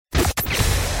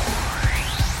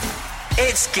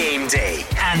It's game day,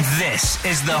 and this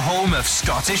is the home of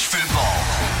Scottish football.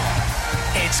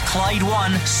 It's Clyde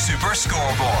One Super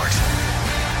Scoreboard.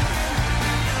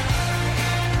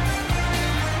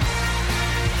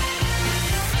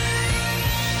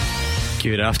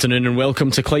 Good afternoon and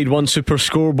welcome to Clyde One Super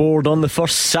Scoreboard on the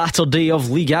first Saturday of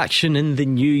league action in the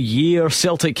new year.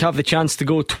 Celtic have the chance to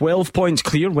go 12 points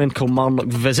clear when Kilmarnock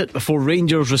visit before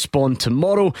Rangers respond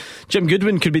tomorrow. Jim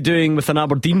Goodwin could be doing with an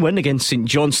Aberdeen win against St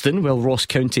Johnstone while Ross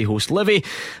County host Livy,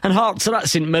 and Hearts are at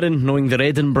St Mirren knowing their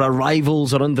Edinburgh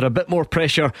rivals are under a bit more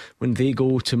pressure when they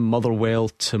go to Motherwell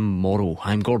tomorrow.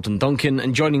 I'm Gordon Duncan,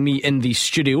 and joining me in the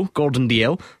studio, Gordon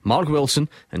DL, Mark Wilson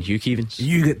and Hugh Keevins.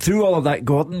 You get through all of that,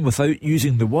 Gordon, without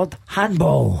using the word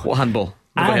handball. What handball?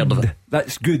 Never heard of it.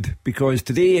 That's good, because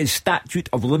today is Statute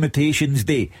of Limitations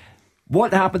Day.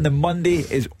 What happened on Monday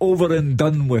is over and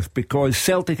done with, because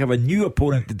Celtic have a new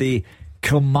opponent today,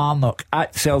 Kilmarnock,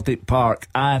 at Celtic Park,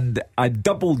 and a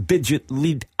double-digit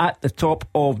lead at the top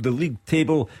of the league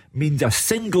table means a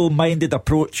single-minded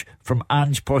approach from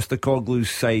Ange Postecoglou's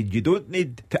side. You don't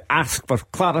need to ask for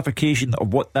clarification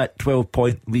of what that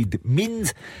 12-point lead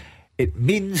means. It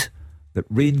means that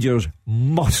Rangers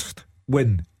must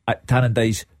win at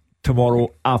Tannadice tomorrow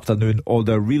afternoon, or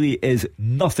there really is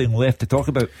nothing left to talk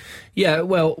about. Yeah,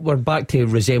 well, we're back to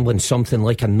resembling something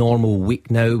like a normal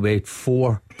week now, with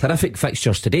 4 terrific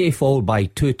fixtures today, followed by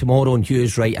 2 tomorrow, and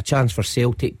Hugh's right, a chance for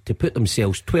Celtic to put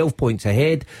themselves 12 points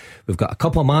ahead. We've got a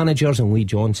couple of managers in Lee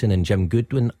Johnson and Jim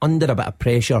Goodwin under a bit of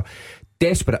pressure,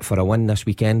 desperate for a win this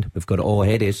weekend. We've got it all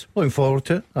ahead of us. Looking forward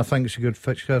to it. I think it's a good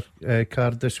fixture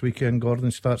card this weekend.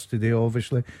 Gordon starts today,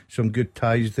 obviously. Some good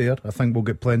ties there. I think we'll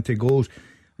get plenty of goals.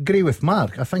 Agree with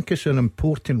Mark. I think it's an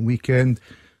important weekend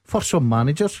for some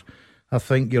managers. I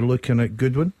think you're looking at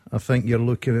Goodwin. I think you're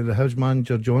looking at the house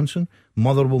manager Johnson.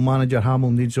 Motherwell manager Hamill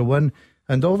needs a win.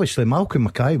 And obviously Malcolm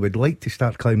Mackay would like to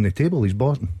start climbing the table. He's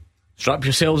bottom. Strap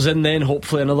yourselves in then.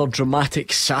 Hopefully another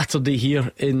dramatic Saturday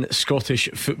here in Scottish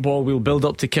football. We'll build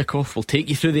up to kick-off, we'll take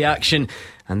you through the action,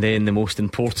 and then the most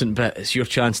important bit, it's your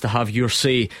chance to have your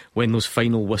say when those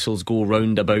final whistles go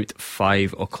round about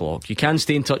 5 o'clock. You can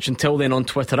stay in touch until then on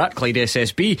Twitter at Clyde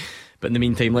SSB. But in the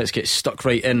meantime, let's get stuck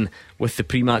right in with the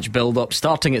pre-match build-up,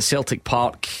 starting at Celtic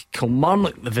Park.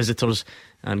 Kilmarnock the visitors,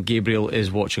 and Gabriel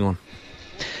is watching on.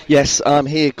 Yes, I'm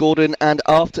here, Gordon, and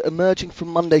after emerging from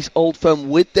Monday's Old Firm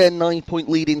with their 9-point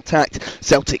lead intact,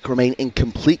 Celtic remain in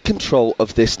complete control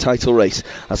of this title race.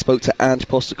 I spoke to Ange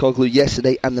Postecoglou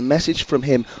yesterday, and the message from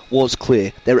him was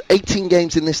clear. There are 18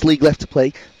 games in this league left to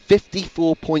play,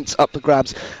 54 points up for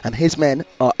grabs, and his men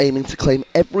are aiming to claim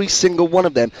every single one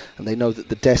of them, and they know that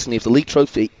the destiny of the league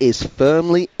trophy is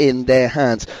firmly in their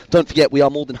hands. Don't forget, we are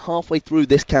more than halfway through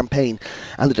this campaign,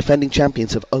 and the defending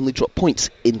champions have only dropped points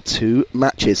in 2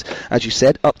 matches. As you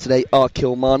said, up today are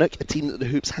Kilmarnock, a team that the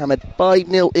Hoops hammered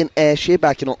 5-0 in Ayrshire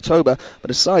back in October,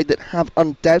 but a side that have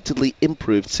undoubtedly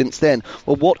improved since then.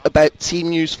 Well, what about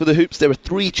team news for the Hoops? There are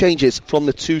 3 changes from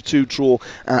the 2-2 draw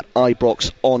at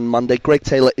Ibrox on Monday. Greg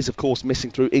Taylor is of course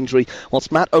missing through injury,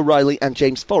 whilst Matt O'Reilly and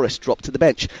James Forrest drop to the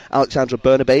bench. Alexandra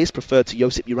Bernabei is preferred to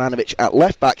Josip Juranovic at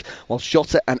left back, whilst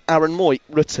Jota and Aaron Moy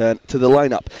return to the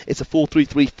lineup. It's a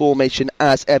 4-3-3 formation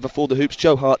as ever for the Hoops.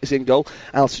 Joe Hart is in goal.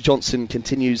 Alistair Johnson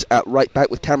continues at right back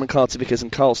with Cameron Carter-Vickers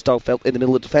and Carl Stallfeld in the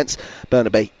middle of defence.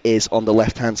 Bernabei is on the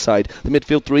left hand side. The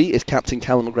midfield 3 is captain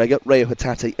Callum McGregor, Reo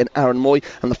Hatate and Aaron Moy,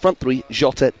 and the front 3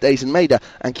 Jota, Dazen Maeda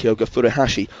and Kyogo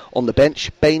Furuhashi. On the bench,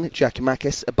 Bain,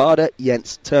 Giacomakis, Abada,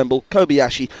 Jens, Turnbull,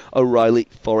 Kobayashi, O'Reilly,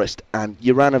 Forrest and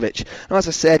Juranovic. Now, as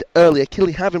I said earlier,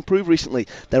 Killie have improved recently.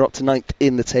 They're up to 9th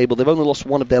in the table. They've only lost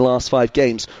 1 of their last 5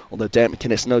 games, although Derek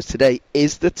McInnes knows today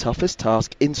is the toughest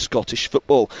task in Scottish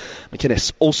football.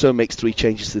 McInnes also makes 3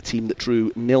 changes to the team that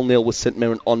drew 0-0 with St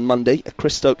Mirren on Monday.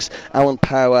 Chris Stokes, Alan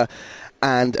Power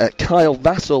and Kyle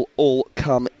Vassell all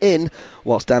come in,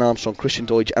 whilst Dan Armstrong, Christian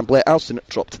Doidge and Blair Alston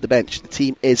drop to the bench. The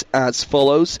team is as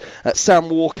follows. Sam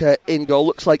Walker in goal,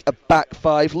 looks like a back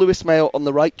 5. Lewis Mayo on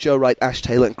the right, Joe Wright, Ash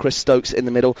Taylor and Chris Stokes in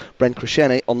the middle, Bren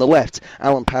Crescene on the left.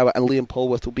 Alan Power and Liam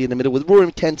Polworth will be in the middle with Rory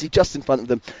McKenzie just in front of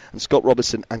them, and Scott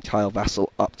Robertson and Kyle Vassell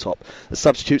up top. The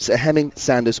substitutes are Hemming,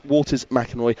 Sanders, Waters,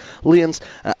 McEnroy, Lyons,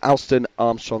 Alston,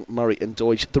 Armstrong, Murray and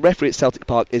Doidge. The referee at Celtic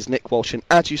Park is Nick Walsh, and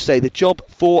as you say, the job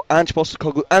for Ange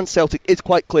Postecoglou and Celtic is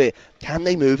quite clear. Can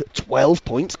they move 12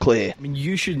 points clear? I mean,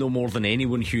 you should know more than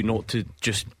anyone, Hugh, not to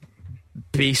just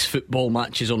base football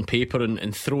matches on paper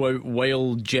and throw out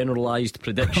wild generalised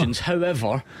predictions.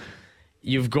 However,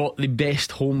 you've got the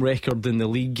best home record in the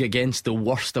league against the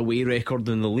worst away record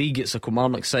in the league. It's a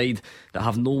Kilmarnock side that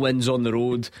have no wins on the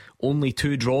road, only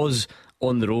 2 draws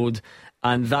on the road,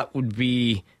 and that would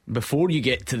be before you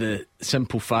get to the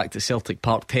simple fact that Celtic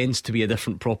Park tends to be a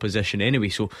different proposition anyway.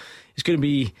 So it's going to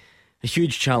be a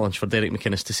huge challenge for Derek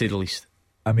McInnes, to say the least.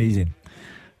 Amazing.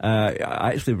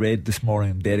 I actually read this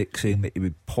morning Derek saying that he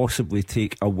would possibly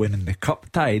take a win in the cup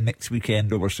tie next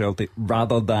weekend over Celtic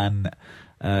rather than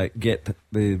get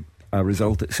the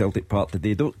result at Celtic Park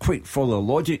today. Don't quite follow the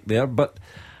logic there, but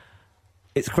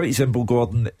it's quite simple,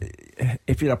 Gordon.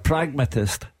 If you're a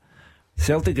pragmatist,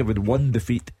 Celtic have had one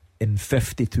defeat in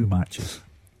 52 matches,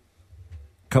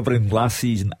 covering last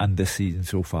season and this season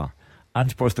so far.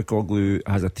 Ange Postecoglou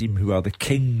has a team who are the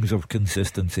kings of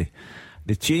consistency.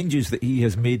 The changes that he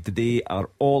has made today are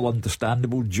all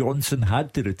understandable. Johnson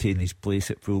had to retain his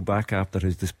place at full-back after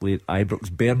his display at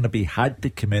Ibrox. Bernabe had to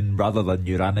come in rather than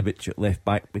Juranovic at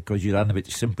left-back because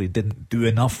Juranovic simply didn't do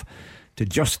enough to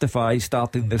justify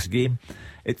starting this game.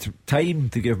 It's time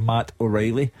to give Matt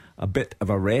O'Reilly a bit of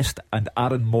a rest, and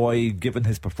Aaron Moy, given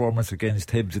his performance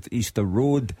against Hibs at Easter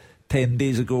Road 10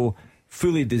 days ago,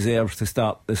 fully deserves to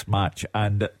start this match.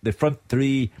 And the front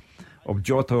three of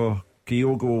Jota,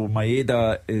 Kyogo,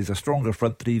 Maeda is a stronger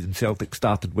front three than Celtic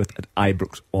started with at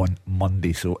Ibrox on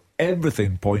Monday. So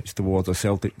everything points towards a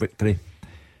Celtic victory.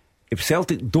 If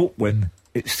Celtic don't win,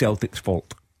 it's Celtic's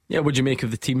fault. Yeah, what do you make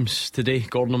of the teams today,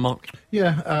 Gordon and Mark?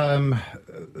 Yeah,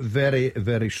 very,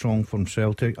 very strong from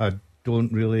Celtic. I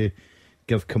don't really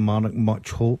give Kilmarnock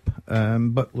much hope,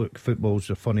 but look, football's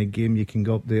a funny game. You can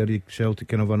go up there, Celtic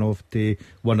can have an off day,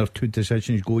 one or two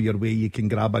decisions go your way, you can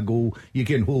grab a goal, you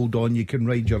can hold on, you can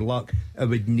ride your luck. I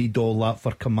would need all that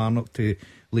for Kilmarnock to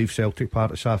leave Celtic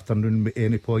Park this afternoon with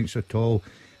any points at all.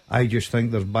 I just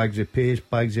think there's bags of pace,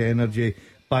 bags of energy,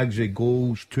 bags of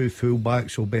goals. Two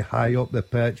full-backs will be high up the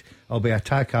pitch, it'll be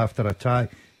attack after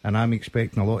attack, and I'm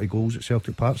expecting a lot of goals at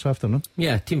Celtic Park this afternoon.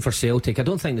 Yeah, team for Celtic. I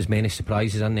don't think there's many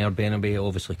surprises in there. Bernabe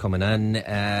obviously coming in.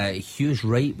 Hughes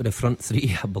Wright with the front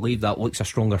three. I believe that looks a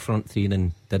stronger front three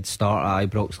than did start at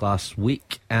Ibrox last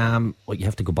week. You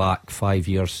have to go back 5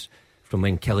 years from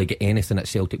when Kelly got anything at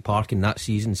Celtic Park in that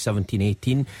season,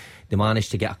 17-18. They managed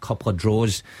to get a couple of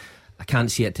draws. I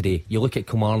can't see it today. You look at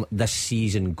Kilmarnock this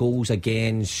season, goals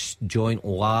against, joint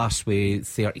last with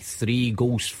 33,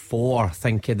 goals for, I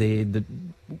think of the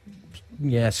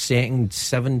second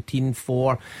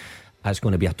 17-4. That's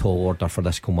going to be a tall order for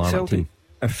this Kilmarnock team.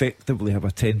 Effectively have a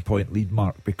 10-point lead,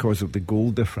 Mark, because of the goal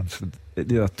difference.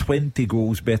 They are 20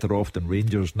 goals better off than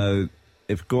Rangers now.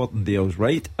 If Gordon Dale's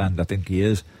right, and I think he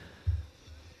is,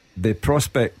 the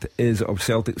prospect is of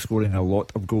Celtic scoring a lot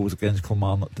of goals against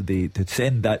Kilmarnock today to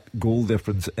send that goal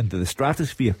difference into the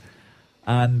stratosphere,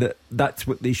 and that's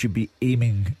what they should be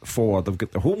aiming for. They've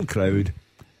got the home crowd.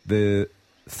 The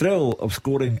thrill of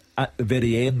scoring at the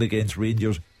very end against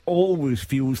Rangers always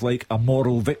feels like a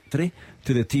moral victory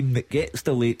to the team that gets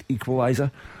the late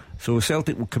equaliser. So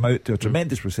Celtic will come out to a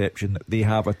tremendous reception. They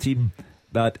have a team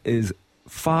that is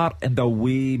far and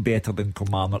away better than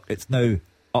Kilmarnock. It's now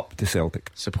up to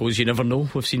Celtic. Suppose you never know.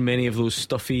 We've seen many of those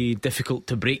stuffy, difficult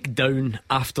to break down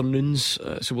afternoons,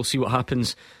 so we'll see what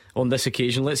happens on this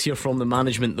occasion. Let's hear from the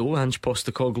management though, Ange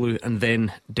Postecoglou and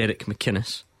then Derek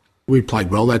McInnes. We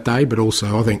played well that day, but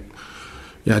also I think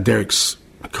Derek's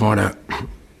kind of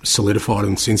solidified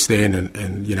them since then,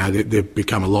 and they've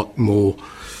become a lot more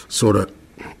sort of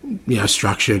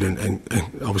structured, and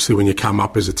obviously when you come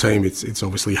up as a team, it's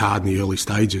obviously hard in the early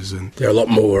stages, and they're a lot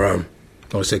more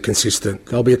like I said, consistent.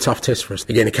 They'll be a tough test for us.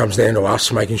 Again, it comes down to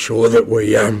us making sure that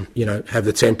we, have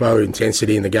the tempo,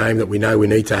 intensity in the game that we know we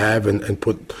need to have, and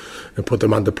put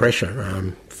them under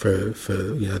pressure for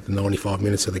the 95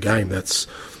 minutes of the game. That's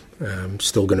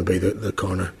still going to be the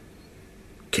kind of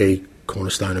key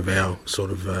cornerstone of our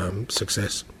sort of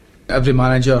success. Every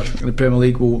manager in the Premier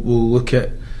League will look at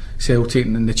Celtic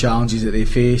and the challenges that they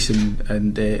face,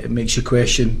 and it makes you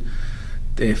question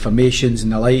the formations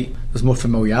and the like. There's more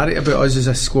familiarity about us as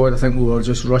a squad. I think we were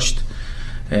just rushed.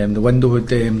 The window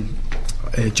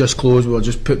had just closed. We were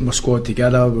just putting our squad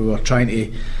together. We were trying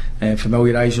to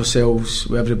familiarise ourselves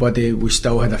with everybody. We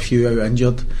still had a few out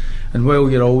injured, and while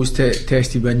you're always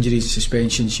tested with injuries,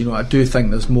 suspensions, I do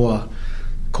think there's more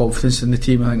confidence in the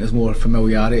team. I think there's more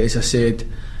familiarity, as I said,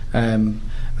 and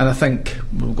I think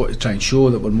we've got to try and show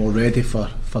that we're more ready for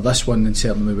this one than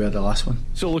certainly we were the last one.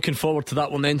 So looking forward to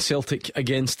that one then. Celtic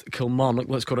against Kilmarnock.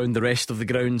 Let's go around the rest of the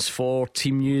grounds for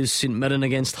team news. St Mirren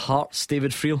against Hearts.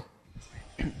 David Friel.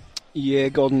 Yeah,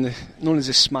 Gordon, known as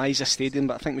the Smiza Stadium,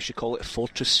 but I think we should call it a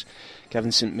fortress,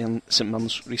 given St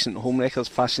Mirren's recent home records.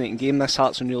 Fascinating game this.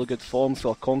 Hearts in really good form,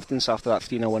 full of confidence after that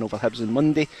 3-0 win over Hibs on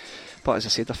Monday. But as I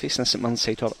said, they're facing a St Mirren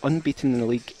side who are unbeaten in the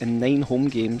league in 9 home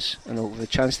games, and they'll have the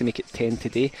chance to make it 10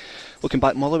 today. Looking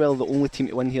back, Motherwell, the only team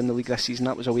to win here in the league this season.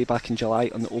 That was away back in July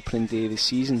on the opening day of the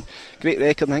season. Great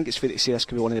record, and I think it's fair to say this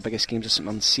could be one of the biggest games of St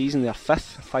Mirren's season. They are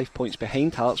 5th, 5 points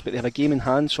behind Hearts, but they have a game in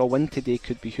hand, so a win today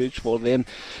could be huge for them.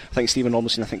 I think Stephen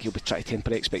Robinson, he'll be trying to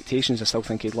temper expectations. I still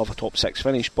think he'd love a top 6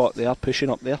 finish, but they are pushing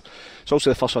up there. It's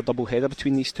also the first of a double header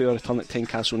between these two. A return at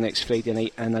Tynecastle next Friday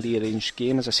night in a rearranged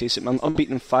game. As I say, St Mirren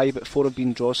unbeaten in 5, but 4 have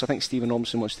been draws, so I think Stephen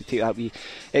Robinson wants to take that wee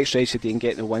extra edge today and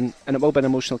get the win. And it will be an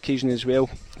emotional occasion as well.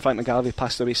 Frank McGarvey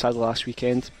passed away sadly last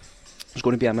weekend. There's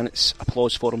going to be a minute's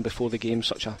applause for him before the game.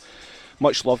 Such a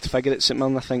much loved figure at St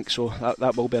Mirren, I think, so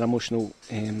that will be an emotional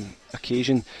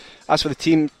occasion. As for the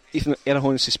team, Ethan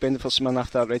Erhahon is suspended for St Mirren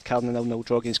after that red card in the 0-0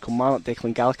 draw against Kilmarnock.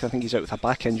 Declan Gallagher, I think he's out with a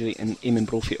back injury, and Eamon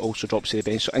Brophy also drops to the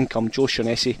bench. So in come Joe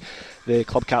Shaughnessy, the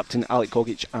club captain, Alec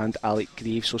Gogic and Alec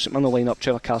Greaves. So St Mirren will line up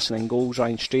Trevor Carson in goals,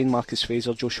 Ryan Strain, Marcus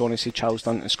Fraser, Joe Shaughnessy, Charles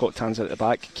Dunn and Scott Tanser at the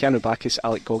back, Keanu Bacchus,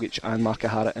 Alec Gogic and Mark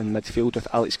O'Hara in midfield, with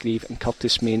Alex Grieve and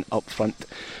Curtis Main up front.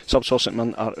 Subs for St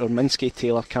Mirren are Urminski,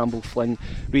 Taylor, Campbell, Flynn,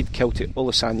 Reid, Kiltie,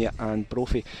 Olusanya and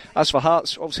Brophy. As for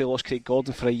Hearts, obviously lost Craig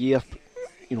Gordon for a year.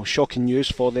 Shocking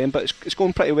news for them, but it's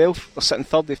going pretty well. They're sitting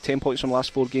third, they've 10 points from the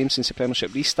last 4 games since the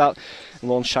Premiership restart. And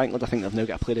Lawrence Shankland, I think they've now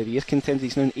got a Player of the Year contender.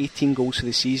 He's now in 18 goals for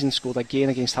the season, scored again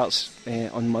against Hearts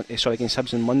against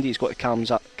Hibs on Monday. He's got the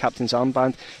captain's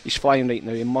armband. He's flying right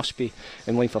now. He must be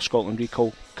in line for Scotland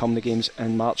recall come the games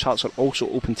in March. Hearts are also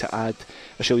open to add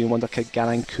Australian wonder kid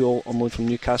Garang Kuhl on loan from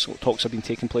Newcastle. Talks have been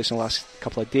taking place in the last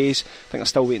couple of days. I think they're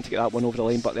still waiting to get that one over the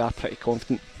line, but they are pretty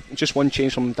confident. Just one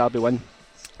change from the Derby win.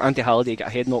 Andy Halliday got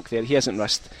a head knock there, he hasn't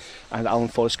risked, and Alan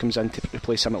Forrest comes in to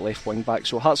replace him at left wing back.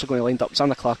 So Hearts are going to line up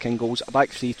Xander Clark in goals, a back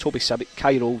 3, Toby Sibbick,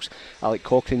 Kai Rolls, Alec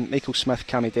Cochrane, Michael Smith,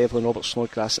 Cammy Devlin, Robert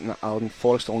Snodgrass and Alan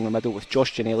Forrest along the middle, with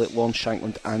Josh Ginnelly, Lawrence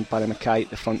Shankland and Barry Mackay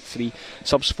at the front 3.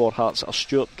 Subs for Hearts are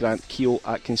Stewart, Grant, Keogh,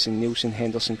 Atkinson, Nielsen,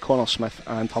 Henderson, Connor Smith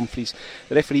and Humphreys.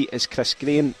 The referee is Chris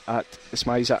Graham at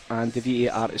Ismaisa, and the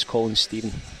VAR is Colin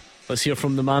Stephen. Let's hear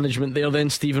from the management there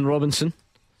then, Stephen Robinson.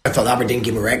 I thought the Aberdeen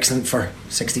game were excellent for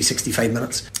 60-65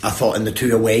 minutes. I thought in the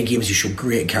 2 away games you showed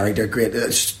great character,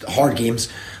 it's hard games,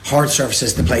 hard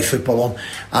surfaces to play football on,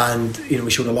 and we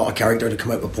showed a lot of character to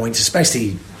come out with points,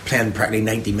 especially playing practically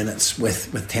 90 minutes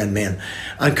with 10 men,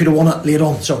 and could have won it later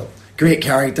on. So great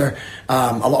character,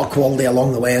 a lot of quality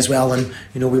along the way as well, and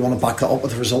we want to back that up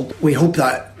with the result. We hope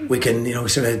that we can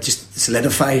sort of just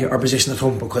solidify our position at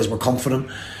home, because we're confident.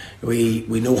 We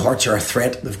know Hearts are a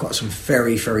threat. They've got some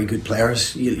very, very good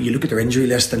players. You look at their injury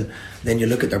list and then you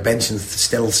look at their bench and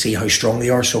still see how strong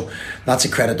they are. So that's a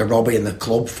credit to Robbie and the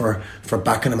club for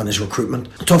backing him in his recruitment.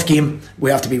 A tough game. We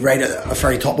have to be right at the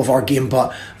very top of our game,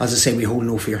 but as I say, we hold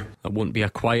no fear. That won't be a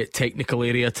quiet technical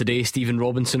area today. Stephen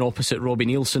Robinson opposite Robbie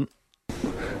Nielsen.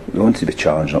 We want to be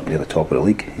challenging up near the top of the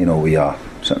league. We are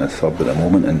sitting at third at the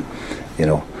moment, and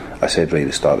I said right at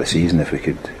the start of the season, if we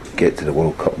could get to the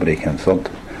World Cup break in third,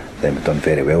 then we've done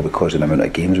very well because of the amount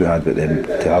of games we had. But then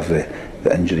to have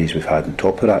the injuries we've had on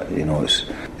top of that,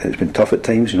 it's been tough at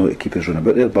times, to keep us running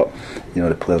about there. But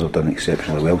the players have done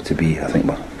exceptionally well to be, I think,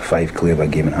 we're 5 clear by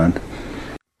game in hand.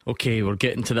 OK, we're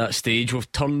getting to that stage.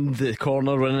 We've turned the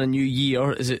corner. We're in a new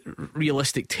year. Is it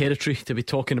realistic territory to be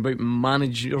talking about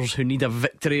managers who need a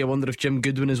victory? I wonder if Jim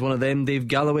Goodwin is one of them. Dave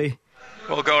Galloway?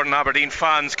 Well, Gordon, Aberdeen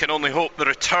fans can only hope the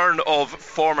return of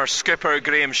former skipper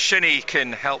Graham Shinnie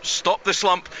can help stop the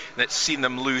slump that's seen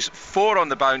them lose 4 on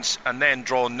the bounce and then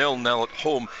draw 0-0 at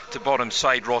home to bottom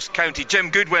side Ross County. Jim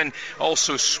Goodwin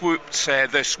also swooped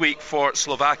this week for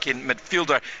Slovakian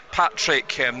midfielder Patrick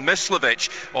Mislovic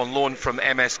on loan from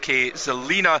MSK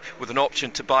Zelina with an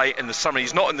option to buy in the summer.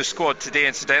 He's not in the squad today,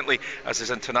 incidentally, as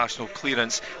his international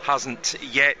clearance hasn't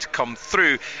yet come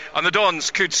through. And the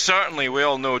Dons could certainly, we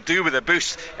all know, do with a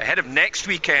boost ahead of next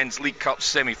weekend's League Cup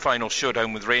semi-final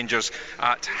showdown with Rangers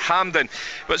at Hampden.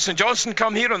 But St Johnstone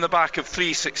come here on the back of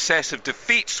 3 successive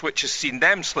defeats, which has seen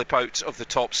them slip out of the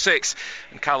top 6.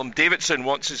 And Callum Davidson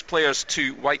wants his players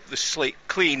to wipe the slate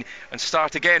clean and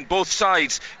start again. Both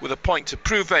sides with a point to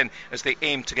prove then as they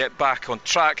aim to get back on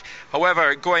track.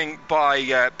 However, going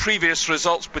by previous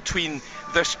results between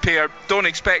this pair, don't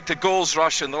expect a goals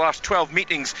rush in the last 12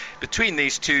 meetings between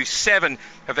these two. 7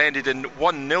 have ended in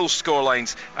 1-0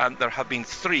 scorelines, and there have been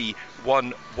 3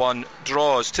 1-1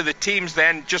 draws. To the teams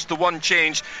then, just the one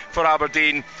change for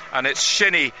Aberdeen, and it's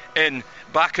Shinnie in,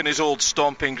 back in his old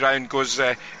stomping ground, goes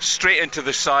straight into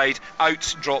the side.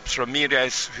 Out drops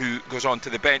Ramirez, who goes on to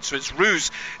the bench. So it's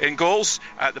Roos in goals.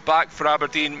 At the back for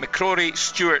Aberdeen, McCrory,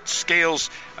 Stewart, Scales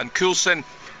and Coulson.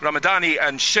 Ramadani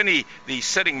and Shinnie, the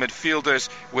sitting midfielders,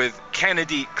 with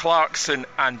Kennedy, Clarkson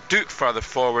and Duke further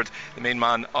forward. The main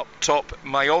man up top,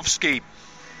 Majowski.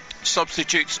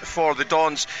 Substitutes for the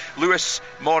Dons: Lewis,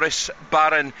 Morris,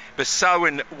 Barron,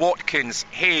 Bissauin, Watkins,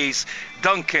 Hayes,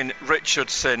 Duncan,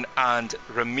 Richardson and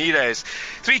Ramirez.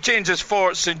 3 changes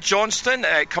for St Johnstone.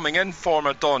 Coming in,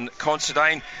 former Don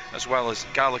Considine, as well as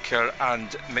Gallagher and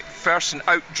McPherson.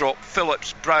 Out drop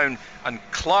Phillips, Brown and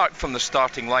Clark from the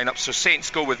starting lineup. So Saints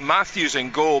go with Matthews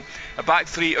in goal, a back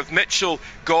 3 of Mitchell,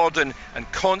 Gordon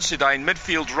and Considine.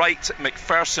 Midfield right,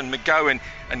 McPherson, McGowan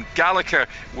and Gallagher,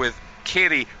 with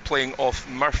Carey playing off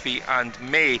Murphy and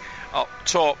May. Up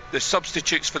top, the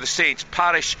substitutes for the Saints: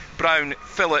 Parish, Brown,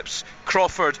 Phillips,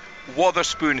 Crawford,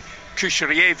 Wotherspoon,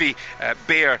 Kusherievi,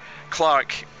 Baer,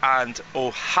 Clark and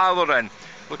O'Halloran.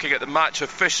 Looking at the match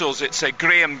officials, it's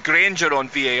Graham Granger on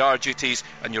VAR duties,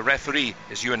 and your referee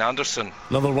is Ewan Anderson.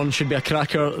 Another one should be a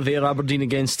cracker there, Aberdeen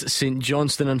against St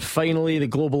Johnstone. And finally, the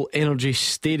Global Energy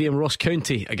Stadium, Ross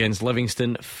County against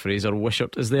Livingston. Fraser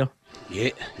Wishart is there.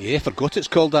 Yeah, forgot it's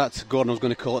called that. Gordon was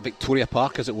going to call it Victoria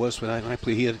Park, as it was when I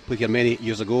played here many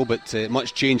years ago. But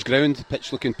much changed ground,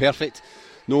 pitch looking perfect,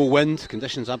 no wind,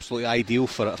 conditions absolutely ideal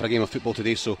for a game of football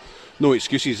today. So no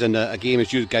excuses, and a game,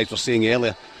 as you guys were saying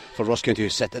earlier, for Ross County, who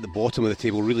sit at the bottom of the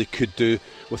table, really could do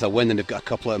with a win, and they've got a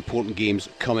couple of important games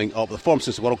coming up. The form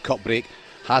since the World Cup break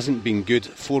hasn't been good.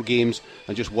 4 games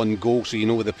and just 1 goal, so you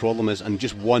know what the problem is, and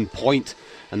just 1 point.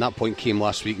 And that point came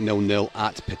last week, 0-0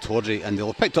 at Pittodrie, and they'll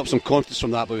have picked up some confidence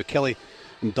from that. But with Kelly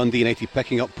and Dundee United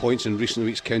picking up points in recent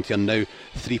weeks, County are now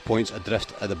 3 points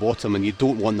adrift at the bottom, and you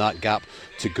don't want that gap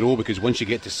to grow, because once you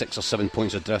get to 6 or 7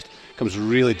 points adrift, it becomes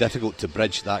really difficult to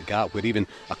bridge that gap, where even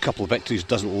a couple of victories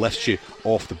doesn't lift you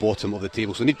off the bottom of the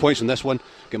table. So they need points in this one,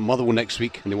 get Motherwell next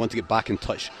week, and they want to get back in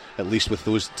touch at least with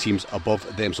those teams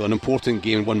above them. So an important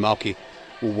game, one Malky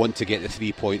will want to get the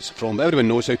 3 points from. But everyone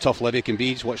knows how tough Livy can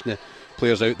be. Just watching the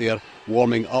players out there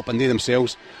warming up, and they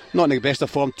themselves not in the best of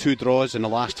form. 2 draws in the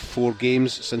last 4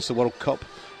 games since the World Cup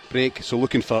break, so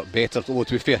looking for better. Although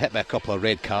to be fair, hit by a couple of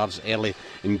red cards early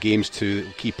in games to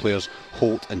key players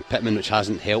Holt and Pittman, which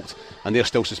hasn't helped, and they're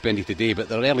still suspended today. But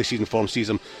their early season form sees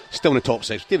them still in the top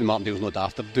 6. David Martindale's not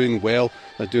daft, they're doing well,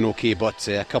 they're doing okay, but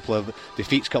a couple of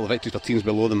defeats, a couple of victories for teams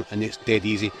below them, and it's dead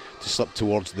easy to slip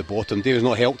towards the bottom. David's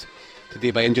not helped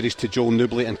today by injuries to Joel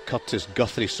Newbley and Curtis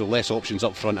Guthrie, so less options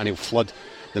up front, and he'll flood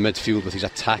the midfield with his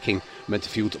attacking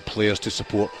midfield players to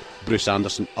support Bruce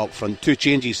Anderson up front. 2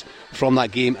 changes from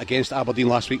that game against Aberdeen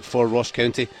last week for Ross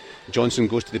County. Johnson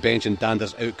goes to the bench and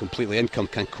Dander's out completely. In come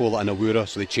Cancola and Awura,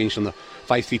 so they changed from the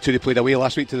 5-3-2 they played away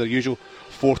last week to their usual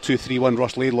 4-2-3-1.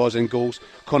 Ross Laidlaw's in goals,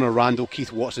 Connor Randall,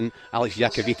 Keith Watson, Alex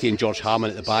Iacoviti and George Harman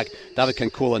at the back. David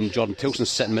Cancola and Jordan Tilson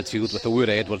sit in midfield with Awura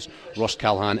Edwards, Ross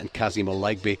Callahan and Kazim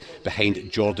Alaigbe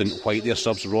behind Jordan White. Their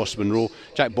subs: Ross Monroe,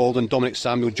 Jack Baldwin, Dominic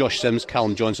Samuel, Josh Sims,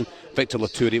 Callum Johnson, Victor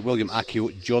Laturi, William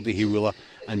Akio, Jordi Hiwula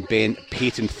and Ben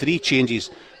Payton. 3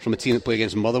 changes from a team that played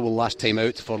against Motherwell last time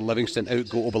out for Livingston. Out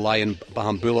go Obalai and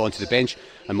Bahambula onto the bench,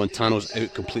 and Montano's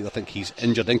out completely. I think he's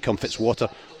injured. In come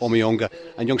Fitzwater, Omiyonga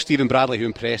and young Stephen Bradley, who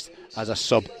impressed as a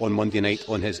sub on Monday night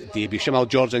on his debut. Shamal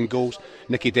George in goals,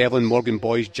 Nicky Devlin, Morgan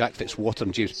Boys, Jack Fitzwater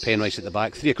and James Penrice at the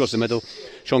back. 3 across the middle,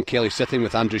 Sean Kelly sitting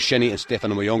with Andrew Shinnie and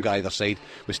Stefan Omiyonga either side,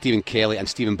 with Stephen Kelly and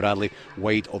Stephen Bradley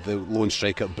wide of the lone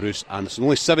striker Bruce Anderson.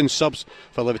 Only 7 subs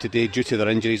for Livy today due to their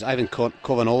injuries: Ivan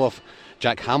Kovanolov,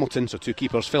 Jack Hamilton, so 2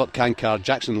 keepers, Philip Kankar,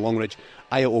 Jackson Longridge,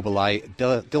 Aya Obalai,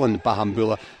 Dylan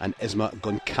Bahambula and Isma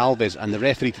Goncalves. And the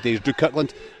referee today is Drew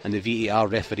Kirkland, and the VAR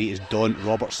referee is Don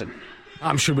Robertson.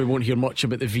 I'm sure we won't hear much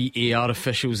about the VAR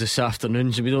officials this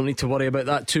afternoon, so we don't need to worry about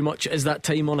that too much. It is that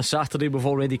time on a Saturday. We've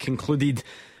already concluded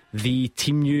the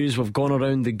team news, we've gone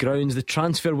around the grounds. The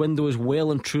transfer window is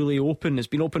well and truly open. It's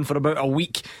been open for about a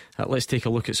week. Let's take a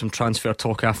look at some transfer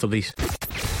talk after these.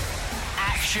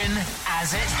 Action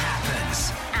as it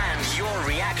happens, and your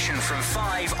reaction from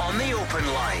 5 on the open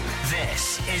line.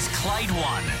 This is Clyde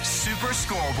One Super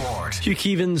Scoreboard. Hugh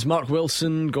Keevins, Mark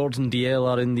Wilson, Gordon Dalziel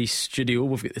are in the studio.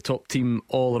 We've got the top team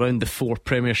all around the 4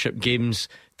 Premiership games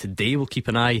today. We'll keep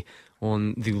an eye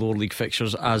on the lower league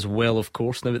fixtures as well, of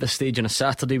course. Now at this stage on a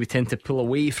Saturday, we tend to pull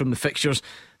away from the fixtures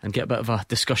and get a bit of a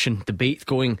discussion, debate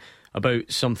going about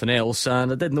something else.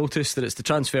 And I did notice that it's the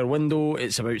transfer window.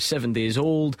 It's about 7 days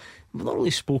old. We've not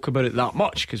really spoke about it that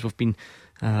much because we've been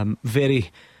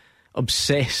very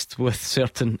obsessed with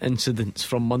certain incidents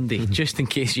from Monday, just in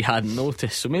case you hadn't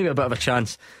noticed. So maybe a bit of a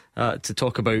chance to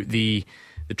talk about the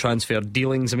transfer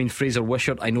dealings. I mean, Fraser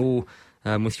Wishart, I know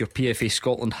with your PFA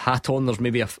Scotland hat on, there's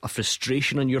maybe a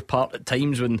frustration on your part at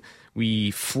times when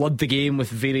we flood the game with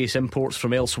various imports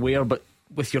from elsewhere, but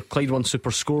with your Clyde One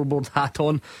Super Scoreboard hat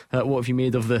on, what have you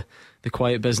made of the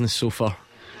quiet business so far?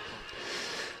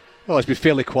 Well, it's been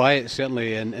fairly quiet,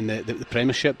 certainly in the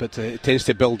Premiership, but it tends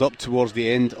to build up towards the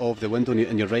end of the window,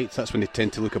 and you're right, that's when they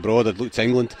tend to look abroad. I'd look to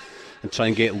England and try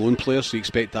and get loan players, so you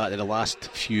expect that in the last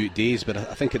few days. But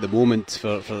I think at the moment,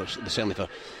 certainly for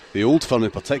the Old Firm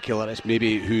in particular, it's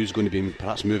maybe who's going to be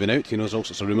perhaps moving out. There's all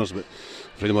sorts of rumours about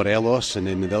Freddie Morelos, and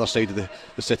then the other side of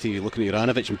the city, you're looking at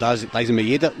Juranovic and Dyson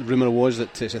Maeda. The rumour was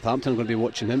that Southampton are going to be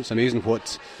watching him. It's amazing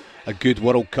what a good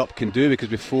World Cup can do, because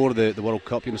before the World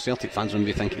Cup, Celtic fans would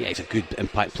be thinking, yeah, he's a good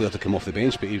impact player to come off the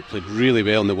bench, but he played really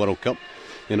well in the World Cup.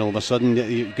 All of a sudden,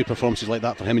 good performances like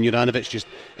that for him and Juranovic just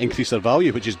increase their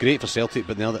value, which is great for Celtic,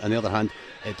 but on the other hand,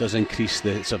 it does increase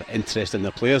the sort of interest in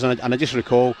their players. And I just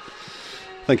recall,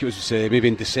 I think it was maybe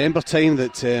in December time,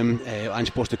 that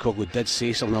Ange Postecoglou did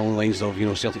say something along the lines of,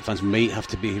 Celtic fans might have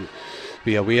to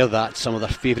be aware that some of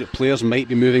their favourite players might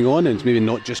be moving on, and maybe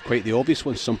not just quite the obvious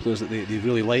ones, some players that they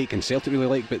really like and Celtic really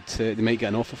like, but they might get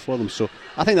an offer for them. So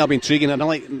I think that'll be intriguing. And I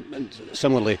like,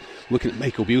 similarly, looking at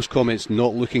Michael Beale's comments,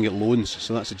 not looking at loans,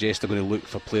 so that suggests they're going to look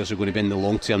for players who are going to be in the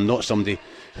long term, not somebody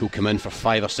who'll come in for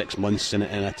 5 or 6 months in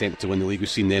an attempt to win the league. We've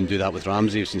seen them do that with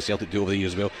Ramsey, we've seen Celtic do over the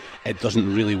years as well. It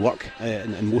doesn't really work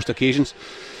in most occasions.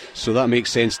 So that makes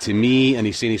sense to me, and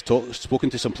he's saying he's spoken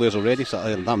to some players already,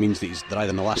 so that means that they're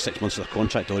either in the last 6 months of their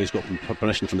contract or he's got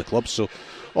permission from the club. So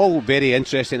all very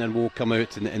interesting, and will come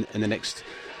out in the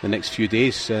next few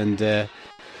days. And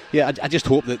I just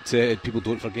hope that people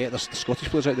don't forget there's the Scottish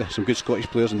players out there, some good Scottish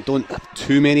players, and don't have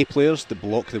too many players that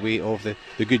block the way of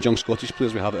the good young Scottish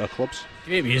players we have at our clubs.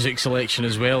 Great music selection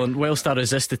as well, and whilst I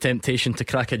resist the temptation to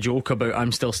crack a joke about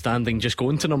I'm Still Standing just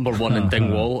going to number 1 in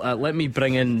Dingwall, let me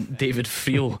bring in David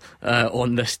Friel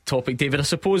on this topic. David, I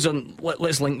suppose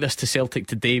let's link this to Celtic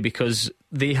today, because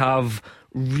they have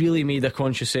really made a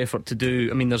conscious effort to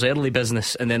do, there's early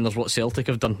business and then there's what Celtic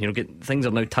have done. Things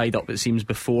are now tied up, it seems,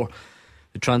 before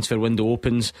the transfer window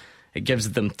opens. It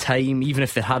gives them time. Even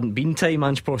if there hadn't been time,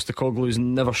 Ange Postecoglou's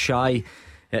never shy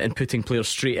in putting players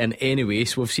straight in anyway.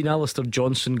 So we've seen Alistair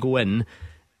Johnston go in.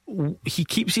 He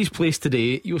keeps his place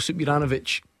today. Josip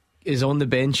Juranovic is on the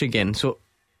bench again. So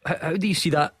how do you see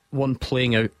that one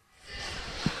playing out?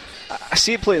 I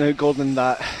see it playing out, Gordon,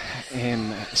 that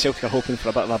Celtic are hoping for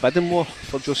a bit of a bidding war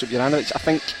for Josip Juranovic. I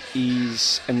think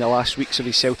he's in the last weeks of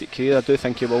his Celtic career. I do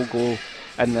think he will go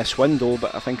in this window,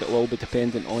 but I think it will be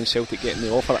dependent on Celtic getting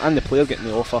the offer and the player getting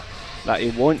the offer that he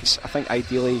wants. I think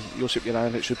ideally Josip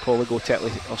Juranovic would probably go to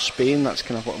Italy or Spain. That's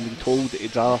kind of what I'm being told, that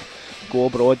he'd rather go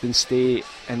abroad than stay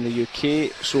in the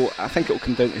UK. So I think it will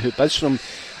come down to who bids for him.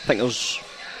 I think there's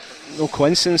no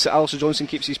coincidence that Alistair Johnston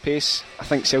keeps his pace. I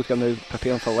think Celtic are now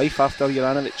preparing for life after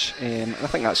Juranovic, and I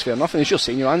think that's fair enough. And as you're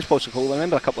saying, Ange Postecoglou, I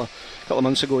remember a couple of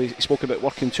months ago he spoke about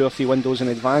working 2 or 3 windows in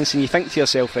advance, and you think to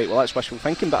yourself, right, well, that's wishful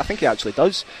thinking, but I think he actually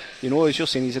does. As you're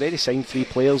saying, he's already signed 3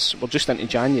 players. We're just into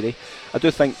January. I do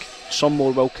think some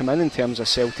more will come in terms of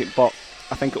Celtic, but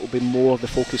I think it will be more, the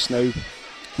focus now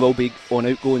will be on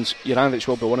outgoings. Juranovic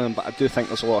will be one of them, but I do think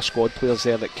there's a lot of squad players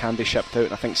there that can be shipped out,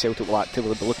 and I think Celtic will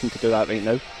actively be looking to do that right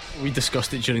now. We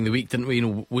discussed it during the week, didn't we?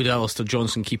 Would Alistair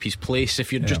Johnston keep his place?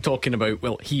 If you're just talking about,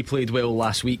 well, he played well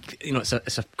last week, it's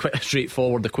a quite a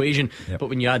straightforward equation. But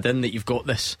when you add in that you've got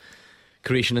this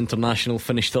Croatian international,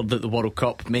 finished third at the World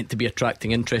Cup, meant to be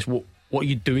attracting interest, what are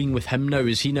you doing with him now?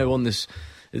 Is he now on this?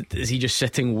 Is he just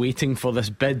sitting waiting for this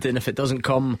bid? And if it doesn't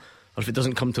come, or if it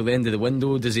doesn't come till the end of the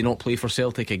window, does he not play for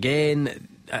Celtic again?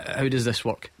 How does this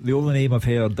work? The only name I've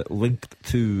heard linked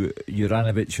to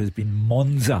Juranovic has been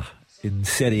Monza in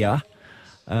Serie A,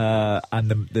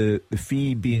 and the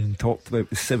fee being talked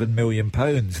about was £7 million.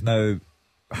 Now,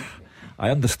 I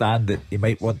understand that he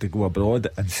might want to go abroad,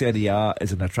 and Serie A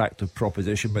is an attractive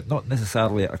proposition, but not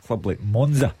necessarily at a club like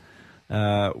Monza,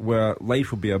 where life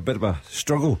will be a bit of a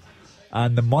struggle,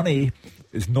 and the money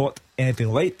is not anything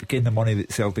like the kind of money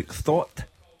that Celtic thought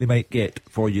they might get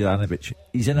for Juranovic.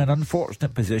 He's in an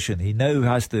unfortunate position. He now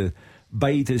has to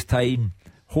bide his time,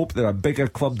 hope that a bigger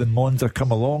club than Monza come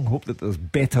along, hope that there's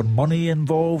better money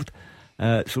involved.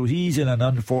 So he's in an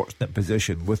unfortunate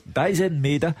position. With Dyson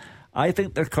Maeda, I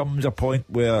think there comes a point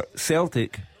where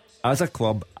Celtic, as a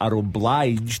club, are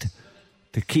obliged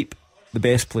to keep the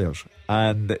best players.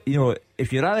 And, if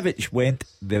Juranovic went,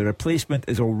 the replacement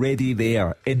is already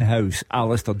there, in-house,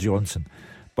 Alistair Johnston.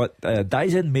 But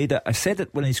Dyson Maeda, I said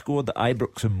it when he scored at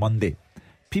Ibrox on Monday.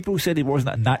 People said he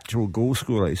wasn't a natural goal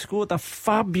scorer. He scored a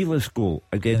fabulous goal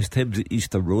against Hibs at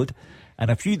Easter Road, and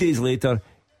a few days later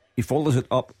he follows it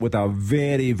up with a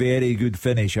very, very good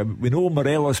finish. We know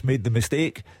Morelos made the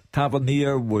mistake.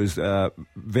 Tavernier was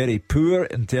very poor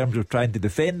in terms of trying to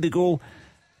defend the goal,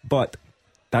 but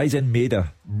Daizen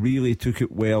Maeda really took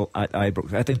it well at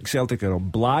Ibrox. I think Celtic are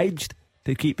obliged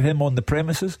to keep him on the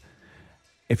premises.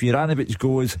 If Juranovic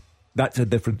goes, that's a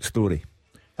different story.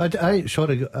 I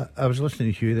was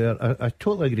listening to you there. I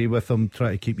totally agree with them.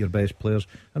 Try to keep your best players,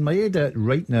 and Maeda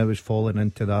right now is falling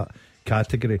into that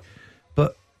category.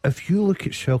 But if you look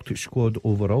at Celtic's squad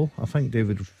overall, I think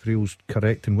David Friel's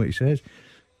correct in what he says.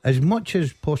 As much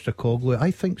as Postecoglou, I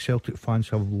think Celtic fans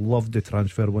have loved the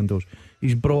transfer windows.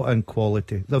 He's brought in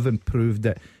quality. They've improved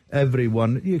it.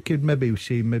 Everyone, you could maybe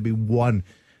say maybe one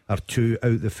or two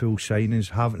out the full signings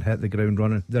haven't hit the ground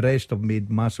running. The rest have made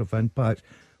massive impacts.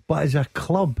 But as a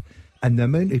club, and the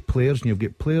amount of players, and you've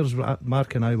got players,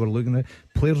 Mark and I were looking at,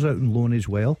 players out on loan as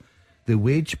well, the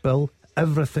wage bill,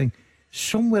 everything,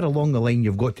 somewhere along the line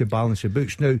you've got to balance the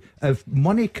books. Now, if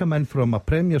money come in from a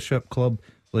Premiership club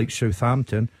like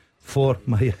Southampton for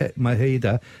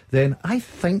Maeda, then I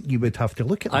think you would have to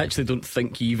look at that. I actually don't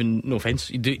think you even, no offence,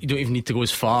 you don't even need to go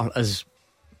as far as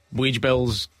wage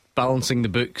bills, balancing the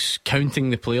books, counting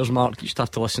the players, Mark. You just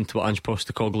have to listen to what Ange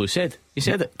Postecoglou said. He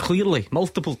said it clearly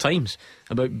multiple times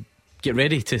about get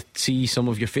ready to see some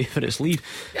of your favourites leave.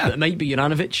 Yeah. It might be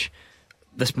Juranovic,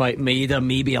 this might Maeda,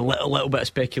 maybe a little bit of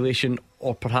speculation,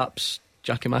 or perhaps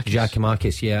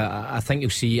Giakoumakis. Yeah, I think you'll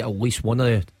see at least one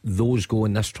of those go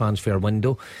in this transfer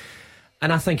window.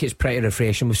 And I think it's pretty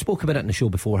refreshing. We've spoken about it in the show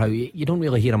before, how you don't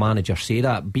really hear a manager say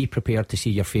that. Be prepared to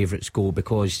see your favourites go,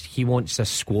 because he wants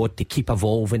this squad to keep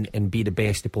evolving and be the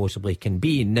best it possibly can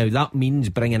be. Now that means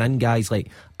bringing in guys like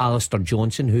Alistair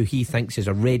Johnson, who he thinks is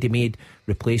a ready-made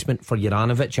replacement for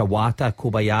Juranovic, Iwata,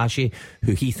 Kobayashi,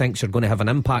 who he thinks are going to have an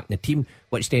impact in the team,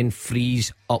 which then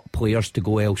frees up players to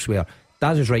go elsewhere.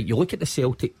 Daz is right. You look at the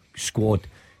Celtic squad,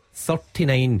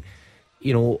 39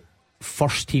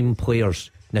 first team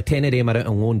players. Now 10 of them are out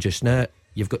on loan just now.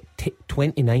 You've got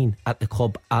 29 at the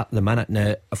club at the minute.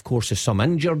 Now of course there's some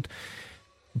injured,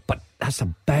 but that's a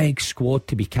big squad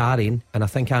to be carrying, and I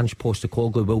think Ange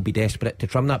Postecoglou will be desperate to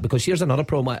trim that. Because here's another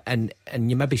problem, and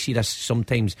you maybe see this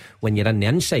sometimes when you're in the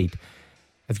inside.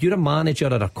 If you're a manager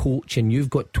or a coach and you've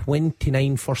got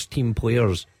 29 first team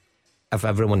players, if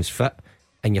everyone's fit,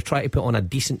 and you're trying to put on a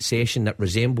decent session that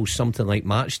resembles something like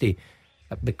matchday,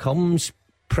 it becomes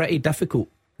pretty difficult.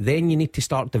 Then you need to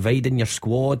start dividing your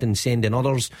squad and sending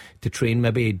others to train,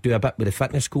 maybe do a bit with the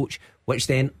fitness coach, which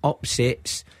then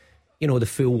upsets the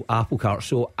full apple cart.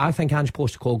 So I think Ange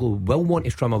Postecoglou will want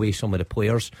to trim away some of the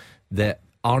players that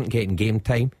aren't getting game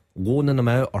time, loaning them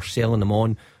out or selling them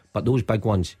on. But those big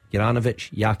ones,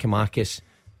 Juranovic, Giakoumakis,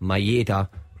 Maeda,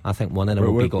 I think one of them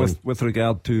will be gone. With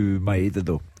regard to Maeda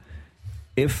though,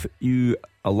 if you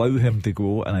allow him to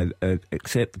go, and I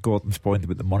accept Gordon's point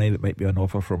about the money that might be on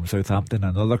offer from Southampton,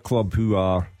 another club who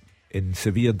are in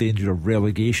severe danger of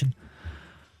relegation,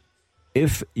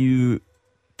 if you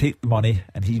take the money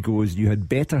and he goes, you had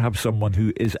better have someone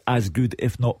who is as good,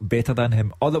 if not better than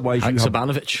him. Otherwise,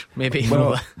 Haksabanovic, maybe.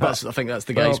 I think that's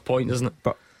the guy's point, isn't it?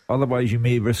 But otherwise, you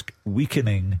may risk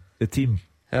weakening the team.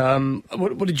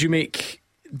 What did you make,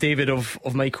 David, of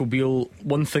Michael Beale?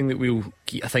 One thing that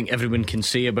I think everyone can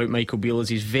say about Michael Beale is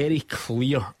he's very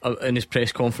clear in his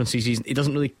press conferences. He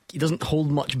doesn't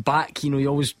hold much back. He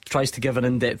always tries to give an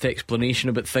in-depth explanation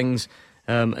about things,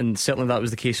 and certainly that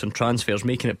was the case on transfers,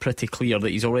 making it pretty clear that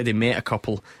he's already met a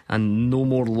couple and no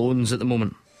more loans at the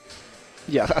moment.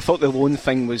 Yeah, I thought the loan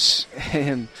thing was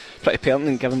pretty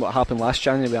pertinent given what happened last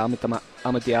January with Amad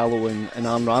Diallo and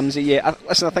Aaron Ramsey. Yeah,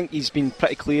 I think he's been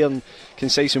pretty clear and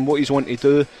concise in what he's wanting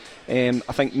to do.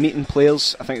 I think meeting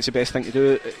players, I think it's the best thing to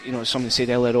do. As someone said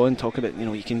earlier on, talking about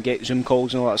you can get Zoom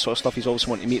calls and all that sort of stuff. He's always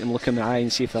wanting to meet them, look in the eye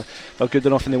and see if they're good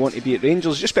enough and they want to be at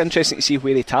Rangers. It's just be interesting to see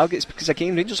where he targets, because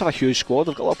again, Rangers have a huge squad.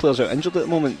 They've got a lot of players out injured at the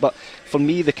moment, but for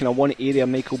me the kind of one area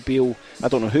Michael Beale, I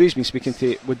don't know who he's been speaking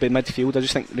to, would be midfield. I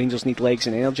just think Rangers need legs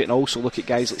and energy, and also look at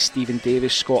guys like Stephen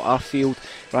Davis, Scott Arfield,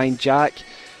 Ryan Jack.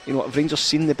 Have Rangers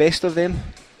seen the best of them?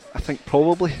 I think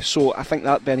probably. So I think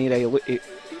that be an area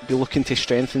be looking to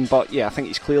strengthen. But yeah, I think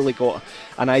he's clearly got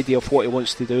an idea of what he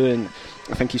wants to do, and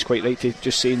I think he's quite right to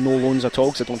just say no loans at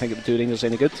all, because I don't think it would do Rangers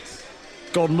any good.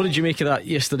 Gordon, what did you make of that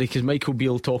yesterday? Because Michael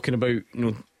Beale talking about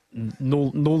no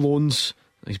loans.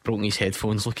 He's broken his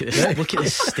headphones. Look at this. Look at the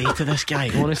state of this guy.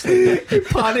 Honestly, he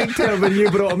panicked when you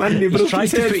brought him in. He tried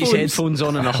to put his headphones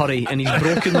on in a hurry, and he's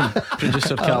broken them.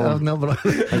 Producer Callum, are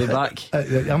they back?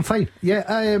 I'm fine.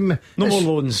 Yeah, no more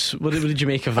loans. What did you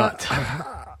make of that?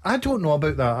 I don't know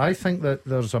about that. I think that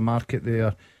there's a market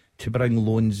there to bring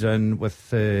loans in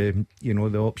with the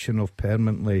option of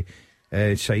permanently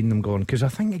signing them gone, because I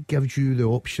think it gives you the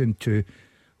option to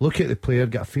look at the player,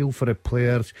 get a feel for the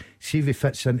players, see if he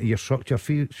fits into your structure,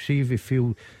 see if he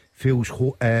feels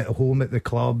home at the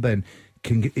club, and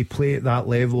can he play at that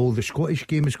level. The Scottish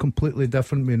game is completely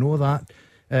different, we know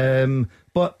that.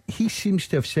 But he seems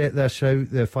to have set this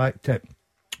out, the fact that,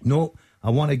 no, I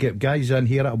want to get guys in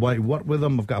here, I want to work with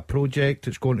them, I've got a project,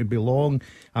 it's going to be long,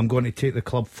 I'm going to take the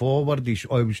club forward.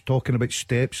 I was talking about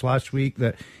steps last week,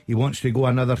 that he wants to go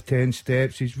another 10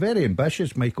 steps. He's very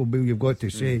ambitious, Michael Beale, you've got to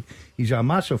say. He's a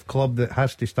massive club that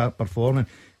has to start performing.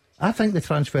 I think the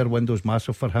transfer window's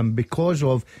massive for him because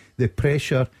of the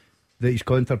pressure that his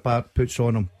counterpart puts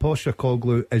on him.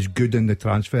 Postecoglou is good in the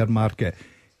transfer market.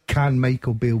 Can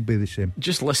Michael Beale be the same?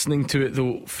 Just listening to it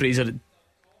though, Fraser, it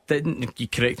didn't, you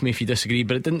correct me if you disagree,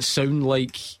 but it didn't sound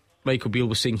like Michael Beale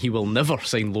was saying he will never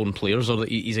sign loan players or that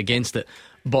he's against it.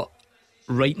 But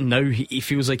right now he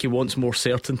feels like he wants more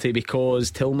certainty because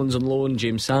Tillman's on loan,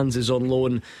 James Sands is on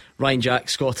loan, Ryan Jack,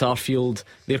 Scott Arfield,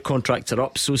 their contracts are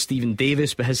up, so Stephen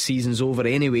Davis, but his season's over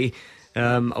anyway.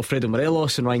 Alfredo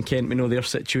Morelos and Ryan Kent, we know their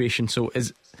situation. So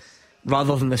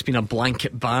rather than this being a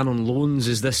blanket ban on loans,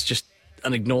 is this just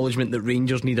an acknowledgement that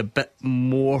Rangers need a bit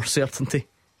more certainty?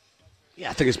 Yeah,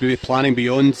 I think it's maybe planning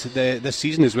beyond this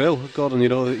season as well, Gordon. You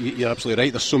know, you're absolutely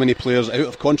right. There's so many players out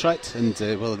of contract, and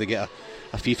whether they get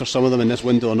a fee for some of them in this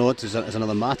window or not is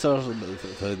another matter.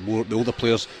 The older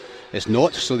players, it's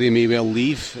not, so they may well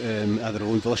leave at their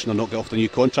own volition or not get off the new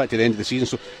contract at the end of the season.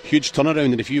 So huge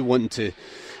turnaround, and if you want to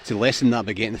lessen that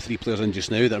by getting the 3 players in just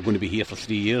now that are going to be here for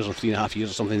 3 years or 3.5 years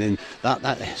or something, then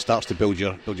that starts to build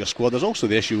your squad. There's also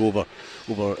the issue over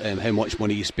how much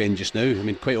money you spend just now. I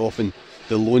mean, quite often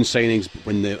the loan signings,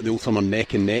 when the Old Firm are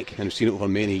neck and neck, and we've seen it over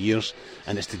many years,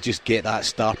 and it's to just get that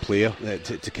star player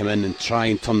to come in and try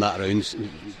and turn that around.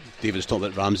 David's talked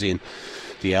about Ramsey and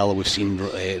Diallo, we've seen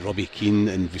Robbie Keane,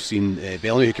 and we've seen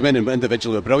Bellamy, who came in and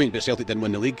individually were brilliant, but Celtic didn't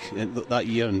win the league that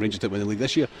year, and Rangers didn't win the league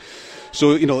this year.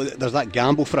 So, you know, there's that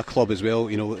gamble for a club as well,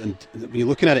 you know, and when you're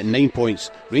looking at it, 9 points,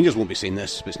 Rangers won't be saying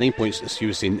this, but it's 9 points, as you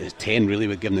were saying, it's 10 really,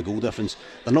 with given the goal difference.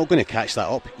 They're not going to catch that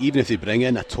up, even if they bring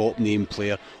in a top name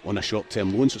player on a short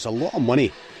term loan. So it's a lot of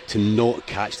money to not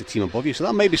catch the team above you. So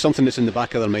that might be something that's in the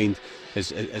back of their mind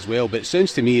as well. But it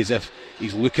sounds to me as if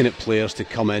he's looking at players to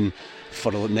come in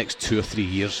for the next 2 or 3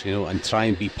 years, you know, and try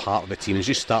and be part of the team and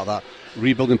just start that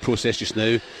rebuilding process just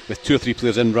now with 2 or 3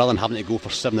 players in, rather than having to go for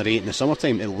 7 or 8 in the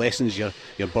summertime. It lessens your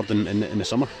burden in the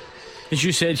summer. As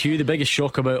you said, Hugh, the biggest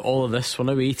shock about all of this, we're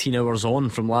now 18 hours on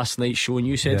from last night's show, and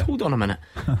you said, hold on a minute,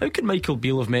 how could Michael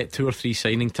Beale have met 2 or 3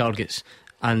 signing targets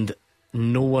and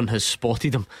no one has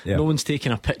spotted him? No one's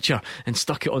taken a picture and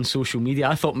stuck it on social media.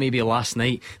 I thought maybe last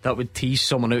night that would tease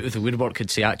someone out of the woodwork,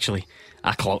 could say, actually,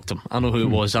 I clocked him, I know who it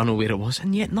was, I know where it was,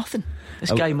 and yet nothing.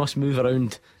 This guy must move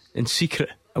around in secret.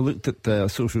 I looked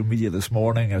at social media this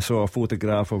morning. I saw a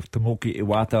photograph of Tomoki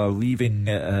Iwata leaving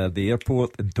the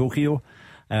airport in Tokyo,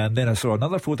 and then I saw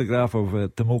another photograph of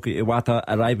Tomoki Iwata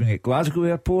arriving at Glasgow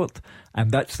airport.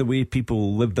 And that's the way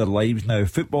people live their lives now.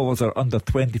 Footballers are under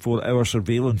 24-hour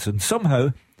surveillance, and somehow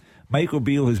Michael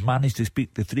Beale has managed to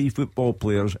speak to 3 football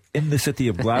players in the city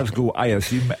of Glasgow, I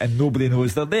assume, and nobody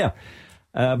knows they're there.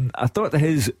 I thought that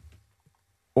his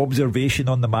observation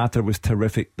on the matter was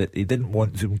terrific, that he didn't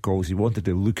want Zoom calls. He wanted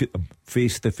to look at them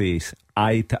face to face,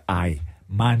 eye to eye,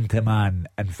 man to man,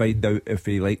 and find out if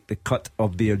he liked the cut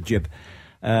of their jib.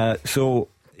 So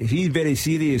he's very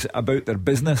serious about their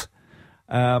business,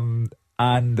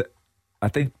 and I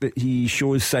think that he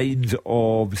shows signs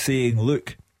of saying,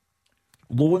 look,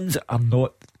 loans are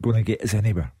not going to get us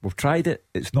anywhere. We've tried it,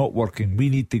 it's not working. We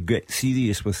need to get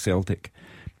serious with Celtic,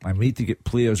 and we need to get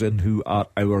players in who are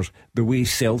ours, the way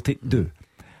Celtic do.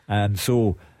 And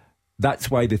so that's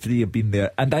why the 3 have been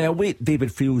there. And I await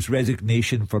David Friel's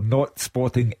resignation for not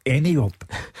spotting any of them.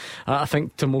 I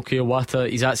think Tomoki Iwata,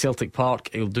 he's at Celtic Park,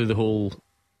 he'll do the whole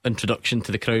introduction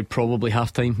to the crowd, probably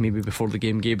half time, maybe before the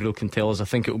game. Gabriel can tell us. I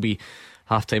think it'll be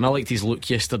half time. I liked his look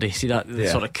yesterday. See that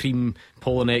sort of cream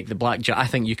polo neck, the black jacket. I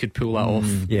think you could pull that off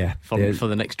for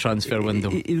the next transfer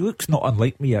window. He looks not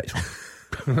unlike me, actually.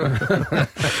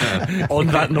 On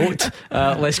that note,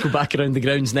 let's go back around the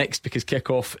grounds next, because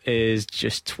kick-off is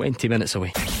just 20 minutes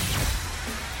away.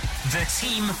 The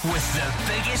team with the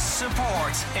biggest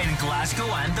support in Glasgow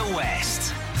and the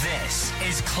West. This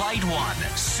is Clyde One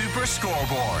Super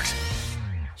Scoreboard.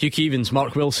 Hugh Keevins,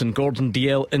 Mark Wilson, Gordon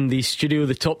DL in the studio.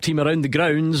 The top team around the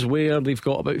grounds, where they've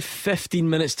got about 15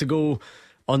 minutes to go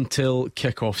until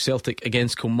kick-off. Celtic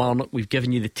against Kilmarnock. We've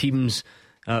given you the teams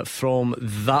from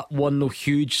that one. No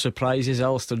huge surprises.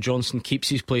 Alistair Johnston keeps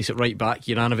his place at right back,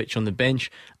 Juranovic on the bench,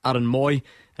 Aaron Moy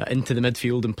into the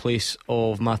midfield in place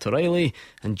of Matt O'Reilly,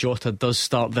 and Jota does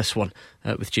start this one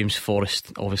with James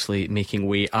Forrest obviously making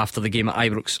way after the game at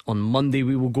Ibrox on Monday.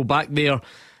 We will go back there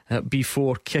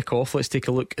before kick-off. Let's take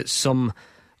a look at some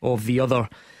of the other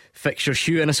fixtures,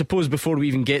 Hugh. And I suppose before we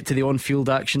even get to the on-field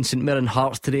action, St Mirren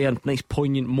Hearts today, a nice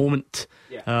poignant moment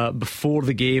before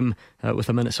the game, with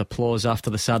a minute's applause after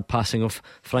the sad passing of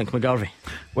Frank McGarvey.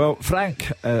 Well,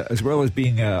 Frank, as well as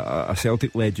being a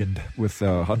Celtic legend with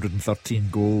 113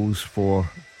 goals for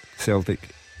Celtic,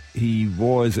 he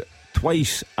was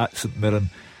twice at St Mirren,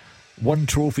 won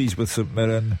trophies with St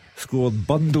Mirren, scored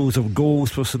bundles of goals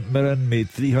for St Mirren, made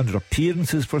 300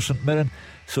 appearances for St Mirren.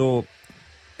 So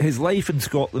his life in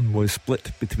Scotland was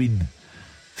split between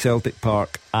Celtic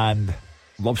Park and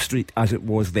Love Street as it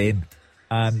was then.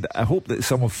 And I hope that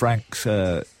some of Frank's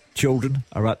children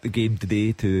are at the game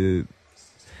today to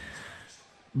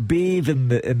bathe in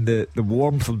the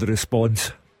warmth of the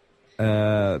response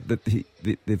that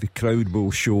the crowd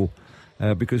will show,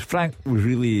 because Frank was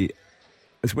really,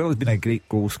 as well as being a great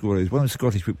goal scorer, he's one of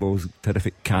Scottish football's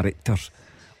terrific characters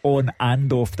on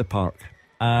and off the park.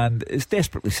 And it's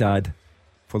desperately sad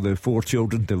for the 4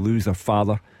 children to lose their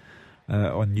father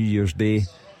on New Year's Day,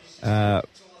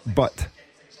 but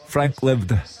Frank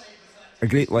lived a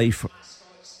great life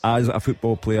as a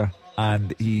football player,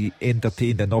 and he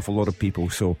entertained an awful lot of people.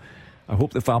 So I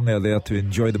hope the family are there to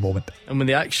enjoy the moment. And when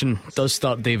the action does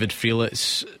start, David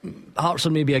Friel, Hearts are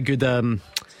maybe a good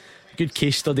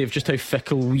case study of just how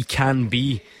fickle we can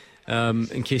be.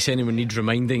 In case anyone needs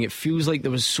reminding, it feels like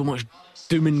there was so much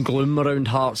doom and gloom around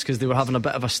Hearts because they were having a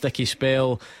bit of a sticky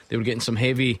spell. They were getting some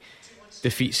heavy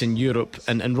defeats in Europe,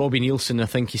 and Robbie Neilson, I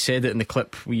think he said it in the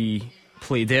clip we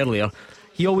played earlier,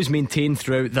 he always maintained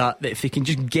throughout that if they can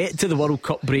just get to the World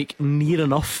Cup break near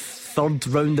enough, third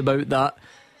round about that,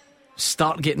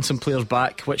 start getting some players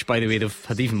back, which by the way they've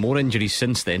had even more injuries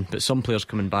since then, but some players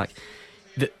coming back,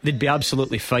 they'd be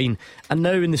absolutely fine. And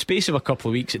now in the space of a couple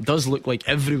of weeks, it does look like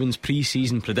everyone's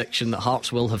pre-season prediction that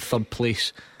Hearts will have third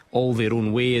place all their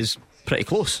own way is pretty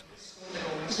close.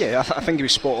 Yeah, I think he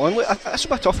was spot on. It's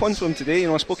a tough one for him today.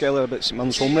 I spoke earlier about St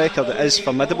Mirren's home record. It is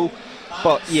formidable,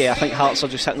 but yeah, I think Hearts are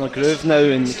just hitting their groove now,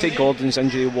 and Craig Gordon's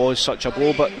injury was such a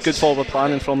blow, but good forward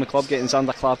planning from the club, getting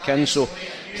Xander Clark in. So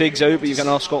Craig's out, but you've got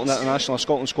another Scotland international, a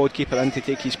Scotland squad keeper in to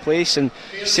take his place. And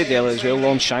said earlier as well,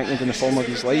 Lawrence Shankland in the form of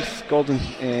his life, Gordon,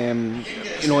 in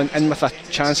with a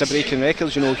chance of breaking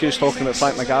records. Hugh's talking about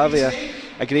Frank McGarvey,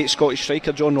 a great Scottish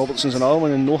striker. John Robertson's another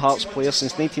one, and no Hearts player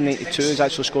since 1992 has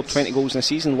actually scored 20 goals in a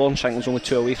season. Lawrence Shankland's only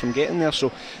 2 away from getting there.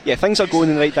 So yeah, things are going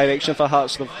in the right direction for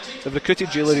Hearts. They've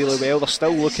recruited really well. They're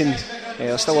still looking,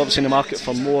 they're still obviously in the market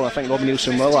for more. I think Robbie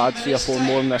Neilson will add 3 or 4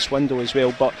 more in this window as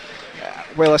well. But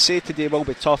while I say today will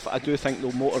be tough, I do think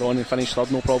they'll motor on and finish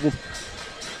third, no problem.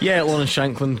 Yeah, Lawrence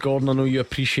Shankland, Gordon, I know you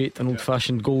appreciate an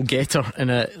old-fashioned goal getter, and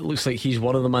it looks like he's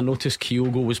one of them. I noticed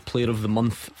Kyogo was player of the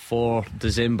month for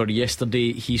December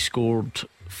yesterday. He scored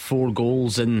 4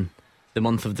 goals in the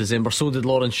month of December. So did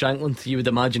Lawrence Shankland. You would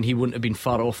imagine he wouldn't have been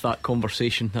far off that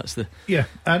conversation. That's the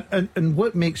and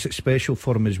what makes it special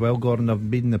for him as well, Gordon, I've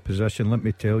been in the position, let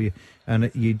me tell you, and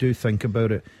you do think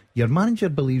about it, your manager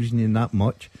believes in you that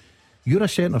much. You're a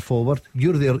centre forward,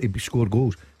 you're there to score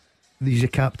goals. He's a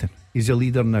captain, he's a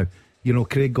leader now.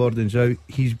 Craig Gordon's out,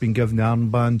 he's been given the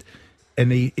armband,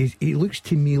 and he looks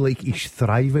to me like he's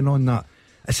thriving on that.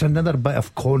 It's another bit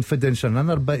of confidence,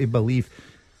 another bit of belief.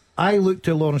 I looked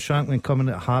at Lawrence Shankland coming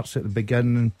at Hearts at the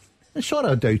beginning and sort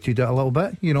of doubted it a little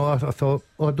bit. I thought,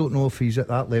 I don't know if he's at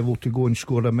that level to go and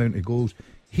score the amount of goals.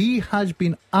 He has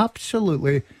been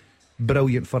absolutely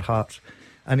brilliant for Hearts,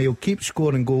 and he'll keep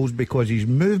scoring goals because his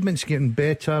movement's getting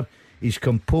better, he's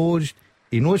composed,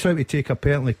 he knows how to take a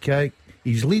penalty kick,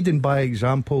 he's leading by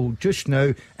example just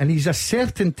now, and he's a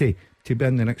certainty to be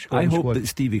in the next Scotland squad. I hope that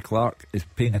Stevie Clarke is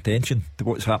paying attention to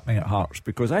what's happening at Hearts,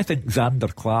 because I think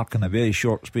Xander Clark in a very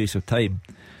short space of time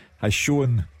has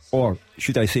shown, or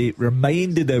should I say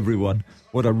reminded everyone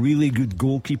what a really good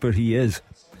goalkeeper he is.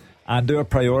 And our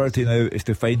priority now is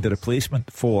to find a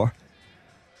replacement for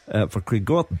Craig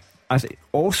Gordon. As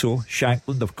also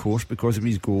Shankland, of course, because of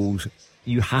his goals,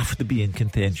 you have to be in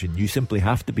contention. You simply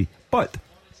have to be. But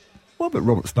what about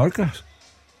Robert Snodgrass?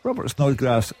 Robert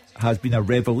Snodgrass has been a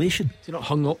revelation. He's not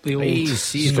hung up the old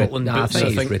Scotland boots. I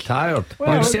think he's retired.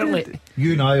 Well, certainly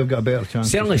you and I have got a better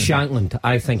chance. Certainly Shankland,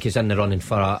 I think, is in the running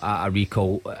for a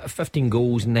recall. 15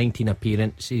 goals, 19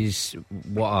 appearances.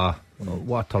 What a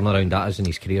turnaround that is in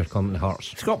his career coming to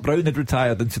Hearts. Scott Brown had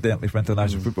retired incidentally from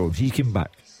international football. He came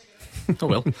back. Oh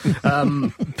well.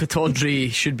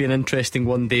 Pittodrie should be an interesting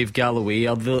one. Dave Galloway,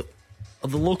 are the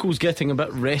locals getting a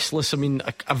bit restless? I mean,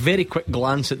 a very quick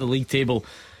glance at the league table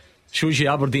shows you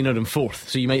Aberdeen are in 4th,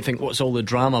 so you might think what's all the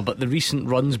drama, but the recent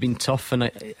run's been tough,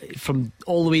 and from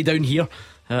all the way down here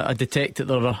I detect that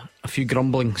there are a few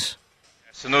grumblings.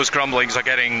 So those grumblings are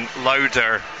getting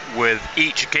louder with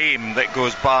each game that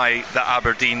goes by that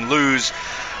Aberdeen lose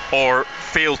or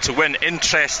fail to win.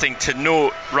 Interesting to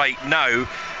note right now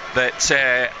that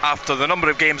after the number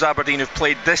of games Aberdeen have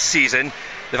played this season,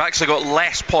 they've actually got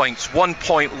less points, 1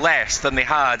 point less than they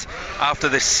had after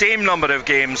the same number of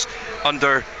games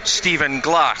under Stephen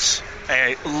Glass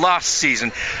last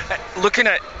season. Looking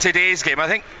at today's game, I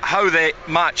think how the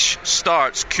match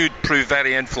starts could prove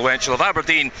very influential. If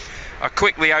Aberdeen are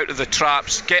quickly out of the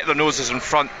traps, get their noses in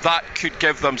front, that could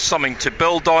give them something to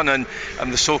build on, and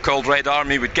the so-called Red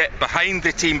Army would get behind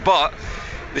the team. But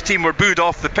the team were booed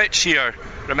off the pitch here,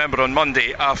 remember, on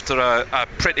Monday after a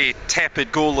pretty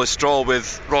tepid goalless draw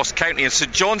with Ross County, and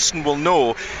St Johnstone will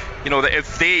know, that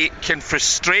if they can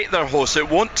frustrate their hosts, it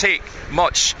won't take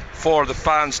much for the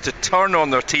fans to turn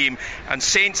on their team. And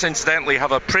Saints, incidentally,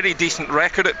 have a pretty decent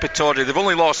record at Pittodrie. They've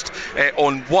only lost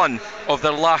on one of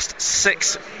their last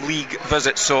 6 league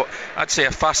visits, so I'd say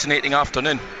a fascinating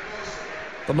afternoon.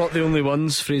 They're not the only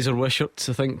ones, Fraser Wisharts.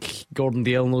 I think Gordon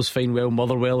Dalziel knows fine well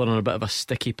Motherwell are in a bit of a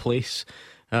sticky place,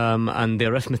 and the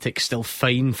arithmetic's still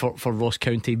fine for Ross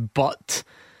County, but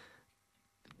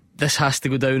this has to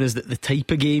go down as the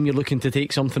type of game you're looking to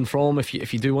take something from if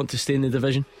you do want to stay in the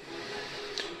division.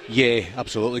 Yeah,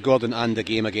 absolutely, Gordon, and the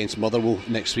game against Motherwell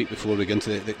next week before we get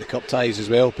into the cup ties as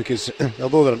well, because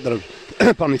although they're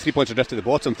apparently 3 points adrift at the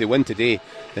bottom, if they win today,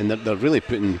 then they're really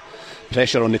putting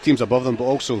pressure on the teams above them. But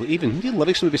also, even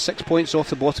Livingston would be 6 points off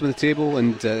the bottom of the table,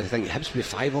 and I think Hibs would be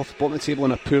 5 off the bottom of the table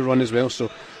on a poor run as well.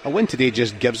 So a win today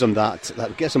just gives them that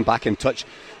gets them back in touch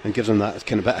and gives them that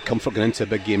kind of bit of comfort going into a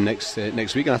big game next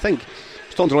week. And I think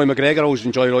I was talking to Roy McGregor, I always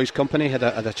enjoy Roy's company, had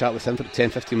a chat with him for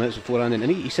 10-15 minutes beforehand, and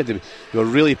he said they were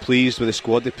really pleased with the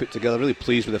squad they put together, really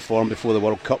pleased with the form before the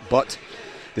World Cup, but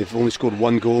they've only scored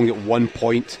 1 goal and got 1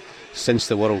 point since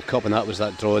the World Cup, and that was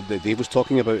that draw that Dave was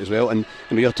talking about as well. And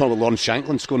you're talking about Lawrence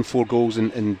Shanklin scoring 4 goals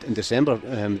in December,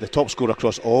 the top scorer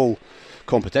across all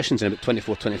competitions in about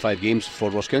 24-25 games for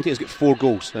Ross County. He's got 4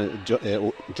 goals,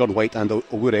 John White and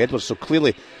Owura Edwards, so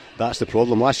clearly that's the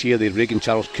problem. Last year they had Reagan,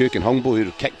 Charles Cook and Hungbo, who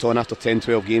kicked on after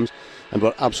 10-12 games and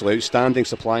were absolutely outstanding,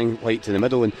 supplying White to the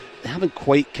middle, and they haven't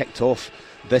quite kicked off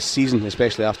this season,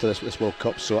 especially after this World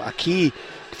Cup. So a key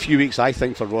few weeks, I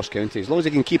think, for Ross County. As long as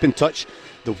they can keep in touch,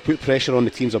 they'll put pressure on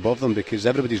the teams above them, because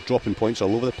everybody's dropping points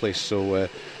all over the place. So a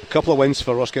couple of wins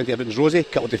for Ross County, Everton's rosy, a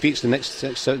couple of defeats in the next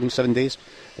 7 days,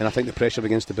 and I think the pressure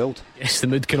begins to build. Yes, the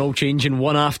mood can all change in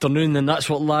one afternoon, and that's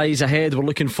what lies ahead. We're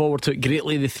looking forward to it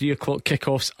greatly. The 3 o'clock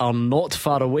kickoffs are not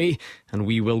far away, and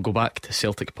we will go back to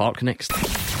Celtic Park next.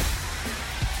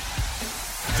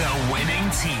 The winning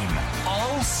team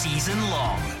all season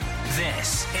long.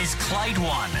 This is Clyde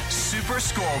One Super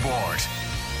Scoreboard.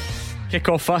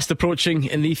 Kick-off fast approaching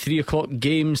in the 3 o'clock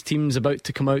games. Teams about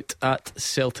to come out at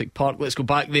Celtic Park. Let's go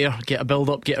back there, get a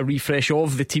build-up, get a refresh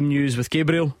of the team news with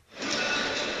Gabriel.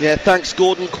 Yeah, thanks,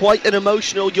 Gordon. Quite an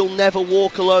emotional You'll Never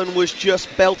Walk Alone was just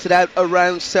belted out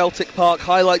around Celtic Park.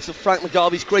 Highlights of Frank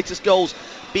McGarvey's greatest goals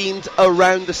beamed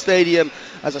around the stadium.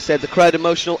 As I said, the crowd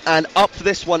emotional, and up for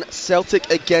this one,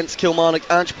 Celtic against Kilmarnock.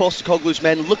 Ange Postecoglou's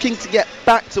men looking to get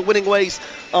back to winning ways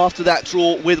after that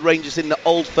draw with Rangers in the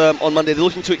Old Firm on Monday. They're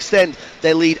looking to extend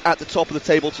their lead at the top of the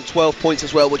table to 12 points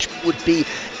as well, which would be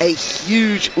a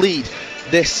huge lead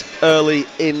this early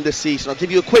in the season. I'll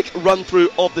give you a quick run through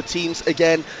of the teams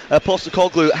again.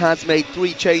 Postecoglou has made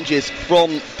 3 changes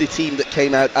from the team that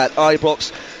came out at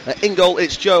Ibrox. In goal,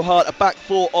 it's Joe Hart, a back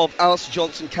 4 of Alistair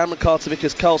Johnson, Cameron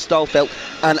Carter-Vickers, Carl Stahlfeld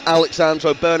and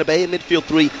Alexandro Bernabei. In midfield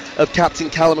 3 of captain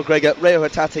Callum McGregor, Reo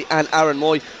Hatate and Aaron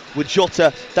Moy, with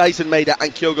Jota, Dyson Maeda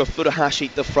and Kyogo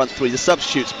Furuhashi the front 3. The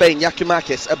substitutes, Bain,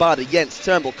 Yakimakis, Abada, Jens,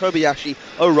 Turnbull, Kobayashi,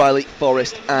 O'Reilly,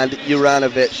 Forrest and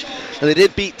Juranovic. And they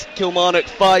did beat Kilmarnock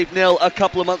 5-0 a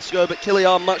couple of months ago, but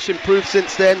Killian much improved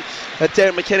since then.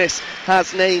 Derek McInnes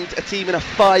has named a team in a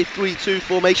 5-3-2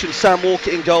 formation. Sam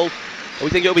Walker in goal. We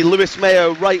think it'll be Lewis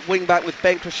Mayo, right wing back, with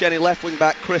Ben Crescenny, left wing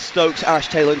back, Chris Stokes, Ash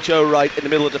Taylor and Joe Wright in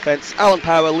the middle of defence. Alan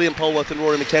Power, Liam Polworth and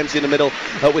Rory McKenzie in the middle,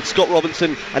 with Scott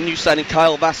Robinson and new signing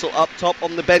Kyle Vassell up top.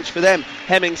 On the bench for them,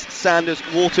 Hemmings, Sanders,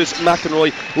 Waters,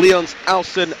 McEnroy, Leons,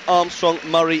 Alston, Armstrong,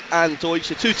 Murray and Deutsch.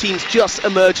 The 2 teams just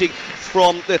emerging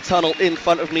from the tunnel in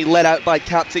front of me, led out by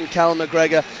captain Callum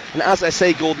McGregor. And as I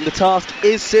say, Gordon, the task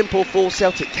is simple for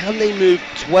Celtic. Can they move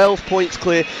 12 points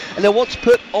clear? And they want to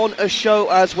put on a show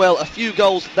as well. A few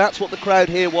goals, that's what the crowd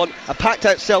here want. A packed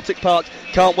out Celtic Park.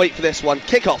 Can't wait for this one.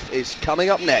 Kick-off is coming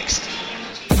up next.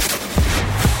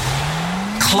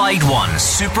 Clyde One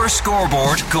Super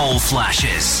Scoreboard Goal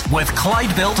Flashes with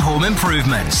Clyde Built Home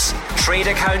Improvements. Trade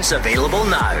accounts available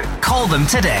now. Call them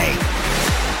today.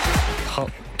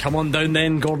 Come on down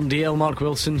then, Gordon Dalziel, Mark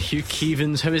Wilson, Hugh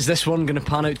Keevins. How is this one going to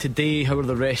pan out today? How are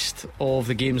the rest of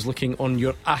the games looking on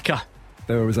your ACCA?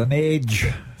 There was an edge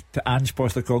to Ange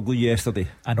Postecoglou yesterday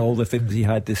and all the things he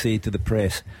had to say to the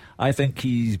press. I think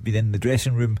he's been in the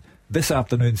dressing room this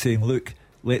afternoon saying, look,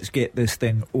 let's get this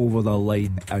thing over the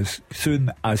line as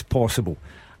soon as possible.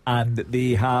 And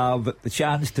they have the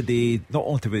chance today not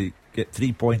only to get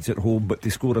 3 points at home but to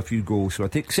score a few goals. So I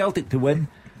take Celtic to win,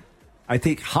 I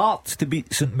take Hearts to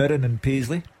beat St Mirren and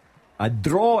Paisley, a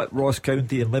draw at Ross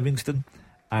County and Livingston,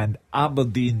 and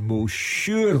Aberdeen will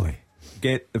surely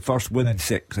get the first win in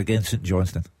 6 against St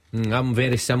Johnstone. I'm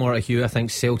very similar to Hugh. I think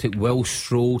Celtic will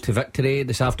stroll to victory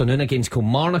this afternoon against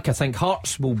Kilmarnock. I think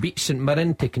Hearts will beat St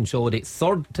Mirren to consolidate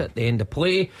third at the end of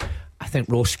play. I think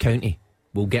Ross County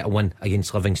will get a win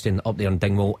against Livingston up there in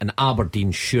Dingwall, and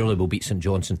Aberdeen surely will beat St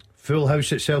Johnstone. Full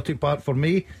house at Celtic Park for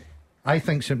me. I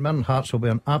think St Mirren Hearts will be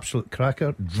an absolute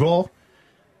cracker. Draw.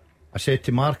 I said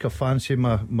to Mark, I fancy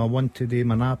my one today,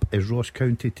 my nap is Ross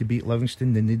County to beat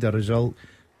Livingston. They need a result.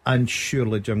 And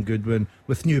surely Jim Goodwin,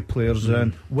 with new players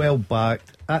in, well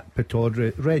backed, at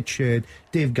Pittodrie, Red Shed,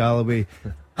 Dave Galloway,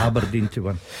 Aberdeen to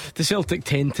win. The Celtic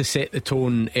tend to set the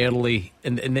tone early,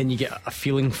 and then you get a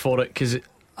feeling for it, because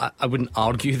I wouldn't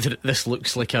argue that this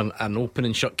looks like an open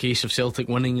and shut case of Celtic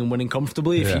winning and winning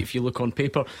comfortably if you look on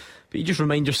paper. But you just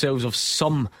remind yourselves of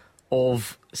some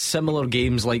of similar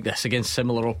games like this against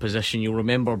similar opposition. You'll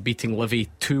remember beating Livy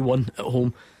 2-1 at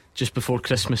home just before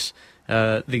Christmas.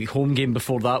 The home game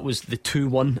before that was the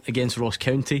 2-1 against Ross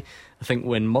County. I think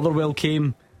when Motherwell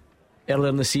came earlier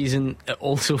in the season, it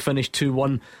also finished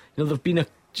 2-1. There have been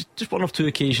just one or two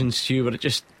occasions too where it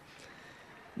just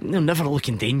never look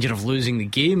in danger of losing the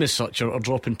game as such or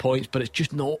dropping points, but it's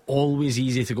just not always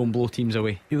easy to go and blow teams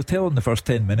away. You'll tell in the first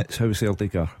 10 minutes how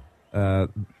Celtic are.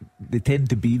 They tend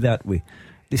to be that way.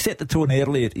 They set the tone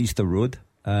early at Easter Road.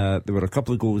 They were a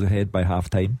couple of goals ahead by half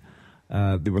time.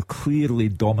 They were clearly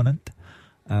dominant.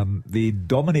 They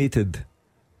dominated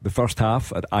the first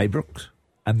half at Ibrox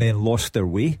and then lost their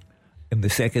way in the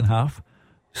second half.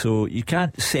 So you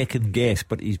can't second guess,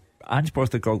 but Ange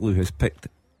Postecoglou has picked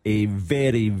a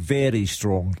very, very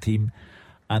strong team,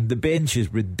 and the bench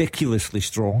is ridiculously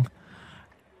strong.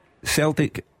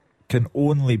 Celtic can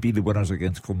only be the winners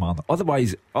against Kilmarnock.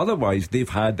 Otherwise they've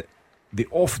had the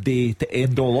off day to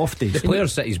end all off days. The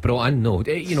players that he's brought in, though,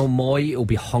 Moy will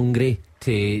be hungry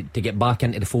to get back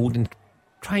into the fold and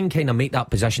try and kind of make that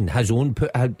position his own,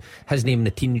 put his name in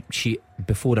the team sheet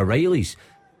before O'Reilly's.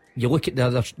 You look at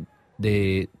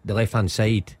the left hand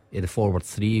side of the forward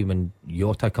three when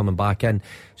Jota coming back in.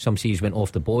 Some say he's went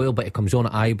off the boil, but it comes on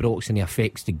at Ibrox and he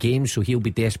affects the game, so he'll be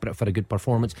desperate for a good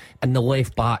performance. And the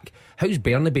left back, how's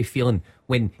Bernabei feeling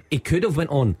when he could have went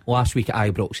on last week at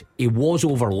Ibrox? He was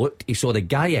overlooked, he saw the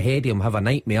guy ahead of him have a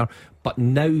nightmare, but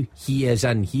now he is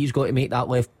in. He's got to make that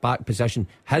left back position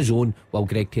his own while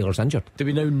Greg Taylor's injured. Do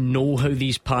we now know how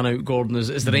these pan out, Gordon?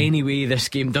 Is there any way this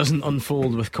game doesn't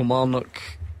unfold with Kilmarnock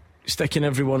sticking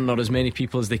everyone or as many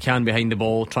people as they can behind the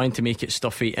ball, trying to make it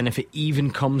stuffy, and if it even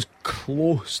comes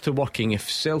close to working, if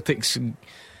Celtic's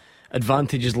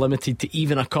advantage is limited to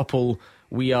even a couple,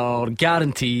 we are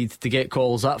guaranteed to get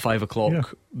calls at 5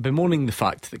 o'clock bemoaning the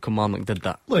fact that Kilmarnock did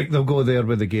that. Look, they'll go there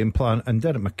with the game plan, and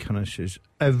Derek McInnes is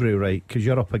every right, because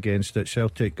you're up against it.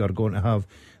 Celtic are going to have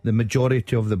the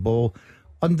majority of the ball.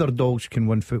 Underdogs can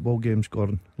win football games,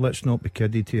 Gordon, let's not be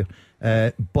kidded here,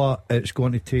 but it's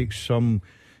going to take some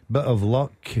bit of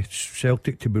luck.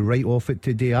 Celtic to be right off it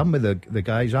today. I'm with the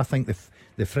guys. I think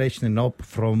the freshening up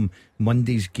from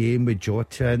Monday's game with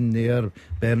Jota in there,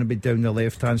 Bernabei down the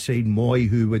left hand side, Moy,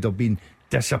 who would have been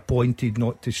disappointed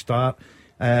not to start.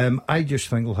 I just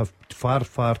think they'll have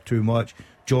far too much.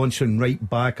 Johnson right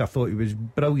back, I thought he was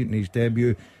brilliant in his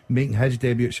debut, making his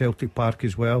debut at Celtic Park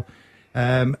as well.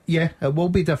 It will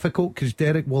be difficult because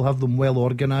Derek will have them well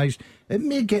organised. It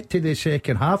may get to the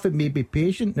second half, it may be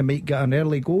patient, they might get an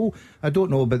early goal, I don't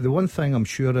know, but the one thing I'm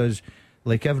sure is,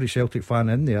 like every Celtic fan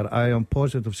in there, I am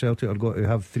positive Celtic are going to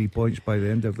have 3 points by the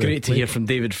end of the Great to hear from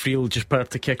David Friel just prior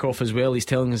to kick off as well. He's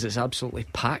telling us it's absolutely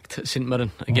packed at St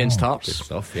Mirren against Hearts. Good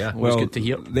stuff, yeah. Always good to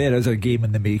hear. There is a game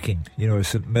in the making.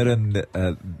 St Mirren,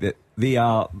 they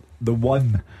are the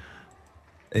one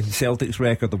in Celtic's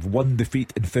record of one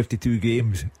defeat in 52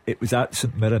 games. It was at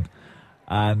St Mirren,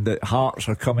 and the Hearts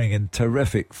are coming in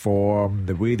terrific form.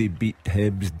 The way they beat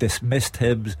Hibs, dismissed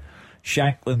Hibs.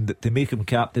 Shankland, to make him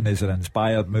captain, is an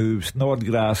inspired move.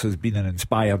 Snodgrass has been an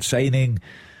inspired signing.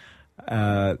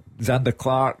 Zander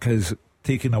Clark has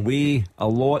taken away a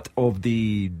lot of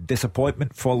the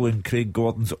disappointment following Craig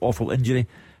Gordon's awful injury.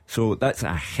 So that's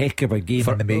a heck of a game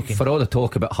in the making. For all the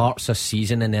talk about Hearts this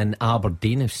season and then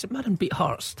Aberdeen, if St Mirren beat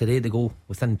Hearts today, they go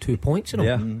within 2 points.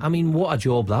 Yeah. I mean, what a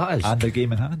job that is. And a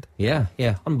game in hand. Yeah,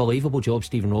 unbelievable job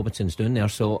Stephen Robinson's doing there.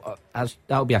 So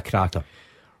that'll be a cracker.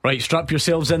 Right, strap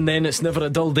yourselves in then. It's never a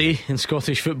dull day in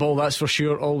Scottish football, that's for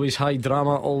sure. Always high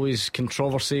drama, always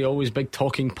controversy, always big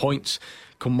talking points.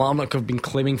 Kilmarnock have been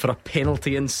claiming for a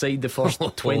penalty inside the first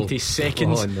 20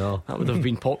 seconds. Oh no, that would have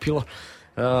been popular.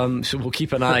 So we'll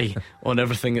keep an eye on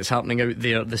everything that's happening out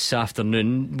there this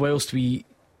afternoon. Whilst we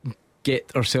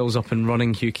get ourselves up and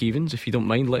running, Hugh Keevins, if you don't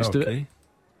mind, let's do it.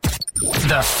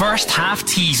 The first half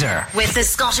teaser with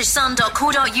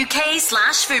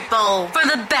thescottishsun.co.uk/football for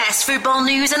the best football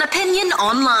news and opinion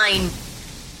online.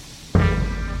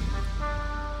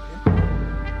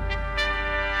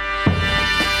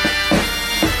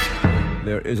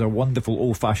 There is a wonderful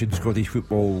old-fashioned Scottish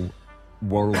football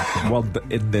word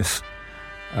in this.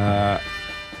 I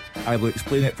will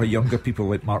explain it for younger people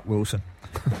like Mark Wilson.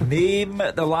 Name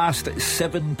the last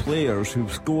 7 players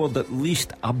who've scored at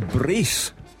least a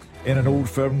brace in an Old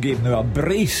Firm game. Now, a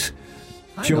brace,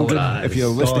 children, if you're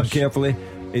listening carefully,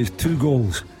 is 2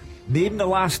 goals. Name the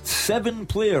last 7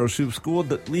 players who've scored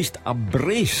at least a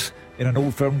brace in an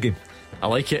Old Firm game. I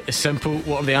like it. It's simple.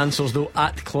 What are the answers though?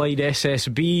 At Clyde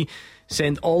SSB.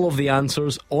 Send all of the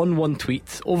answers on one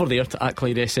tweet over there to at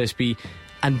Clyde SSB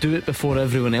and do it before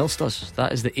everyone else does.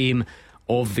 That is the aim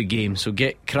of the game. So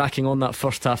get cracking on that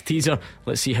first half teaser.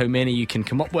 Let's see how many you can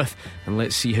come up with, and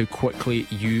let's see how quickly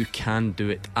you can do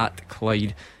it. At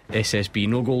Clyde SSB.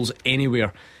 No goals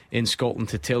anywhere in Scotland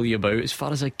to tell you about. As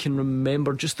far as I can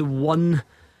remember, just the one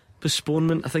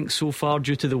postponement I think so far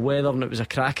due to the weather, and it was a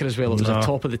cracker as well. It was a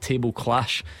top of the table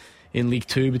clash in League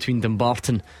 2 between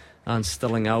Dumbarton and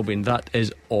Stirling Albion. That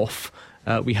is off.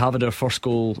 We have had our first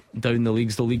goal down the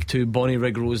leagues. The League 2,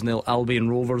 Bonnyrigg Rose 0, Albion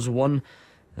Rovers 1.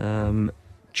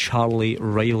 Charlie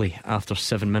Riley after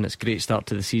 7 minutes. Great start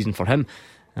to the season for him,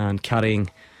 and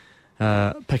picking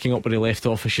up where he left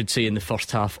off, I should say, in the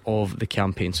first half of the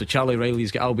campaign. So Charlie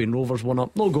Riley's got Albion Rovers 1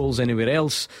 up. No goals anywhere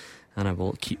else, and I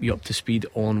will keep you up to speed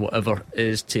on whatever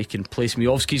is taking place.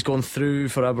 Miovski's gone through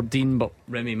for Aberdeen, but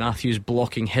Remy Matthews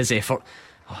blocking his effort.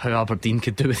 How Aberdeen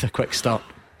could do with a quick start.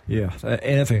 Yeah,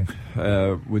 anything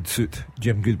would suit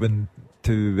Jim Goodwin.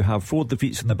 To have 4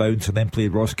 defeats in the bounce and then play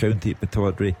Ross County at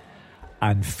Pittodrie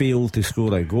and fail to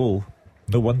score a goal.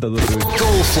 No wonder they're doing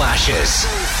Goal Flashes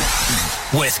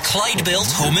with Clyde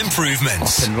Built Home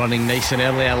Improvements. Up and running nice and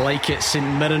early. I like it. St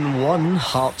Mirren 1,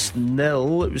 Hearts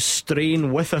 0. It was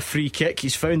Strain with a free kick.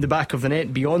 He's found the back of the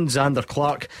net beyond Xander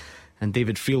Clark, and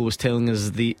David Friel was telling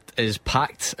us that it is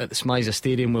packed at the Smythe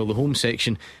Stadium, while the home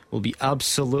section will be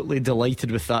absolutely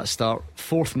delighted with that start.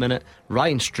 4th minute,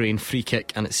 Ryan Strain free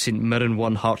kick, and it's St Mirren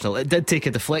 1, Hearts 0. It did take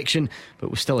a deflection, but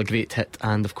it was still a great hit,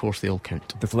 and of course they all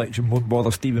count. Deflection won't bother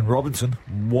Stephen Robinson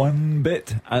one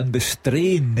bit, and the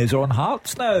strain is on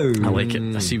Hearts now. I like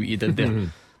it. I see what you did there.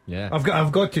 Yeah,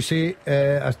 I've got to say,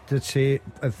 I did say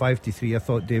at 5-3 I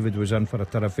thought David was in for a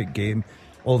terrific game.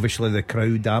 Obviously the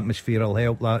crowd atmosphere will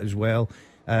help that as well.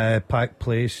 Packed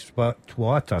place, but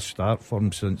what a start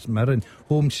from St Mirren,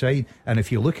 home side. And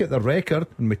if you look at the record,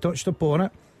 and we touched upon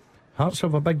it, Hearts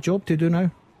have a big job to do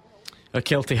now.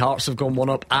 Kelty Hearts have gone 1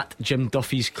 up at Jim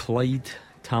Duffy's Clyde.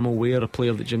 Tam Ware, a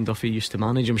player that Jim Duffy used to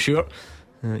manage, I'm sure,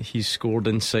 he's scored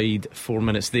inside 4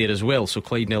 minutes there as well. So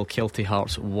Clyde 0, Kelty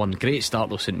Hearts 1. Great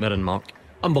start though, St Mirren, Mark.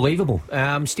 Unbelievable.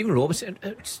 Stephen Robinson,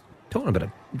 talking about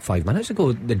it 5 minutes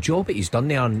ago, the job that he's done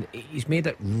there, and he's made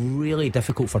it really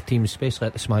difficult for teams, especially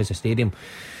at the Smythe Stadium,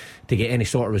 to get any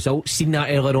sort of result. Seen that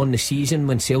earlier on the season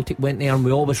when Celtic went there, and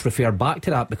we always refer back to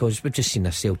that because we've just seen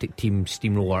a Celtic team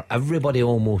steamroller everybody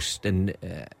almost, and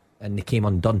they came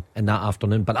undone in that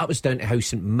afternoon. But that was down to how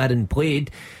St Mirren played,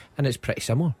 and it's pretty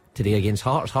similar today against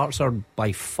Hearts. Hearts are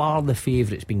by far the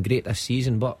favourite. It's been great this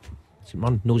season, but St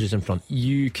Mirren noses in front.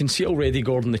 You can see already,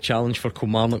 Gordon, the challenge for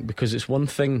Kilmarnock, because it's one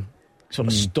thing sort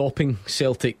of stopping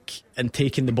Celtic and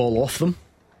taking the ball off them,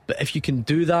 but if you can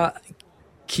do that,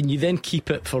 can you then keep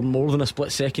it for more than a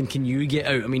split second? Can you get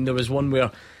out? I mean, there was one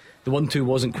where the 1-2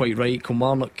 wasn't quite right.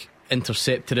 Kilmarnock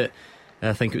intercepted it.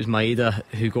 I think it was Maeda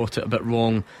who got it a bit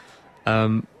wrong,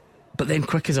 but then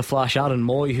quick as a flash, Aaron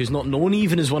Moy, who's not known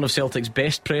even as one of Celtic's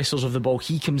best pressers of the ball,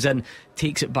 he comes in,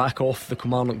 takes it back off the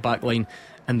Kilmarnock back line,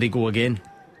 and they go again.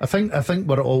 I think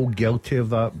we're all guilty of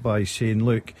that by saying,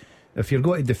 look, if you're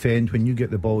going to defend, when you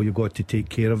get the ball, you've got to take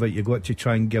care of it. You've got to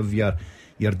try and give your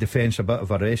defence a bit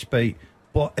of a respite.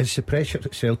 But it's the pressure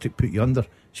that Celtic put you under,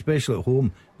 especially at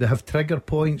home. They have trigger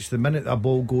points. The minute a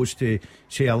ball goes to,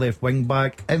 say, a left wing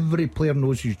back, every player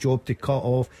knows his job to cut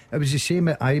off. It was the same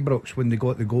at Ibrox when they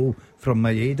got the goal from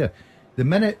Maeda. The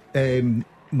minute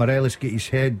Morelos get his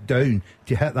head down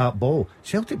to hit that ball,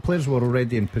 Celtic players were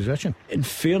already in position. In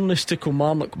fairness to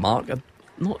Kilmarnock, Mark,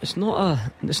 it's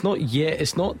not yet.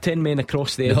 It's not 10 men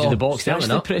across the edge of the box. They're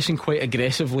actually pressing quite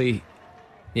aggressively.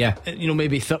 Yeah,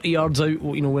 maybe 30 yards out.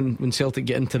 When Celtic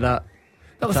get into that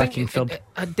attacking third.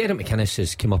 Derek McInnes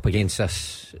has come up against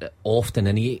this often,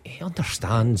 and he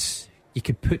understands. You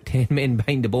could put 10 men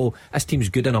behind the ball. This team's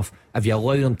good enough. If you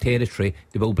allow them territory,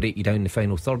 they will break you down in the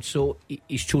final third. So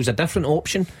he's chose a different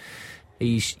option.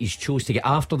 He's chose to get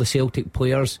after the Celtic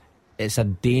players. It's a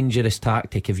dangerous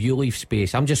tactic if you leave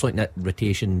space. I'm just looking at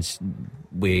rotations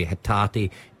with Hatate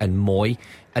and Moy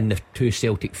and the two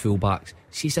Celtic fullbacks.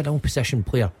 He's an all-position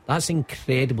player. That's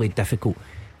incredibly difficult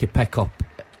to pick up.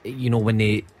 When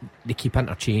they keep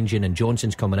interchanging and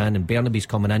Johnson's coming in and Burnaby's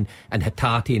coming in and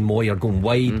Hatate and Moy are going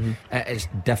wide, it's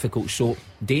difficult. So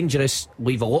dangerous,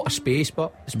 leave a lot of space,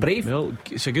 but it's brave. Well,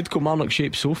 it's a good Kilmarnock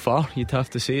shape so far, you'd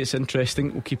have to say. It's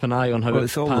interesting. We'll keep an eye on how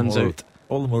it pans out.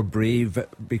 All the more brave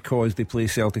because they play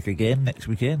Celtic again next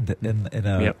weekend in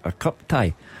a cup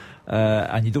tie.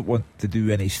 And you don't want to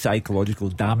do any psychological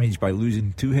damage by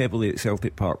losing too heavily at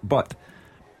Celtic Park. But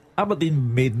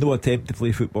Aberdeen made no attempt to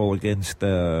play football against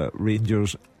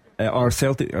Rangers or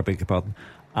Celtic, I beg your pardon,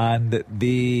 and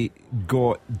they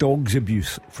got dog's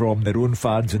abuse from their own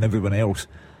fans and everyone else,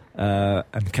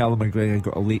 and Callum McGregor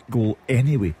got a late goal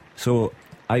anyway. So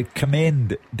I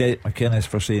commend Derek McInnes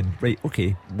for saying, right,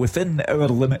 okay, within our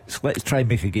limits, let's try and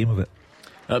make a game of it.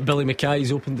 Billy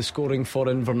Mackay's opened the scoring for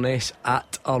Inverness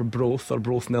at Arbroath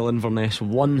 0, Inverness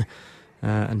 1,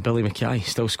 and Billy Mackay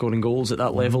still scoring goals at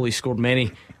that level. He scored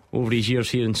many over his years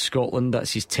here in Scotland.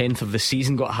 That's his 10th of the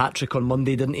season. Got a hat-trick on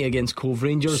Monday, didn't he, against Cove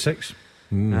Rangers? 6.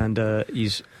 And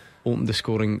he's opened the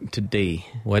scoring today.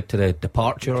 Led to the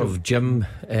departure of Jim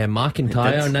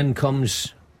McIntyre, and then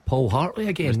comes Paul Hartley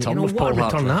again. Return what Paul a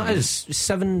return Hartley. that is.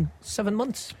 7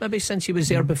 months maybe since he was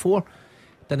there before.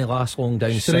 Didn't last long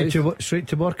down straight south.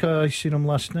 to work. I seen him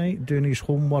last night doing his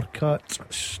homework at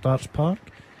Starts Park,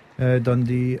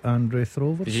 Dundee and Raith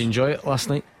Rovers. Did you enjoy it last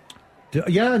night?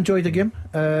 Yeah, I enjoyed the game.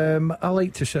 I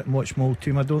like to sit and watch my old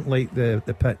team. I don't like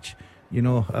the pitch. It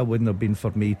wouldn't have been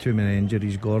for me. Too many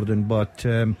injuries, Gordon. But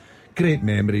great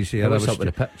memories here. What's up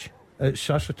with the pitch? It's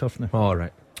AstroTurf now. Oh,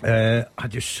 right. I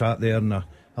just sat there and I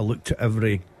looked at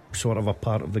every sort of a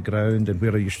part of the ground and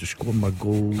where I used to score my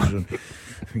goals and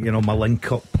my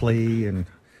link-up play and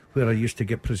where I used to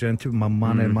get presented with my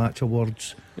Man of Match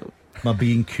awards, my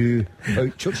B&Q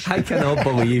vouchers. I cannot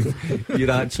believe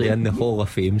you're actually in the Hall of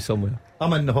Fame somewhere.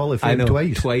 I'm in the Hall of Fame. I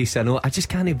know, twice. I know. I just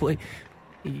can't believe.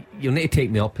 You'll need to take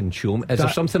me up and show me. Is there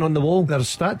something on the wall? There's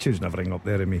statues and everything up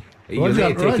there of me. You'll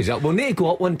need to take us up. We'll need to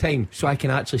go up one time so I can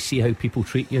actually see how people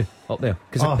treat you up there.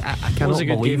 Because I cannot it was a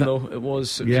good believe game, it. though. It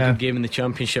was a good game in the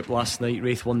Championship last night.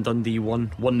 Wraith won, Dundee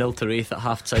won 1-0 to Wraith at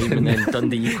half time, and then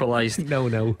Dundee equalised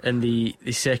 0-0 in the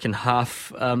second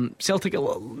half. Celtic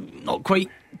not quite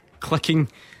clicking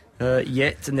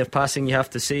yet in their passing, you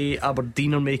have to say.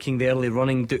 Aberdeen are making the early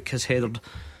running. Duke has headed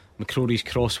McCrory's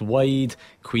cross wide.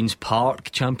 Queen's Park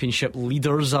Championship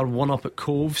leaders are 1 up at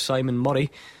Cove, Simon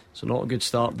Murray. So not a good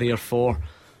start there for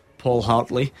Paul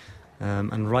Hartley.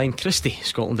 And Ryan Christie,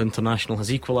 Scotland international,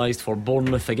 has equalised for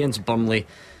Bournemouth against Burnley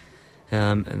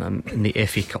in the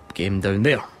FA Cup game down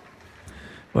there.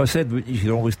 Well, I said you can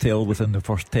always tell within the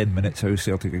first 10 minutes how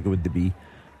Celtic are going to be,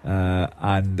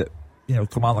 and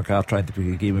Kilmarnock are trying to pick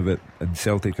a game of it, and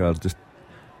Celtic are just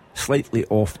slightly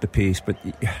off the pace. But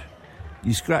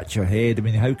you scratch your head. I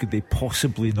mean, how could they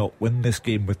possibly not win this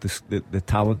game with the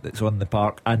talent that's on the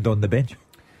park and on the bench?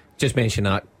 Just mention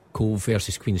that Cove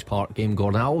versus Queen's Park game,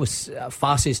 Gordon. I always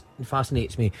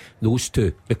fascinates me, those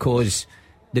two, because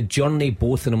the journey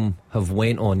both of them have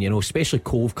went on, especially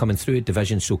Cove coming through a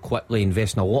division so quickly,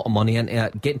 investing a lot of money into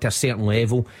it, getting to a certain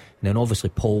level, and then obviously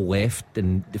Paul left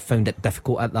and they found it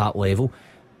difficult at that level.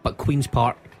 But Queen's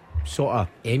Park sort of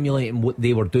emulating what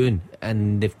they were doing,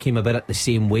 and they've came about it the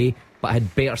same way, but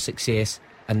had better success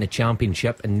in the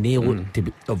Championship, and they look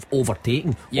to have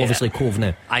overtaken obviously Cove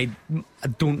now. I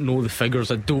don't know the figures,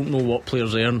 I don't know what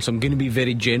players earn, so I'm going to be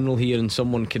very general here, and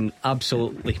someone can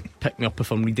absolutely pick me up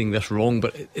if I'm reading this wrong,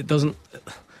 but it doesn't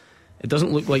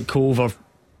look like Cove are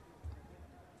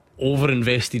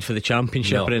over-invested for the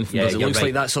Championship or anything. It looks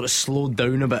like that sort of slowed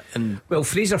down a bit. And well,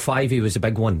 Fraser Fyvie was a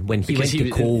big one when he went to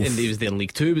Cove, and he was there in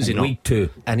League 2, was he not? League 2,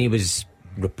 and he was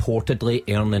reportedly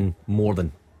earning more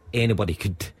than anybody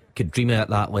could dream of at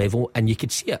that level, and you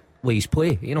could see it with his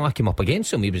play. I came up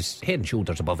against him, he was head and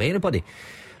shoulders above anybody.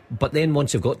 But then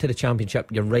once they've got to the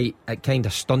Championship, you're right, it kind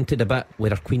of stunted a bit.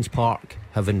 Where Queen's Park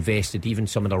have invested, even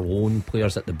some of their own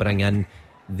players that they bring in,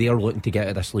 they're looking to get out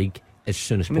of this league as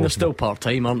soon as I mean, they're possible. still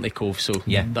part-time, aren't they, Cove? So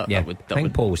that I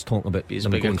think Paul was talking about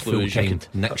them going full-time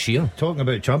next year. Talking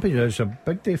about championship, it's a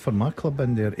big day for my club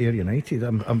in there, Ayr United.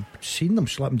 I'm seeing them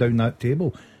slipping down that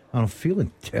table, and I'm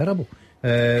feeling terrible.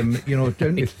 Down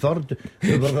to third,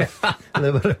 they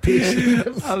were a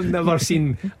pace. I've never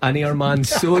seen an Ayr man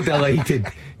so delighted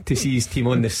to see his team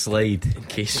on the slide. In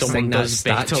case someone does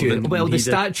better than the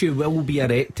statue will be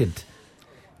erected.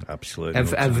 Absolutely.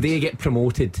 If they get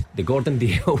promoted, the Gordon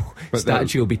Dale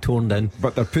statue will be torn down.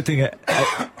 But they're putting it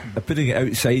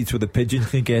outside so the pigeons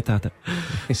can get at it.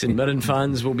 St Mirren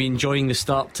fans will be enjoying the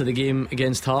start to the game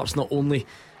against Hearts. Not only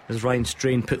has Ryan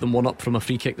Strain put them one up from a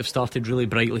free kick, they've started really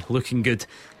brightly, looking good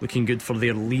for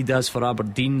their lead. As for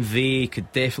Aberdeen, they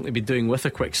could definitely be doing with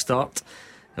a quick start.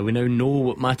 We now know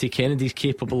what Matty Kennedy's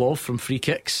capable of from free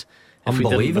kicks. If we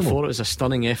didn't before, it was a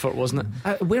stunning effort, wasn't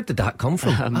it? Where did that come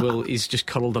from? Well, he's just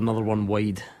curled another one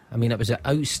wide. I mean, it was an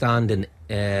outstanding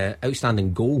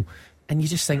goal, and you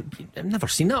just think, I've never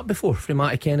seen that before from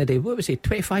Matty Kennedy. What was he,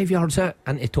 25 yards out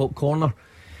into top corner?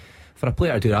 For a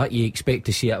player to do that, you expect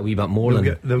to see it a wee bit more.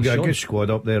 They've got a good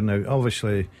squad up there now.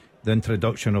 Obviously, the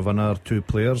introduction of another two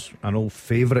players, an old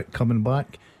favourite coming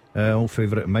back, old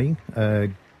favourite of mine,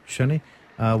 Shinnie.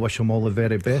 I wish him all the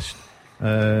very best.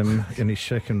 In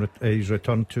his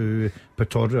return to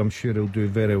Pittodrie, I'm sure he'll do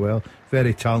very well.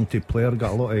 Very talented player,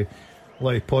 got a lot of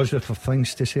positive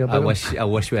things to say about him. I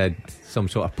wish we had some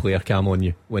sort of player cam on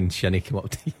you when Shinnie came up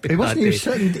to you. He wasn't.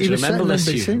 He was remember this?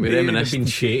 sitting We reminisced. Been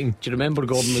shaking. Do you remember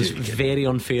Gordon was very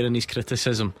unfair in his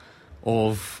criticism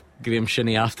of Graham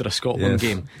Shinnie after a Scotland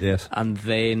game? Yes. And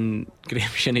then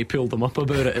Graham Shinnie pulled him up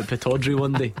about it at Pittodrie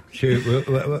one day. Sure,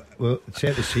 we'll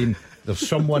set the scene. There's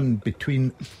someone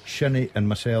between Shinnie and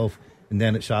myself, and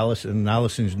then it's Alison, and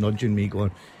Alison's nudging me going,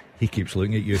 he keeps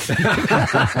looking at you.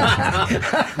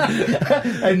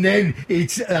 And then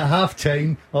it's half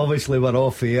time, obviously we're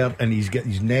off air, and he's got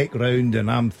his neck round,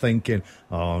 and I'm thinking,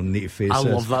 I need to face I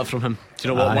this. love that from him. Do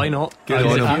you know what? Why not? Good If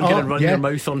on you're him. going to run your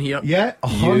mouth on here, Yeah,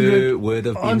 You would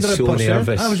have been so 100%.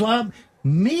 nervous. I was like,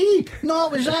 me? No,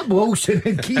 it was that Wilson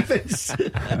and Keevins.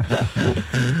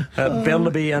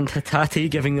 Bernaby and Hatate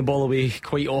giving the ball away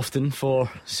quite often for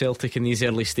Celtic in these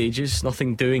early stages.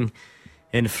 Nothing doing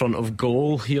in front of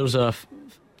goal. Here's a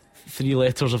three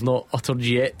letters I've not uttered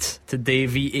yet today.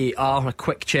 VAR, a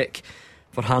quick check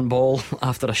for handball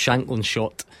after a Shanklin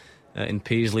shot in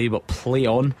Paisley, but play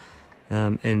on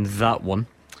in that one.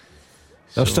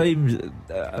 There's times,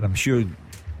 and I'm sure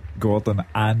Gordon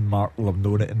and Mark will have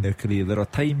known it in their career, there are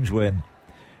times when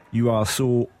you are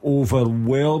so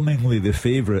overwhelmingly the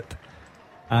favourite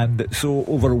and so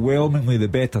overwhelmingly the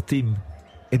better team,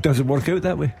 it doesn't work out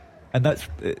that way. And that's,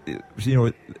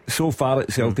 so far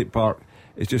at Celtic Park,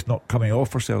 it's just not coming off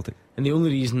for Celtic. And the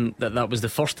only reason that was the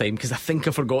first time, because I think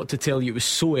I forgot to tell you, it was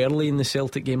so early in the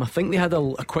Celtic game. I think they had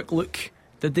a quick look,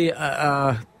 did they,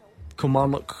 at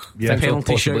Kilmarnock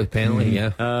penalty shout.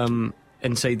 Penalty,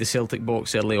 inside the Celtic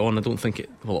box early on. I don't think it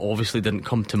obviously didn't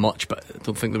come to much, but I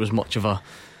don't think there was much of a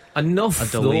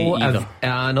delay either.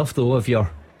 Enough though, if you're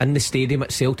in the stadium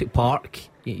at Celtic Park,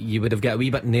 you would have got a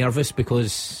wee bit nervous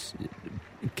because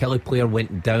Kelly player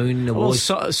went down.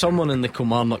 Someone in the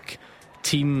Kilmarnock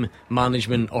team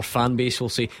management or fan base will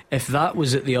say, if that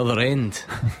was at the other end,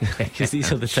 because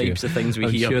these are the types of things we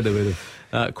hear. I'm sure they would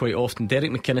have. Quite often.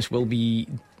 Derek McInnes will be,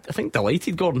 I think,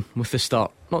 delighted, Gordon, with the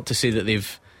start. Not to say that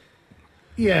they've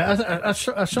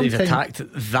attacked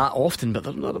that often, but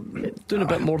they're not doing a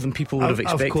bit more than people would have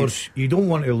expected. Of course, you don't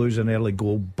want to lose an early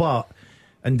goal, but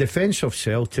in defence of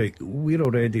Celtic, we're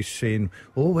already saying,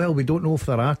 oh well, we don't know if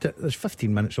they're at it. There's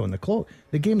 15 minutes on the clock.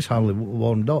 The game's hardly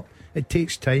warmed up. It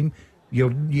takes time. You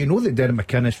know that Derek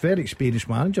McInnes, very experienced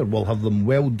manager, will have them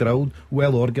well drilled,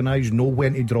 well organised, know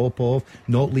when to drop off,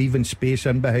 not leaving space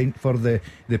in behind for the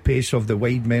pace of the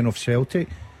wide men of Celtic.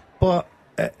 But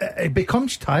it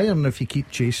becomes tiring if you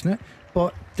keep chasing it.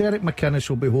 But Derek McInnes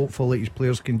will be hopeful that his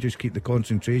players can just keep the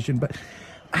concentration. But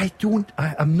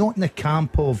I'm not in the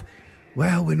camp of,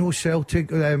 well, we know Celtic,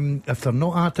 if they're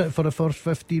not at it for the first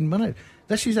 15 minutes.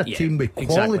 This is a team with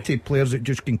quality players that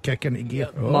just can kick into gear.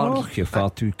 Mark, you're far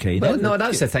too kind. Well, no,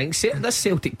 that's the thing. This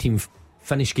Celtic team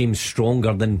finish games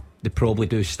stronger than they probably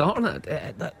do starting it.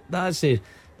 That's the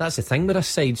thing with this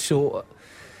side. So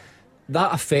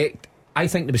that effect, I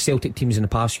think there were Celtic teams in the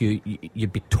past,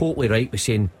 you'd be totally right with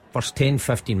saying first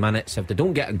 10-15 minutes, if they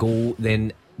don't get a goal,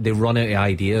 then they run out of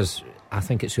ideas. I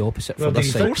think it's the opposite Well, for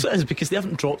this side. of course it is, because they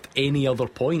haven't dropped any other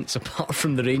points apart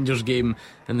from the Rangers game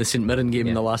and the St Mirren game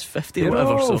in the last 50 or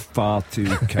whatever. So far too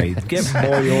kind. Get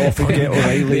Moy off and get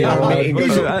O'Reilly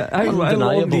on. How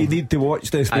long do you need to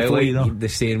watch this before you know? They're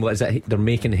saying, what is it? They're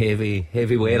making heavy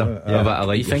wear of it. I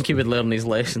like. You think he would learn his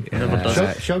lesson? Never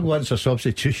does. Shug wants a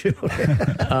substitution.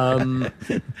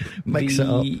 Mix it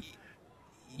up.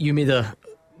 You made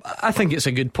I think it's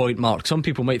a good point, Mark. Some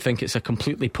people might think it's a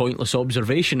completely pointless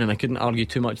observation, and I couldn't argue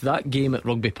too much. That game at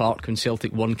Rugby Park when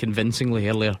Celtic won convincingly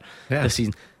earlier this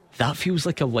season, that feels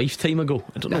like a lifetime ago.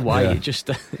 I don't know why. It just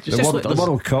the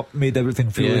World Cup made everything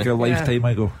feel like a lifetime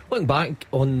ago. Looking back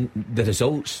on the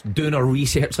results, doing our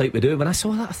research like we do, when I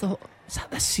saw that I thought, is that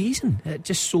this season?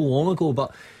 Just so long ago.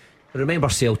 But I remember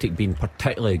Celtic being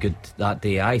particularly good that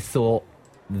day. I thought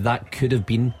that could have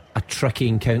been a tricky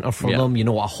encounter for them. You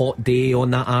know, a hot day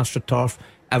on that AstroTurf,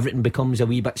 everything becomes a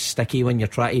wee bit sticky when you're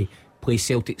trying to play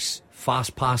Celtic's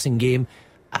fast passing game.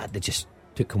 They just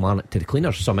took Kilmarnock to the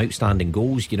cleaners. Some outstanding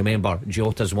goals. You remember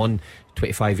Jota's one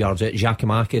 25 yards out.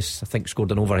 Giacomakis, I think,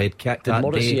 scored an overhead kick Did that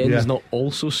Morris day. Jens not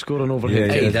also score an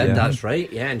overhead kick? He did, that's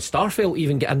right. Yeah, and Starfelt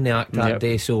even get in the act that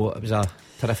day, so it was a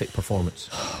terrific performance.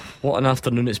 What an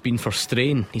afternoon it's been for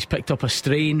Strain. He's picked up a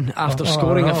strain after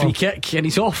scoring a free kick, and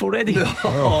he's off already.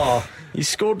 He's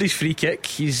scored his free kick.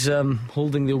 He's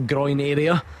holding the old groin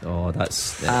area.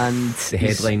 That's and the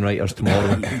headline writers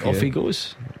tomorrow. Off he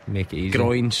goes. Make it easy.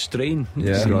 Groin strain.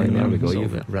 Groin, there we go.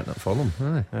 You've written it for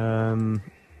them.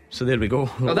 So there we go.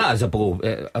 Well, that is a blow.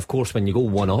 Of course, when you go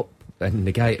 1-up and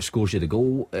the guy that scores you the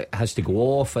goal, it has to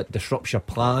go off. It disrupts your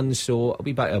plans. So a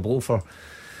wee bit of a blow for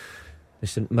the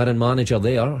St Mirren manager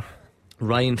there.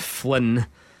 Ryan Flynn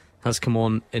has come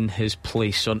on in his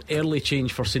place. So an early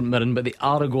change for St Mirren, but they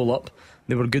are a goal up.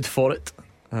 They were good for it.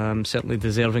 Certainly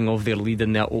deserving of their lead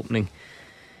in that opening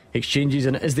exchanges,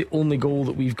 and it is the only goal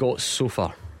that we've got so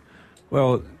far.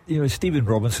 Well, you know, Stephen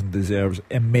Robinson deserves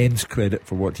immense credit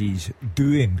for what he's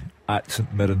doing at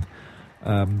St Mirren.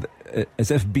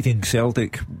 As if beating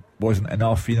Celtic wasn't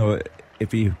enough, you know,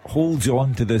 if he holds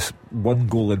on to this 1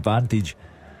 goal advantage,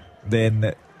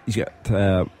 then he's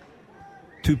got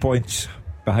 2 points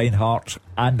behind Hearts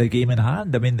and a game in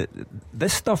hand. I mean,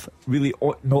 this stuff really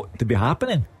ought not to be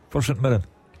happening for St Mirren.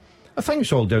 I think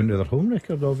it's all down to their home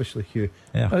record, obviously, Hugh.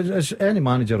 As any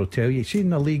manager will tell you,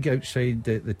 seeing a league outside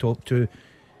the top two,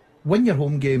 win your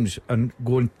home games and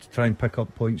go and try and pick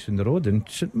up points in the road, and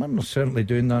St Mirren are certainly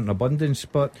doing that in abundance.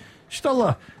 But still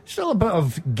a bit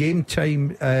of game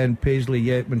time in Paisley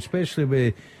yet, especially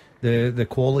with the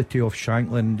quality of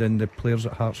Shankland and the players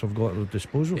that Hearts have got at their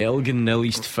disposal. Elgin nil,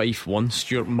 East Fife 1.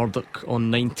 Stuart Murdoch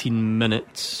on 19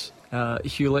 minutes.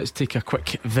 Hugh, let's take a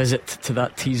quick visit to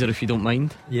that teaser if you don't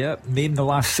mind. Yeah, name the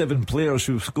last 7 players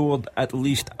who've scored at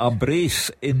least a brace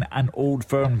in an Old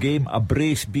Firm game, a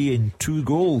brace being 2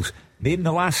 goals. Name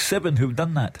the last 7 who've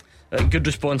done that. Good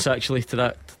response actually to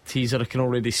that teaser. I can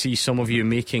already see some of you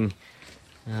making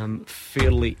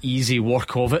fairly easy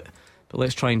work of it, but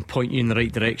let's try and point you in the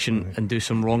right direction and do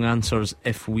some wrong answers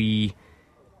if we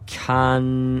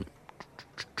can.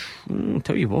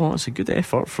 Tell you what, it's a good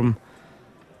effort from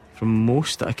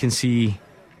most that I can see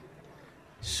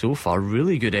so far.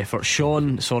 Really good effort.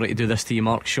 Sean, sorry to do this to you,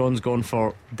 Mark. Sean's gone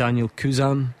for Daniel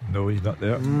Kuzan. No, he's not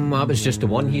there. That was just the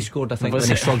one he scored, I think, when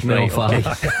he shrugged me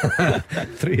off.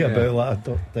 3 about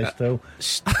that.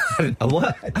 A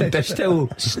what? Still.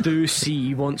 Stu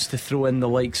C wants to throw in the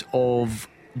likes of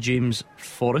James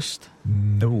Forrest.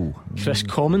 No. Chris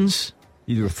Commons.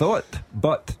 You'd have thought,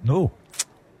 but no.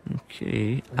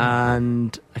 Okay.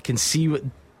 And I can see what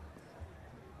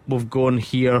we've gone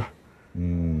here.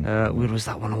 Where was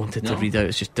that one I wanted to read out?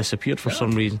 It's just disappeared for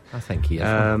some reason. I think he is.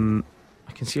 I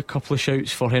can see a couple of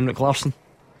shouts for Henrik Larsson.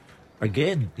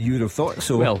 Again, you would have thought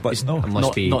so, well, but no.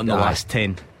 Not in the last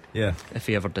 10. Yeah. If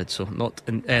he ever did so. Not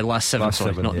in last 7,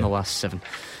 not in the last 7.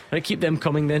 Right, keep them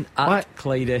coming then at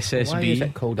Clyde SSB. Why is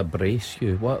it called a brace,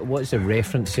 Hugh? What is the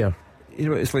reference here? You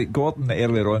know, it's like Gordon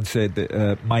earlier on said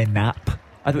that my nap.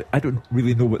 I don't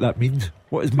really know what that means.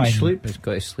 What is my sleep? It's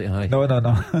got to sleep high. No. I don't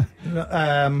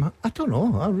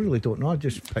know. I really don't know. I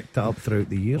just picked that up throughout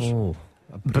the years.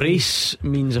 Brace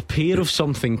means a pair of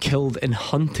something killed in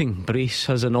hunting. Brace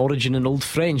has an origin in Old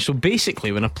French. So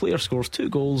basically, when a player scores 2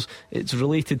 goals, it's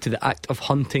related to the act of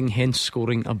hunting, hence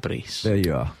scoring a brace. There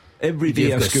you are. Every day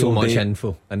You've got so much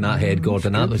info in that head,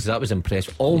 Gordon. That was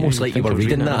impressive. Almost like you were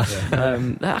reading that.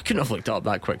 I couldn't have looked it up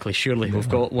that quickly. Surely we've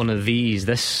got one of these.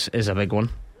 This is a big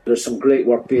one. There's some great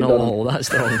work being done. No, that's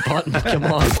the wrong button. Come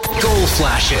on. Goal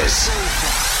flashes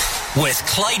with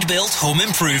Clyde Built Home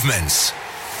Improvements.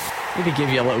 Maybe give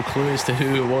you a little clue as to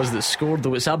who it was that scored,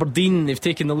 though. It's Aberdeen. They've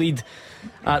taken the lead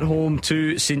at home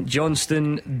to St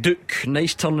Johnstone. Duke,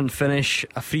 nice turn and finish.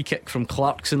 A free kick from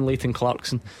Clarkson, Leighton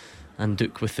Clarkson, and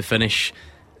Duke with the finish.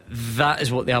 That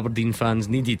is what the Aberdeen fans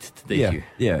needed today.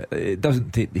 Yeah, it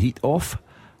doesn't take the heat off.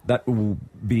 That will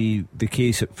be the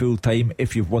case at full time.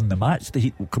 If you've won the match, the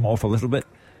heat will come off a little bit,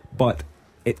 but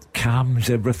it calms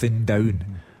everything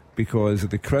down, because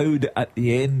the crowd at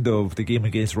the end of the game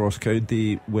against Ross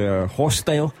County were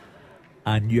hostile,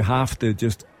 and you have to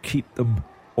just keep them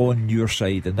on your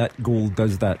side, and that goal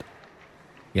does that.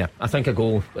 Yeah, I think a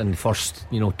goal in the first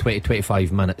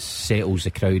 20-25 minutes settles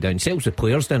the crowd down, settles the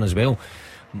players down as well.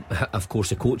 Of course,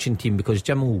 the coaching team, because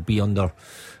Jim will be under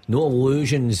no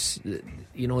illusions,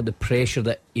 the pressure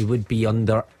that he would be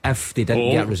under if they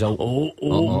didn't get a result.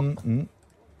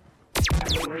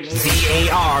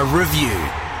 VAR review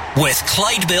with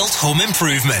Clyde Built Home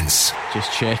Improvements.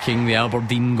 Just checking the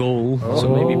Aberdeen goal,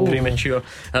 so maybe premature.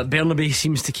 Bernabe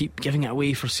seems to keep giving it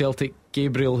away for Celtic.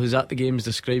 Gabriel, who's at the game, is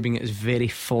describing it as very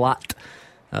flat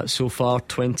so far.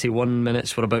 21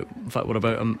 minutes. We're about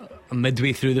a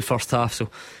midway through the first half, so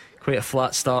quite a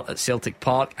flat start at Celtic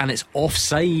Park, and it's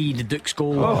offside. Duke's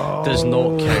goal does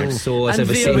not count. So as I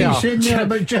was saying,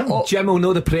 Jim will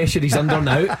know the pressure he's under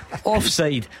now.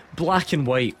 Offside, black and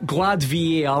white. Glad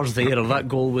VAR's there, or that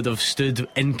goal would have stood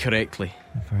incorrectly.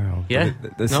 Well, yeah?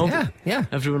 No? Yeah.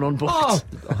 Everyone on board?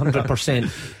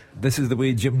 100%. This is the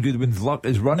way Jim Goodwin's luck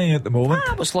is running at the moment.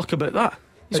 What's luck about that?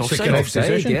 It's offside. the correct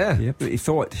decision. Yeah, but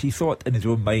he thought in his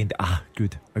own mind,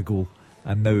 good, a goal,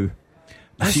 and now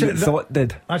that's see what thought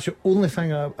did. That's the only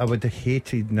thing I would have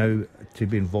hated now to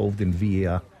be involved in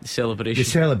VAR. The celebration. The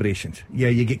celebrations. Yeah,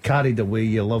 you get carried away,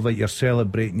 you love it, you're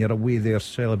celebrating, you're away there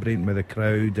celebrating with the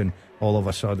crowd, and all of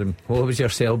a sudden, what was your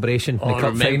celebration? The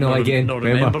cup final again. No,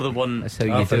 remember the one. That's how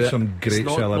you do it. Some great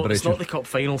celebration. It's not the cup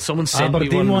final. Someone sent me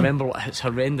one. Remember what? It's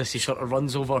horrendous. He sort of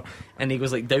runs over and he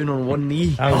goes like down on one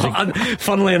knee. And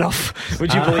funnily enough,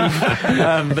 would you believe?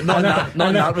 But not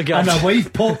in that regard. And a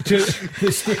wife popped out. She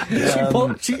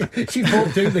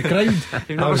popped out the crowd.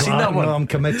 You've never seen that one? No, I'm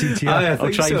committed to you.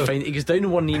 I'll try and find it. He goes down on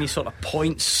one knee and he sort of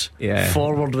points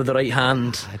forward with the right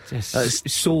hand. It's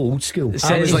so old school. It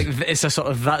says like it's a sort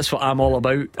of that's what I'm all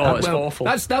about. It's awful.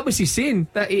 That was he saying.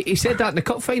 He said that in the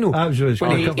cup final. That was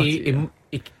when he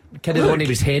carried on, he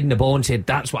was heading the ball and said,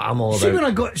 "That's what I'm all about." See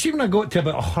when I got to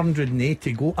about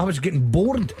 180 go, I was getting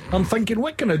bored. I'm thinking,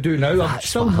 what can I do now? I've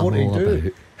still more to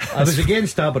do. I was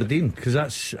against Aberdeen because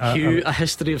that's Hugh, a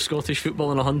history of Scottish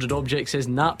football in 100 objects, says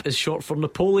Nap is short for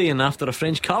Napoleon after a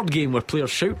French card game where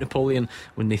players shout Napoleon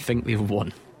when they think they've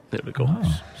won. There we go.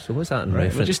 So what's that in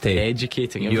reference? We're just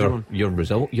educating everyone. Your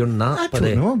result, your nap. I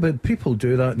don't know, but people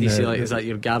do that. Do you say is that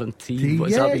your guarantee?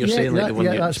 What's that you're saying? Like the one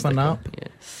that's my nap.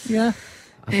 Yeah.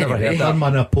 I've never heard that. Or my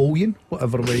Napoleon,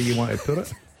 whatever way you want to put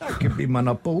it. That could be my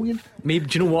Napoleon. Maybe.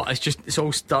 Do you know what? It's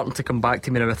all starting to come back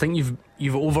to me now. I think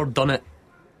you've overdone it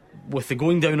with the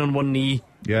going down on one knee.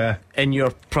 Yeah. In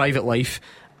your private life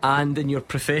and in your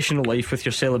professional life with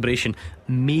your celebration.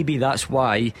 Maybe that's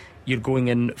why you're going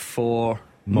in for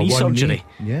knee surgery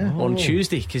on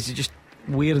Tuesday, because you just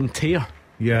wear and tear,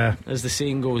 as the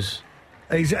saying goes.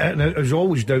 And it was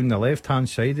always down the left hand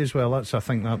side as well. I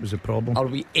think that was the problem. Are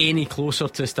we any closer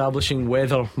to establishing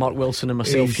whether Mark Wilson and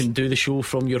myself can do the show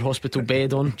from your hospital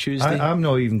bed on Tuesday? I'm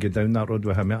not even going down that road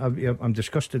with him. I'm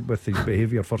disgusted with his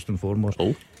behaviour first and foremost.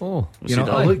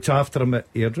 I looked after him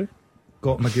at Airdrie,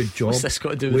 got him a good job. What's this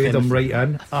got to do with weighed him right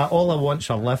in. All I want's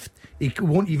a lift. He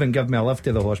won't even give me a lift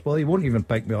to the hospital. He won't even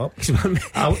pick me up. He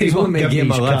won't give me a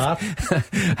lift at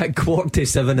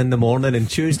 6:45 in the morning on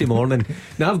Tuesday morning.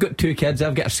 Now I've got 2 kids,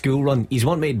 I've got a school run. He's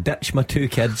wanting me to ditch my 2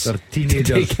 kids. They're teenagers.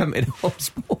 To take him to the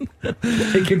hospital.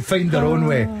 They can find their own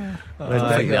way.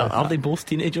 Are they both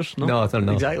teenagers? No, they're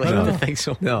not. Exactly. I don't think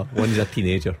so. No, one's a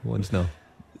teenager, one's not.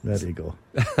 There you go.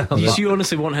 You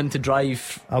honestly want him to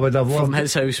drive I would have from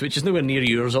his house, which is nowhere near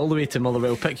yours, all the way to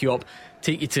Motherwell, pick you up,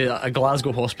 take you to a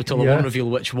Glasgow hospital. I won't reveal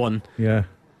which one. Yeah.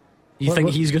 You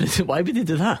think he's going to? Why would he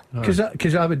do that?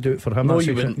 Because I would do it for him. No,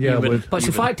 you wouldn't. Yeah, you would. But it's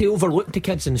the fact he overlooked the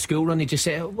kids in the school run. He just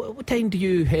said, "What time do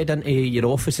you head into your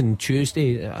office on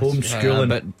Tuesday?" Homeschooling.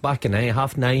 But back in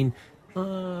 9:30.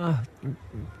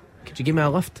 Could you give me a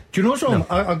lift? Do you know something? No.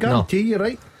 I'll guarantee you,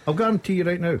 right? I'll guarantee you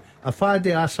right now. If I had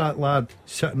to ask that lad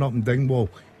sitting up in Dingwall,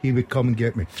 he would come and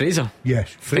get me. Fraser? Yes.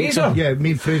 Fraser? Yeah,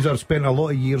 me and Fraser spent a lot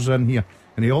of years in here,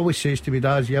 and he always says to me,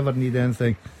 "Daz, you ever need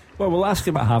anything?" Well, we'll ask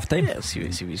him at half time. Yeah, see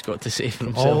what he's got to say for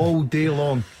himself. All day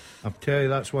long. I'll tell you,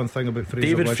 that's one thing about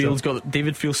Fraser.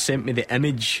 David Fields sent me the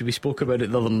image. We spoke about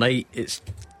it the other night. It's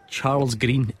Charles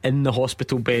Green in the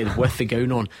hospital bed with the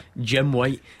gown on, Jim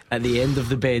White at the end of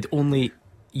the bed, only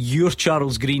you're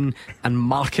Charles Green and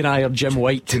Mark and I are Jim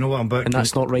White. Do you know what I'm about? And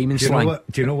that's not rhyming do you slang. Know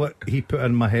what, do you know what he put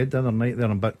in my head the other night there?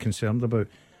 I'm a bit concerned about.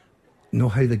 Know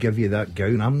how they give you that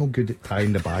gown? I'm no good at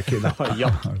tying the back of that.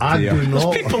 I do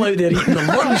not. There's people out there eating their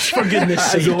lunch, for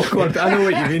goodness sake. It's awkward. I know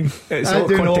what you mean. It's I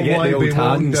do awkward not to get want the to be old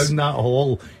walking hands. down that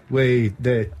hall with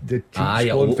the cheeks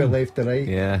going from left to right.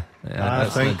 Yeah,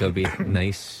 that's not going to be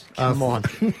nice. Come on.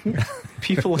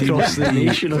 People across the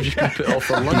nation have just been put off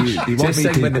for lunch. Do you want me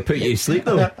to, when they put you to sleep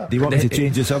though? Do you want me to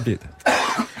change the subject?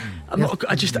 I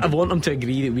want them to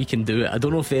agree that we can do it. I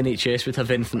don't know if the NHS would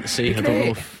have anything to say. I don't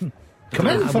know if Come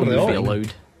in for the be op.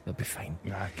 allowed. That'll be fine.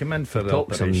 Nah, come in for the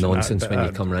Talk some operation. nonsense when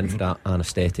you come round for that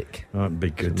anaesthetic. That'd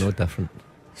be good. No different.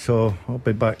 So I'll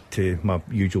be back to my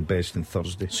usual best on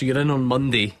Thursday. So you're in on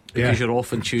Monday because you're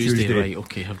off on Tuesday. Right,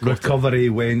 okay. I've got recovery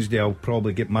Wednesday. I'll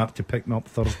probably get Mark to pick me up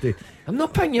Thursday. I'm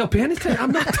not picking you up anything.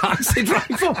 I'm not a taxi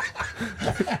driver.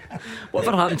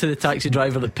 Whatever happened to the taxi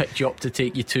driver that picked you up to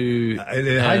take you to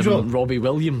Hydro? Robbie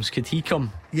Williams? Could he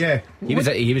come? Yeah, He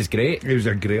was great. he was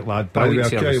a great lad. By the way, I'll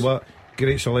tell you what,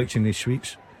 great selection of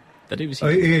sweets. Did he? Was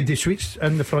He had the sweets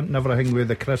in the front and everything with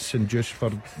the crisps and juice for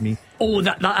me. Oh,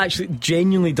 that actually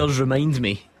genuinely does remind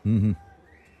me. Mm-hmm. Do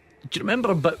you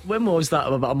remember? But when was that?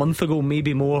 About a month ago,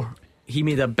 maybe more. He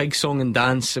made a big song and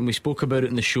dance, and we spoke about it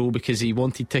in the show because he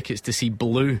wanted tickets to see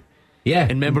Blue. Yeah.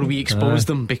 And remember, we exposed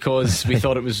them because we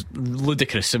thought it was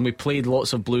ludicrous, and we played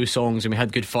lots of Blue songs, and we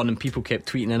had good fun, and people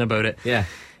kept tweeting in about it. Yeah.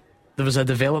 There was a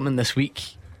development this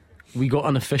week. We got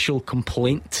an official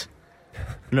complaint.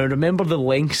 Now, remember the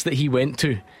lengths that he went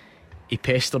to. He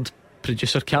pestered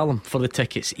producer Callum for the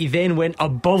tickets. He then went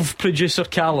above producer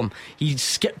Callum. He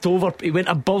went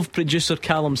above producer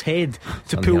Callum's head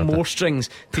to pull more strings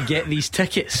to get these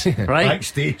tickets. Right?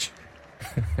 Backstage.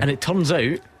 And it turns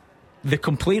out the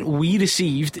complaint we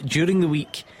received during the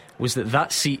week was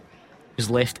that seat was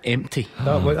left empty.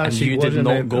 That you did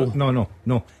not go.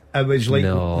 No. It was like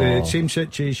the same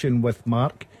situation with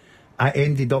Mark. I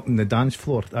ended up on the dance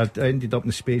floor. I ended up in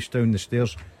the space down the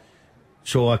stairs,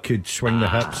 so I could swing the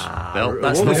hips. Well,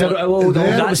 that's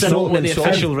not what the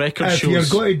official record shows. If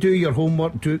you're going to do your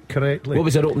homework, do it correctly. What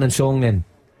was their opening song then?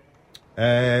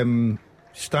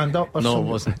 Stand up or No, something?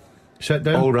 it wasn't. Sit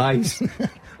down. All Rise.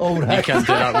 All right. You can't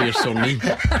do that with your song, me.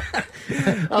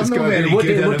 I'm not very What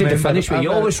good at did they remembering. finish with?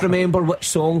 You always remember which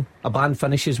song a band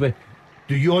finishes with.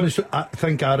 Do you honestly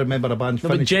think I remember a band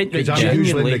finish?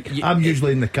 Genuinely, I'm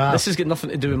usually in the car. This has got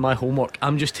nothing to do with my homework.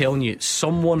 I'm just telling you,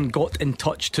 someone got in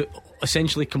touch to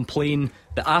essentially complain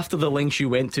that after the links you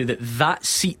went to, that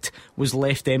seat was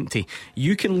left empty.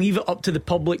 You can leave it up to the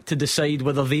public to decide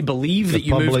whether they believe that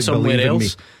you moved somewhere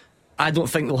else. I don't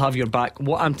think they'll have your back.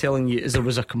 What I'm telling you is there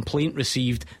was a complaint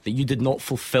received that you did not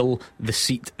fulfil the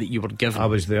seat that you were given. I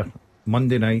was there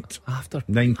Monday night, after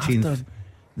 19th.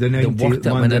 The 19th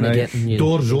Monday night.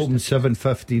 Doors open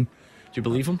 7:15. Do you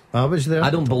believe him? I was there. I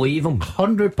don't believe him.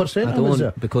 100%. I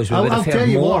don't, because we would have heard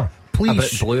more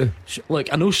about Blue.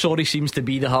 Look, I know sorry seems to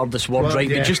be the hardest word, right?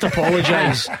 But just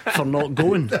apologise for not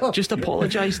going. Just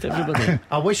apologise to everybody.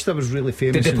 I wish there was really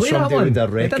famous Did they and play that somebody one? would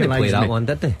have They didn't recognised play that me. one,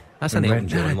 did they? That's an Elton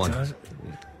John one.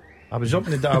 I was up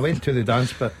in the I went to the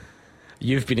dance, but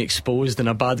you've been exposed in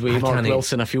a bad way, I Mark can't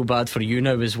Wilson. I feel bad for you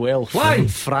now as well. Why?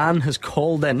 Fran has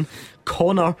called in.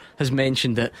 Connor has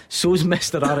mentioned it. So's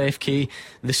Mr. RFK.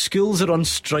 The schools are on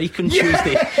strike on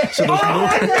Tuesday, so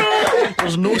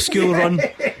there's no school run.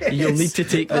 You'll need to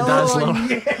take the Dazzler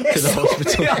to the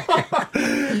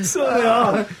hospital.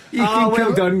 So they are.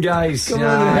 Well done, guys. Come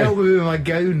on and help me with my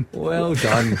gown. Well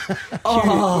done.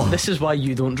 This is why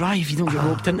you don't drive. You don't get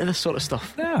roped into this sort of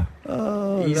stuff. Yeah.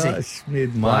 Oh, easy. That's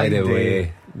made my By the day.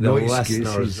 way, the No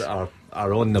listeners excuses.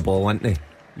 are on the ball, aren't they?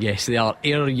 Yes, they are.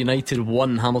 Ayr United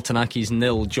 1, Hamilton Accies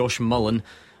 0. Josh Mullen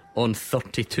on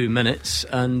 32 minutes,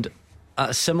 and at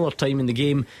a similar time in the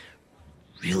game,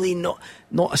 really not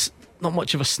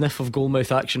much of a sniff of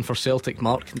goalmouth action for Celtic.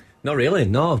 Mark, not really.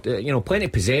 No, plenty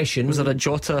of possession. Was there a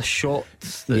Jota shot?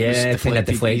 That Yeah, was kind of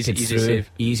deflected easy through,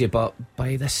 save. easy. But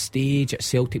by this stage at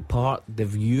Celtic Park,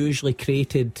 they've usually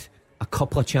created a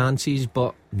couple of chances,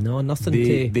 but no,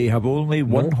 nothing. They have only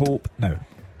one hope now,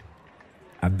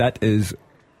 and that is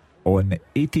on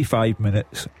 85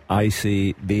 minutes. I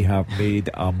say they have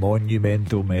made a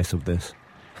monumental mess of this,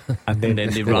 and then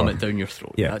they ram it down your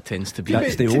throat. Yeah, that tends to be.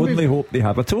 That's the only hope they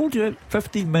have. I told you,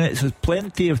 15 minutes is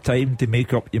plenty of time to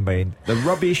make up your mind. They're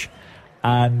rubbish,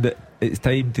 and it's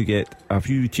time to get a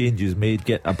few changes made.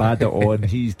 Get Abada on.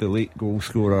 He's the late goal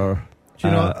scorer. Do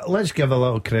you know, let's give a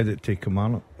little credit to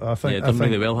Kilmarnock. I think done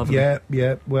really well, haven't they?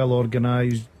 Yeah, well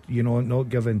organised. Not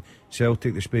giving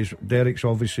Celtic the space. Derek's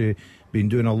obviously been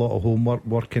doing a lot of homework,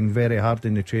 working very hard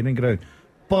in the training ground.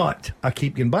 But I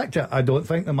keep going back to it. I don't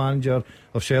think the manager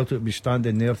of Celtic will be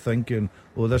standing there thinking,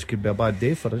 oh, this could be a bad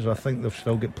day for us. I think they've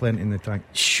still got plenty in the tank.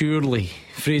 Surely,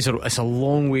 Fraser, it's a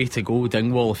long way to go,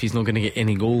 Dingwall, if he's not going to get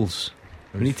any goals.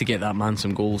 We need to get that man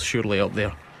some goals, surely, up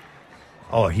there.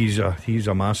 Oh, he's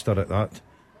a master at that.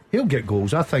 He'll get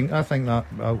goals. I think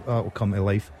that'll come to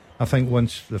life. I think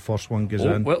once the first one goes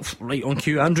in. Well, right on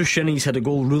cue, Andrew Shinnie's had a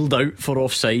goal ruled out for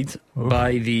offside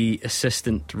by the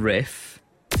assistant ref.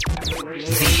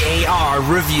 VAR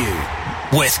review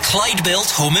with Clyde Built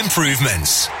Home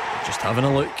Improvements. Just having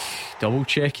a look, double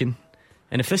checking.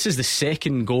 And if this is the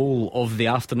second goal of the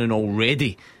afternoon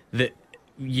already that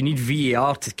you need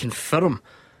VAR to confirm,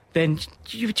 then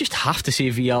you would just have to say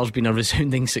VAR's been a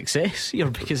resounding success here,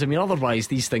 because I mean otherwise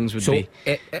these things would be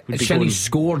Shinnie's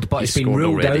scored, but it's been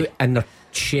ruled already out and they're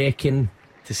checking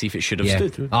to see if it should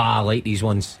have stood. I like these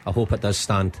ones. I hope it does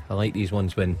stand. I like these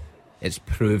ones when it's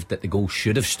proved that the goal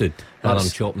should have stood rather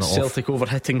than chopping it off. Celtic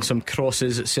overhitting some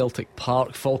crosses at Celtic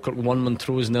Park. Falkirk 1,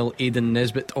 Montrose 0. Aidan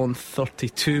Nesbitt on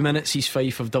 32 minutes. He's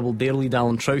Fife have doubled their lead.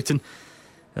 Alan Troughton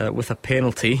with a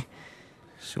penalty.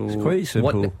 So it's quite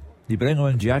simple. You bring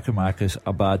on Giacomakis,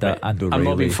 Abada and O'Reilly. I'm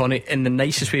not being funny. In the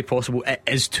nicest way possible, it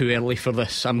is too early for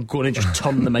this. I'm going to just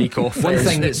turn the mic off.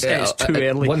 It's too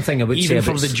early. One thing I would even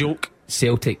say for the joke,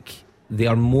 Celtic, they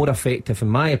are more effective in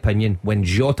my opinion when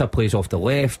Jota plays off the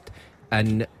left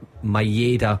and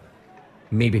Maeda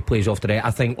maybe plays off the right.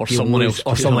 I think someone else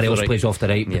plays off the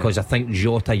right, because I think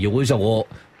Jota, you lose a lot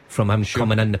from him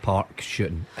coming in the park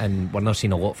shooting, and we're not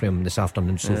seeing a lot from him this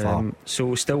afternoon so far.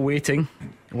 So still waiting.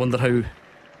 I wonder how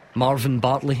Marvin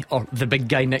Bartley, or the big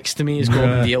guy next to me, as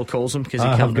Gordon Dale calls him, because he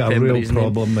can't remember his name.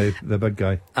 I've got a real problem with the big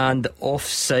guy. And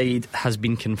offside has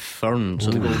been confirmed,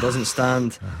 so the goal doesn't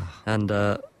stand.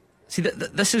 And see,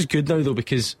 this is good now though,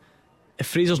 because if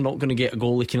Fraser's not going to get a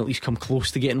goal, he can at least come close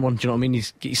to getting one. Do you know what I mean?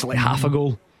 He's like half a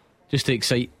goal, just to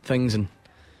excite things and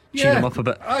cheer him up a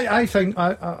bit. I think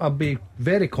I'll be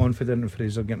very confident in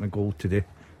Fraser getting a goal today.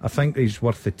 I think he's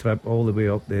worth the trip all the way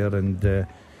up there, and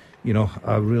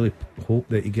I really hope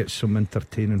that he gets some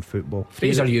entertaining football.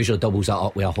 Fraser usually doubles that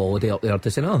up with a holiday up there,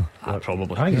 does he not?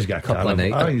 Probably. I think he's got a couple of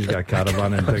nights. I think he's got a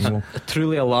caravan in Dingwall. A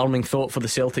truly alarming thought for the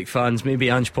Celtic fans.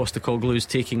 Maybe Ange Postecoglou is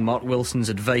taking Mark Wilson's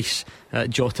advice.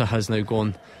 Jota has now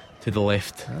gone to the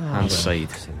left hand side.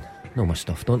 Know my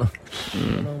stuff, don't I?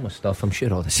 Know my stuff. I'm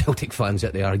sure all the Celtic fans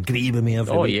out there agree with me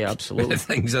every week. Yeah, absolutely. The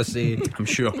things I say, I'm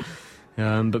sure.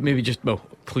 But maybe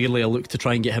clearly a look to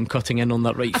try and get him cutting in on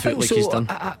that right foot like he's done.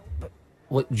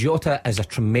 Look, Jota is a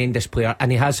tremendous player,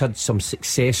 and he has had some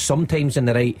success sometimes in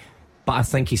the right, but I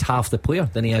think he's half the player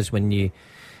than he is when you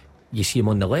see him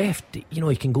on the left.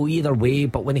 He can go either way,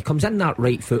 but when he comes in that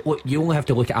right foot, look, you only have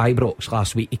to look at Ibrox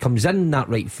last week. He comes in that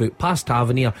right foot past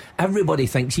Tavernier, everybody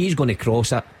thinks he's going to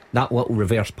cross it. That little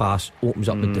reverse pass opens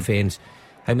up the defence.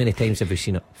 How many times have we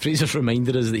seen it? Fraser's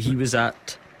reminded us that he was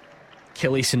at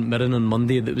Killie St Mirren on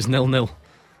Monday that was 0-0.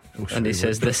 And he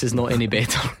says this is not any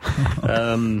better.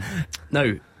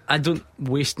 Now, I don't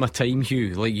waste my time,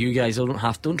 Hugh, like you guys.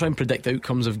 Don't try and predict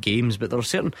outcomes of games, but there are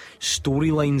certain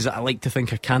storylines that I like to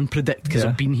think I can predict, because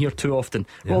I've been here too often.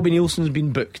 Robbie Nielsen's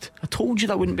been booked. I told you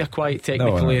that wouldn't be a quiet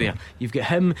technical area. You've got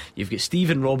him, you've got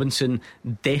Stephen Robinson,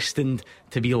 destined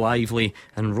to be lively,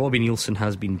 and Robbie Nielsen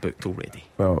has been booked already.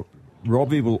 Well,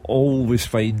 Robbie will always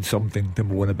find something to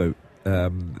moan about.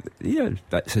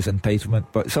 That's his entitlement,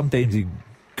 but sometimes he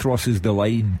crosses the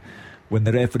line. When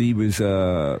the referee was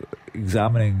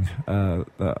examining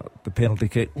the penalty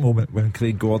kick moment when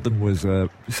Craig Gordon was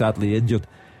sadly injured,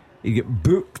 he got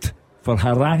booked for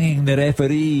haranguing the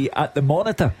referee at the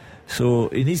monitor. So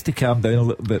he needs to calm down a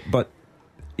little bit. But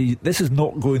this is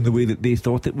not going the way that they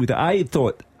thought it would. I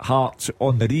thought Hearts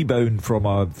on the rebound from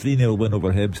a 3-0 win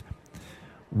over Hibs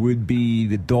would be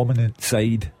the dominant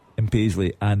side in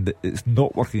Paisley, and it's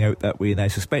not working out that way, and I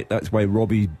suspect that's why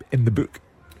Robbie's in the book.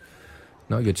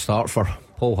 Not a good start for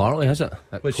Paul Hartley, has it?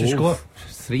 What's the score?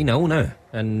 3-0 now,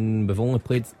 and we've only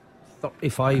played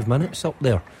 35 minutes up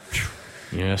there.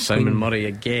 Yeah, Simon Murray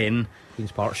again.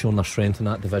 Queen's Park showing their strength in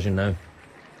that division now.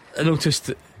 I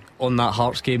noticed on that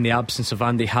Hearts game the absence of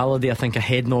Andy Halliday. I think a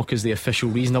head knock is the official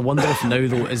reason. I wonder if now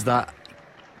though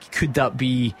could that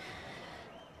be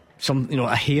some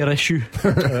a hair issue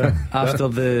after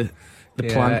the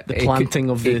planting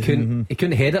of the. He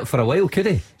couldn't head it for a while, could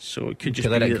he? So it could just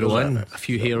let be it grow in. a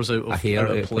few hairs out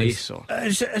of place. Or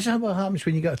Is that what happens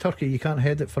when you get a turkey? You can't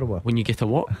head it for a while. when you get a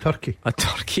what? Turkey. A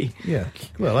turkey. Yeah.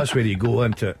 Well, that's where you go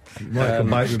into it. You want to come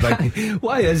back with big.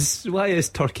 Why is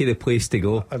Turkey the place to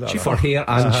go don't for know. hair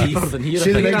and Cheaper teeth? than here, See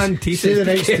I the think. next- And teeth see the is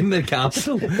next- became the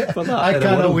capital for that. I in the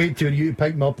cannot world. wait till you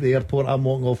pick me up at the airport. I'm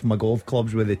walking off my golf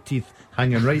clubs with the teeth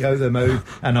hanging right out of the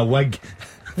mouth and a wig.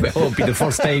 Well, it'll be the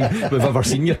first time we've ever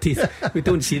seen your teeth. We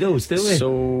don't see those, do we?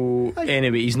 So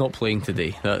anyway, he's not playing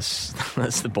today. That's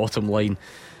the bottom line.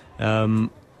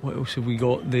 What else have we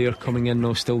got there coming in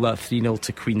now? Still that 3-0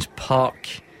 to Queen's Park.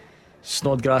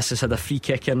 Snodgrass has had a free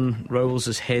kick in. Rowles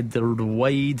has headed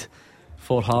wide.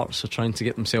 For Hearts are trying to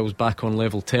get themselves back on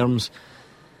level terms.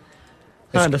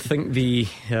 And I think the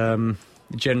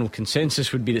general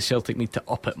consensus would be that Celtic need to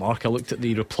up it, Mark. I looked at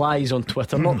the replies on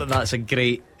Twitter. Not that that's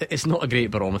it's not a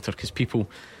great barometer, because people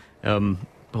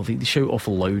they shout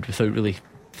awful loud without really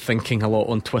thinking a lot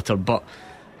on Twitter, but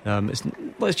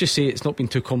let's just say it's not been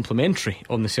too complimentary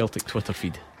on the Celtic Twitter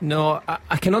feed. No,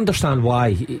 I can understand why.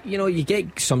 You know, you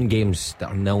get some games that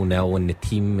are 0-0 and the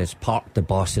team has parked the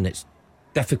bus and it's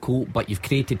difficult, but you've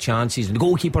created chances. The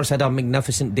goalkeeper's had a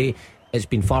magnificent day. It's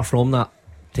been far from that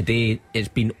today. It's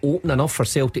been open enough for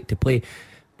Celtic to play,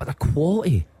 but the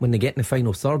quality when they get in the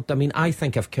final third, I mean, I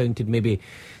think I've counted maybe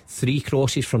 3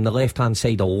 crosses from the left hand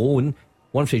side alone.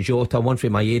 One for Jota, one for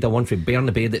Maeda, one for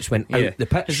Bernabé that's went out the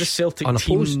pitch. Has the Celtic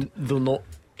unopposed. team though not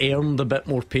earned a bit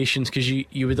more patience? Because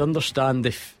you would understand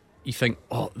if you think,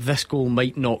 oh, this goal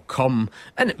might not come,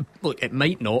 and it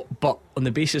might not, but on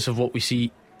the basis of what we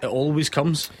see, it always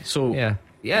comes. So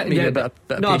Yeah, maybe a bit of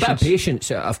a bit of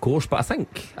patience, of course. But I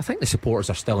think the supporters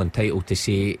are still entitled to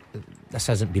say this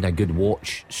hasn't been a good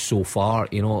watch so far.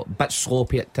 You know, a bit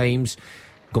sloppy at times.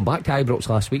 Going back to Ibrox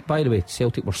last week, by the way,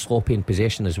 Celtic were sloppy in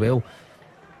possession as well.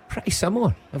 Pretty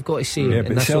similar, I've got to say. Yeah, in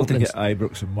but this Celtic opening. at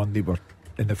Ibrox on Monday were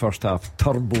in the first half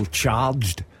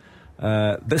turbocharged.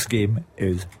 This game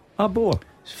is a bore.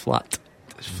 It's flat.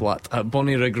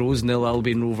 Bonnie Rig Rose 0,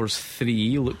 Albion Rovers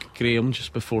 3. Luke Graham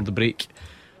just before the break,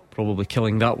 probably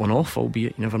killing that one off,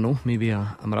 albeit you never know, maybe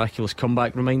a miraculous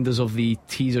comeback. Remind us of the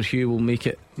teaser, Hugh. We'll make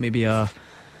it maybe a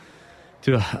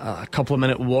couple of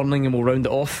minute warning and we'll round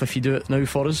it off if you do it now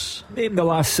for us. Name the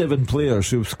last 7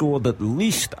 players who've scored at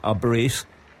least a brace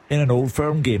in an Old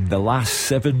Firm game. The last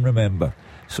 7, remember.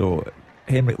 So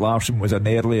Henrik Larsson was an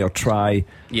earlier try,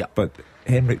 but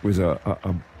Henrik was a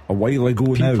while ago.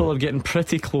 Now people are getting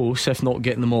pretty close, if not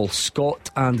getting them all. Scott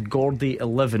and Gordy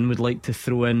 11 would like to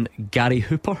throw in Gary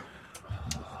Hooper.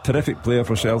 Terrific player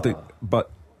for Celtic,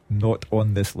 but not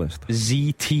on this list.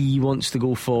 ZT wants to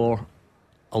go for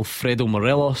Alfredo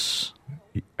Morelos.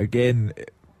 Again,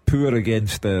 poor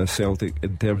against Celtic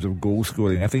in terms of goal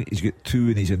scoring. I think he's got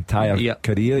 2 in his entire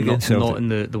career against Celtic. Not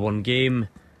in the one game.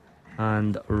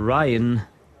 And Ryan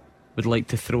would like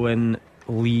to throw in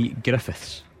Lee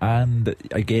Griffiths. And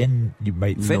again, you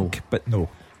might think, but no.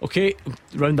 Okay,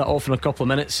 round that off in a couple of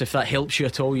minutes. If that helps you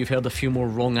at all, you've heard a few more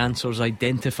wrong answers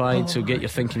identified, so get your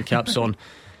thinking caps on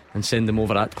and send them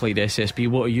over at Clyde SSB.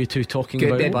 What are you two talking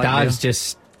about back Dad's there?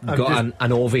 just got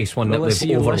an obvious one that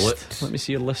we've overlooked. Let me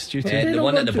see your list, you two. The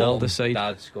one at the bottom, side.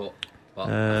 Dad's got, but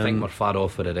I think we're far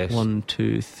off with the rest. 1,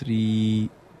 2, 3.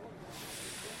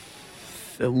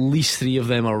 At least 3 of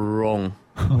them are wrong.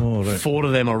 Oh, right. 4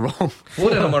 of them are wrong.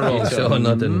 4 of them are wrong. So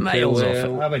nothing. Miles off it.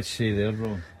 I would say they're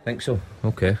wrong. Think so.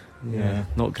 Okay. Yeah,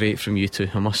 not great from you two,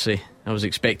 I must say. I was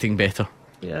expecting better.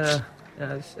 Yeah,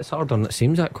 it's harder than it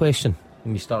seems, that question,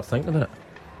 when you start thinking about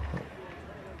it.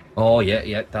 Oh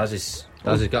yeah, Daz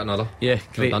has got another. Yeah,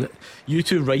 great. You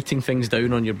two writing things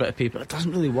down on your bit of paper, it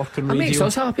doesn't really work on radio. It makes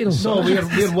us happy though. No,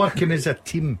 we're working as a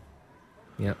team.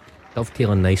 Yeah,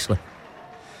 dovetailing nicely.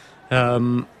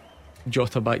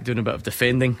 Jota back doing a bit of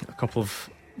defending. A couple of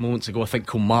moments ago, I think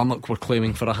Kilmarnock were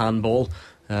claiming for a handball.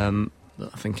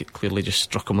 I think it clearly just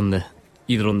struck him on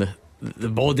either on the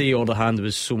body or the hand.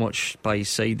 Was so much by his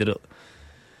side that it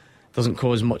doesn't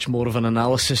cause much more of an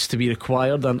analysis to be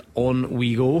required. And on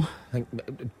we go. I think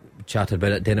chatted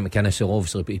about it. Dennis McInnes will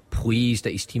obviously be pleased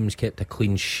that his team's kept a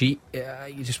clean sheet.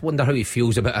 You just wonder how he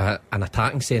feels about an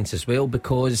attacking sense as well,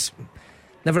 because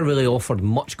never really offered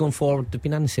much going forward. They've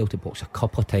been in the Celtic box a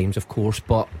couple of times, of course,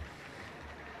 but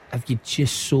if you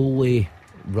just solely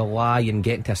rely on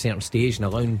getting to a certain stage and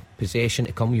allowing possession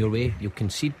to come your way, you'll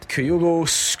concede. Kyogo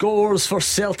scores for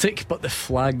Celtic, but the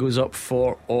flag goes up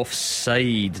for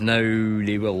offside. Now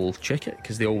they will check it,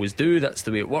 because they always do. That's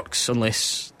the way it works,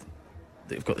 unless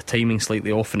they've got the timing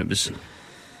slightly off and it was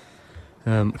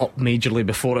up majorly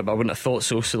before it, but I wouldn't have thought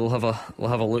so. So they'll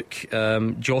have a look.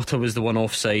 Jota was the one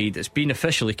offside. It's been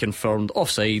officially confirmed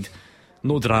offside.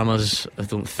 No dramas, I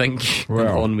don't think. Well,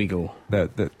 and on we go.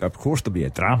 Of course there'll be a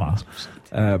drama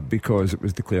because it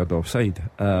was declared offside.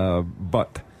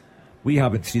 But we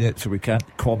haven't seen it, so we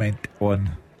can't comment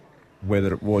on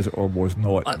whether it was or was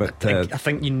not. I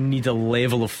think you need a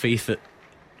level of faith that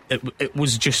it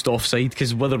was just offside,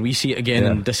 because whether we see it again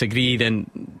and disagree, then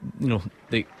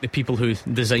the people who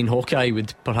design Hawkeye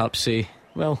would perhaps say,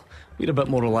 well, we're a bit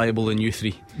more reliable than you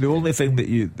three. The only thing that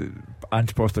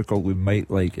Ange Postecoglou might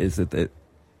like is that it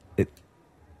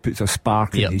puts a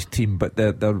spark in his team, but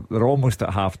they're almost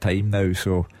at half time now,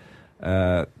 so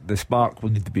the spark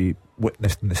will need to be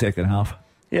witnessed in the second half.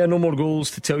 Yeah, no more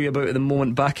goals to tell you about at the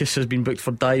moment. Bacchus has been booked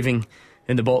for diving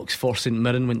in the box for St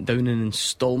Mirren, went down in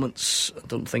instalments. I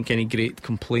don't think any great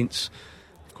complaints.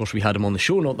 Of course, we had him on the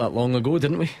show not that long ago,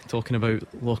 didn't we, talking about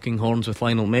locking horns with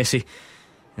Lionel Messi.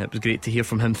 It was great to hear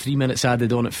from him. 3 minutes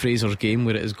added on at Fraser's game,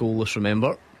 where it is goalless,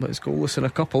 remember, but it's goalless in a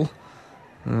couple.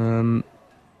 The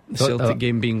Celtic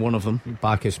game being one of them.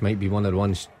 Bacchus might be one of the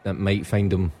ones that might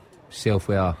find himself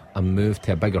with a move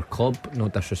to a bigger club. No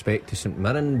disrespect to St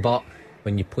Mirren, but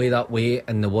when you play that way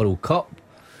in the World Cup,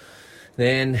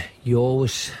 then you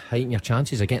always heighten your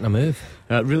chances of getting a move.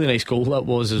 Really nice goal that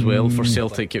was as well for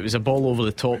Celtic. It was a ball over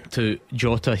the top to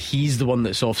Jota. He's the one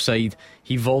that's offside.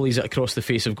 He volleys it across the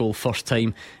face of goal first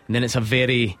time, and then it's a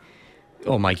very,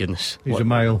 oh my goodness, he's a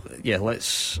mile. Yeah,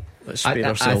 let's spare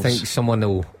ourselves. I think someone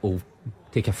will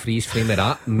take a freeze frame of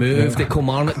that, move the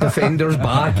Kilmarnock defenders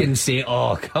back and say,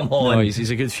 oh come on. No, he's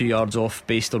a good few yards off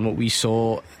based on what we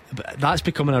saw. But that's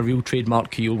becoming a real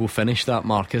trademark Kyogo finish, that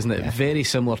mark, isn't it? Very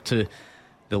similar to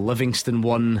the Livingston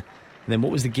one. And then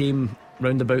what was the game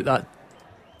round about that,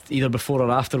 either before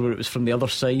or after, where it was from the other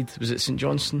side? Was it St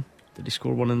Johnstone? Did he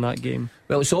score one in that game?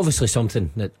 Well, it's obviously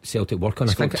something that Celtic work on.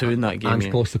 I think 2 in that game.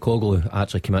 Ange Postecoglou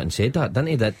actually came out and said that, didn't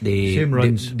he? That they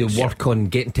work on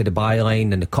getting to the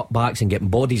byline and the cutbacks and getting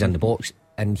bodies in the box,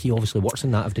 and he obviously works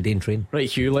on that every day in training. Right,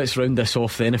 Hugh, let's round this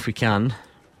off then if we can.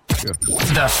 Sure.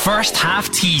 The first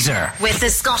half teaser with the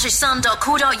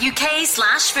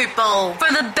scottishsun.co.uk/football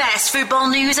for the best football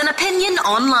news and opinion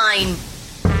online.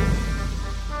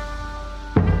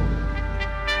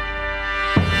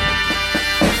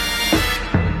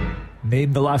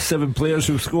 Name the last 7 players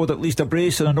who scored at least a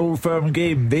brace in an Old Firm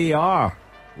game. They are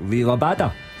Lee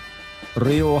Labada,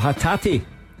 Reo Hatate,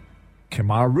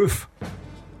 Kemar Roof,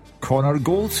 Connor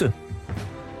Goldson,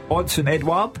 Odsonne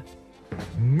Edouard,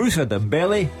 Moussa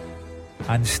Dembele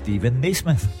and Stephen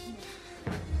Naismith.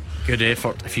 Good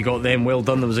effort if you got them, well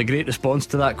done. There was a great response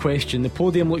to that question. The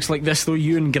podium looks like this though.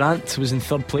 Ewan Grant was in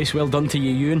 3rd place. Well done to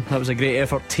you, Ewan. That was a great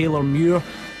effort. Taylor Muir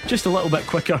just a little bit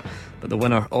quicker, but the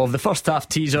winner of the first half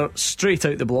teaser straight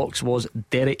out the blocks was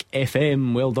Derek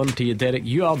FM. Well done to you, Derek.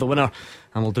 You are the winner,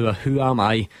 and we'll do a Who Am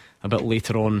I a bit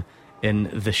later on in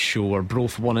the show. We're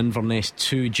both 1 Inverness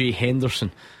 2. Jay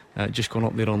Henderson just gone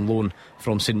up there on loan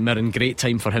from St Mirren. Great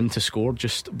time for him to score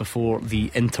just before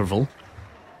the interval.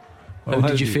 How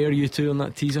did you fare, you two, on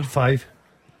that teaser? 5.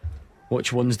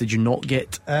 Which ones did you not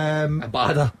get?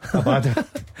 Abada.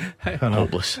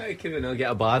 Hopeless. How can we not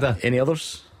get Abada? Any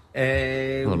others?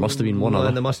 There must have been one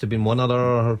other. There must have been one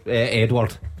other.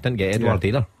 Edward. Didn't get Edward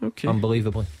either. Okay.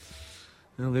 Unbelievably.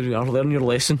 Well, there you are. Learn your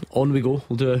lesson. On we go.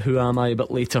 We'll do a Who Am I a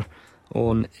bit later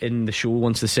on in the show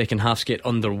once the second halves get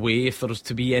underway. If there's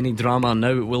to be any drama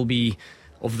now, it will be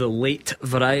of the late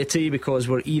variety, because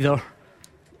we're either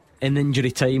in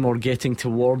injury time or getting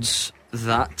towards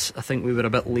that. I think we were a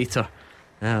bit later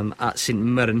at St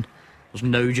Mirren. There's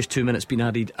now just 2 minutes been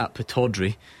added at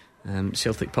Pittodrie.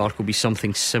 Celtic Park will be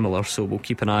something similar, so we'll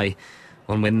keep an eye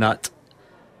on when that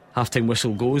half-time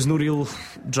whistle goes. No real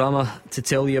drama to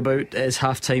tell you about. It is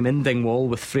half-time in Dingwall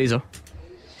with Fraser.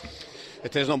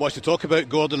 It is not much to talk about.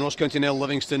 Gordon, Ross County 0,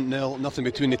 Livingston 0. Nothing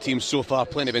between the teams so far.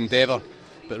 Plenty of endeavour,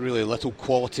 but really little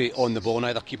quality on the ball.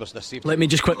 Neither keepers this evening. Let me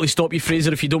just quickly stop you,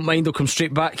 Fraser, if you don't mind. I'll come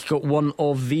straight back. Got one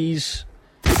of these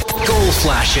goal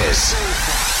flashes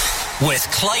with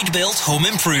Clyde Built Home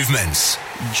Improvements.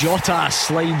 Jota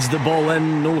slides the ball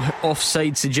in. No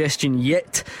offside suggestion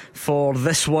yet for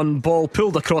this one. Ball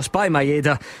pulled across by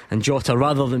Maeda, and Jota,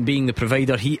 rather than being the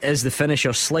provider, he is the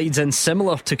finisher. Slides in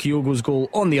similar to Kyogo's goal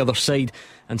on the other side,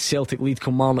 and Celtic lead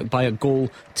Kilmarnock by a goal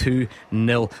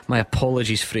 2-0. My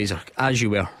apologies, Fraser, as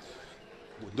you were.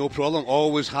 No problem.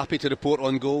 Always happy to report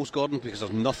on goals, Gordon, because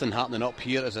there's nothing happening up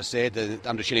here. As I said,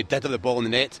 Andrew Shinnie did have the ball in the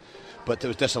net, but it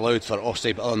was disallowed for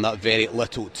offside. But other than that, very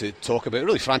little to talk about.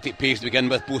 Really frantic pace to begin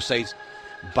with. Both sides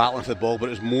battling for the ball, but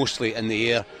it was mostly in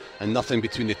the air and nothing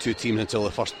between the two teams until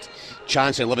the first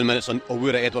chance in 11 minutes on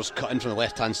Owura Edwards cut in from the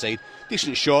left hand side.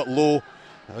 Decent shot, low,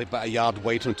 about a yard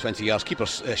wide from 20 yards. Keeper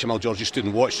Shamal George just stood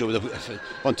and watched, so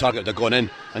on target would have gone in,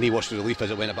 and he watched the relief as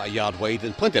it went about a yard wide.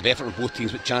 And plenty of effort from both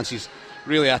teams, but chances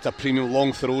really at a premium.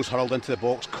 Long throws hurled into the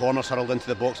box, corners hurled into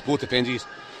the box, both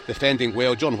defending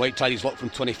well. John White tried his luck from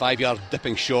 25 yards,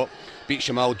 dipping shot, beat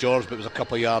Shamal George, but it was a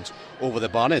couple of yards over the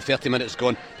bar. Now 30 minutes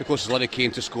gone, the closest Livy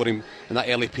came to scoring in that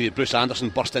early period. Bruce Anderson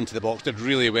burst into the box, did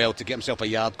really well to get himself a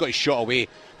yard, got his shot away,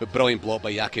 but brilliant block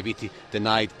by Iacoviti,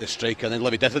 denied the striker. And then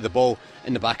Livy did hit the ball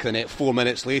in the back of the net 4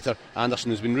 minutes later. Anderson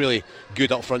has been really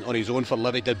good up front on his own for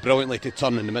Livy, did brilliantly to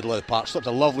turn in the middle of the park, slipped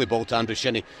a lovely ball to Andrew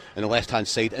Shinnie in the left hand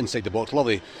side inside the box.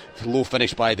 Lovely low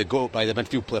finish by the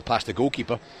midfield player past the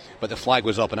goalkeeper, but the flag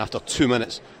was up, and after 2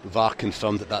 minutes VAR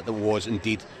confirmed that was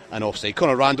indeed an offside.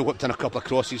 Conor Randall whipped in a couple of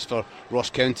crosses for Ross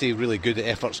County, really good at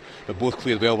efforts, but both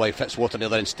cleared well by Fitzwater the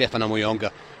other, and Stefan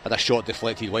Amoyonga had a shot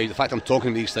deflected wide. The fact I'm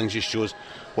talking these things just shows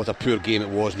what a poor game it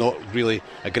was. Not really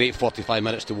a great 45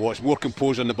 minutes to watch. More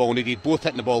composure on the ball needed, both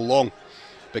hitting the ball long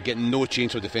but getting no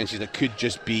change for defences. It could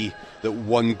just be that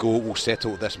one goal will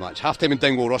settle this match. Half time in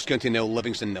Dingwall, Ross County 0,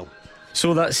 Livingston 0.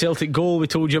 So that Celtic goal we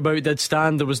told you about did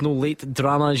stand. There was no late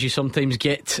drama as you sometimes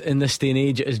get in this day and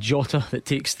age. It is Jota that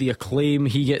takes the acclaim.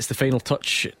 He gets the final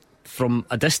touch from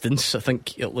a distance. I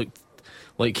think it looked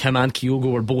like him and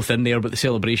Kyogo were both in there, but the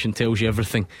celebration tells you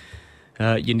everything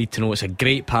you need to know. It's a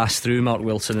great pass through Mark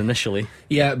Wilson initially.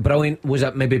 Yeah, brilliant. Was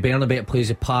it maybe Bernabei that plays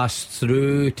a pass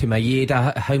through to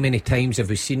Maeda? How many times have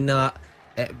we seen that?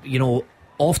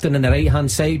 Often on the right hand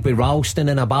side with Ralston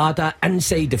and Abada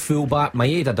inside the fullback.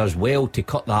 Maeda does well to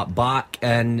cut that back,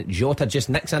 and Jota just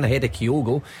nicks in ahead of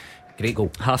Kyogo. Great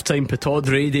goal. Half time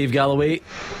Pataudry, Dave Galloway.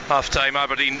 Half time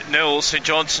Aberdeen 0, St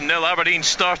Johnstone 0. Aberdeen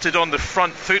started on the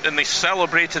front foot and they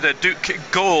celebrated a Duke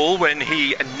goal when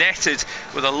he netted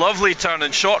with a lovely turn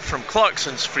and shot from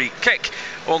Clarkson's free kick,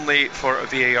 only for a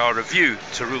VAR review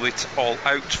to rule it all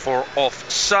out for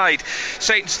offside.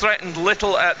 Saints threatened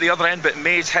little at the other end, but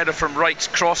May's header from right's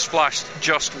cross flashed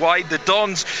just wide. The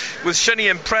Dons, with Shinnie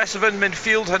impressive in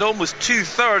midfield, had almost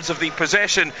 2/3 of the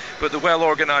possession, but the well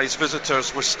organised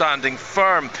visitors were standing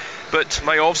firm. But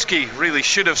Majowski really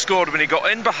should have scored when he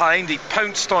got in behind. He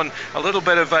pounced on a little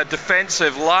bit of a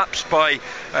defensive lapse by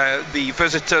the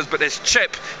visitors, but his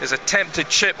attempted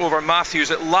chip over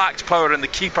Matthews, it lacked power, and the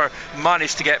keeper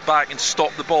managed to get back and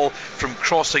stop the ball from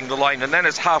crossing the line. And then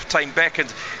as half time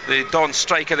beckoned, the Don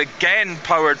striker again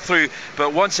powered through,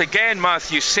 but once again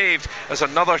Matthews saved as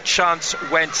another chance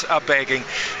went a-begging.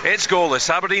 It's goalless.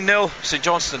 Aberdeen 0, St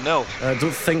Johnstone 0. I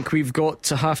don't think we've got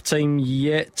to half time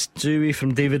yet, do we,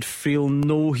 from David Friel?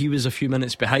 No, he was a few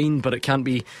minutes behind, but it can't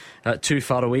be too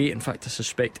far away. In fact, I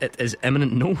suspect it is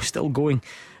imminent. No, still going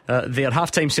there.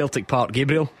 Half time Celtic Park.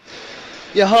 Gabriel?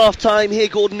 Yeah, half time here,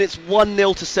 Gordon. It's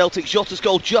 1-0 to Celtic. Jota's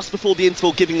goal just before the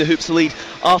interval, giving the Hoops the lead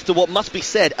after what must be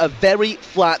said, a very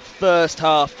flat first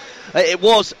half. It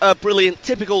was a brilliant,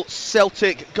 typical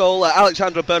Celtic goal.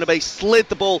 Alexandra Bernabei slid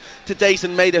the ball to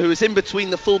Dayson Maeda, who was in between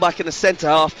the fullback and the centre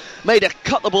half. Maeda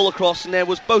cut the ball across, and there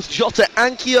was both Jota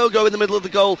and Kyogo in the middle of the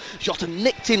goal. Jota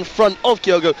nicked in front of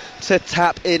Kyogo to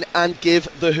tap in and give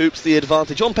the Hoops the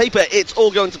advantage. On paper, it's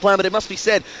all going to plan, but it must be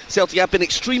said, Celtic have been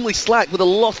extremely slack with a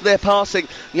lot of their passing.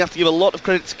 You have to give a lot of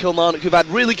credit to Kilmarnock, who've had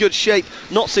really good shape,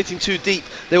 not sitting too deep.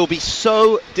 They will be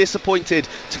so disappointed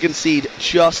to concede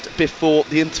just before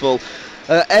the interval.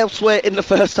 Elsewhere in the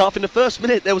first half, in the first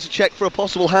minute, there was a check for a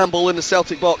possible handball in the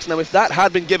Celtic box. Now, if that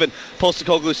had been given,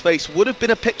 Postecoglou's face would have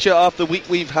been a picture after the week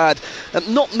we've had.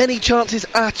 Not many chances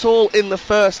at all in the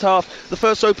first half. The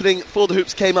first opening for the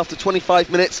Hoops came after 25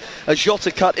 minutes.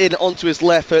 Jota cut in onto his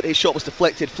left foot. His shot was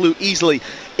deflected, flew easily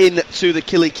into the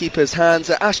Killie keeper's hands.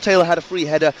 Ash Taylor had a free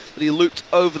header, but he looped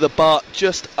over the bar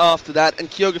just after that.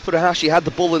 And Kyogo Furuhashi had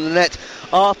the ball in the net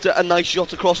after a nice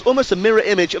Jota cross, almost a mirror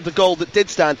image of the goal that did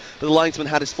stand, but the linesman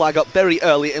had his flag up very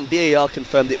early and VAR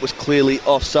confirmed it was clearly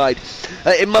offside.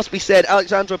 It must be said,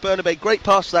 Alexandra Bernabei, great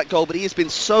pass for that goal, but he has been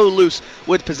so loose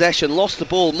with possession, lost the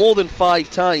ball more than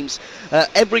 5 times.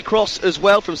 Every cross as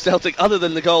well from Celtic, other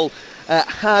than the goal,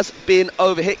 has been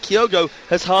overhit. Kyogo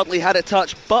has hardly had a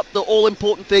touch, but the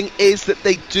all-important thing is that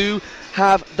they do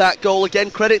have that goal.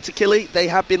 Again, credit to Killie, they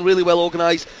have been really well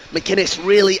organised. McInnes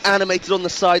really animated on the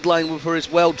sideline for his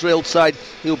well-drilled side.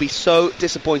 He'll be so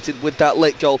disappointed with that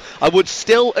late goal. I would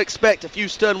still expect a few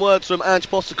stern words from Ange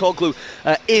Postecoglou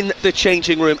in the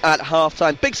changing room at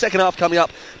half-time. Big second half coming up,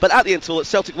 but at the interval, it's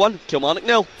Celtic 1, Kilmarnock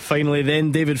 0. Finally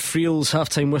then, David Friel's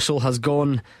half-time whistle has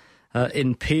gone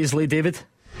in Paisley. David?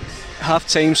 Half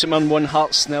time, St Mirren 1,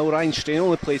 Hearts 0. Ryan Strain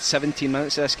only played 17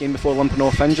 minutes of this game before limping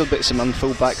off injured, but St Mirren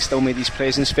full-back still made his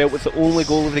presence felt with the only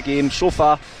goal of the game so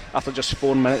far. After just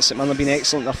 4 minutes, St Mirren have been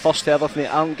excellent. Their first to everything, they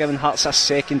aren't giving Hearts a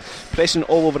second, pressing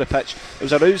all over the pitch. It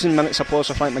was a rousing minutes applause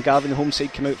for Frank McGarvey. The home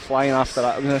side came out flying after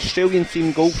that. It was an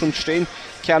Australian-themed goal from Strain.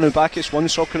 Keanu Bacchus, one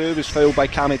Socceroo, was fouled by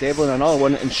Cammy Devlin, another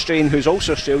one, and Strain, who's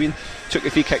also Australian, took the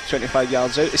free kick 25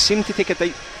 yards out. It seemed to take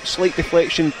a slight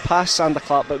deflection past Sander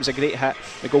Clark, but it was a great hit.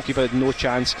 The goalkeeper had no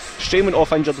chance. Strain went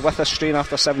off injured with a strain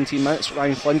after 17 minutes.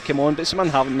 Ryan Flynn came on, but St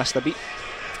Mirren haven't missed a beat.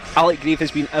 Alec Grieve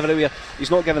has been everywhere.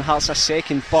 He's not given Hearts a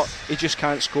second, but he just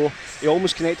can't score. He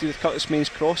almost connected with Curtis Main's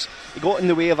cross. He got in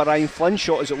the way of a Ryan Flynn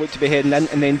shot as it looked to be heading in,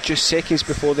 and then just seconds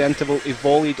before the interval he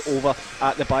volleyed over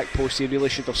at the back post. He really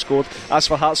should have scored. As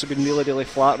for Hearts, have been really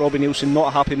flat. Robbie Nielsen, not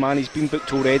a happy man. He's been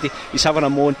booked already. He's having a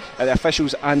moan at the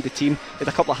officials and the team. He had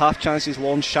a couple of half chances,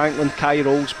 Lawrence Shanklin, Kai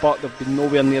Rolls, but they've been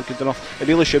nowhere near good enough. It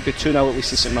really should be 2-0 at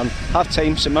least to St Mirren. Half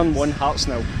time, St Mirren 1, Hearts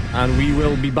 0. And we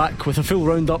will be back with a full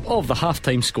roundup of the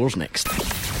half-time scores next.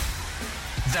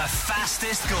 The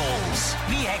fastest goals,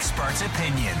 the expert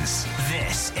opinions.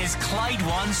 This is Clyde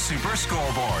One Super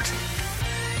Scoreboard.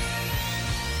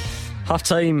 Half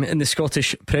time in the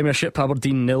Scottish Premiership: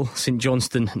 Aberdeen 0, St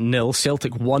Johnstone 0,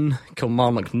 Celtic 1,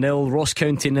 Kilmarnock 0, Ross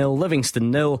County 0,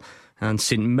 Livingston 0, and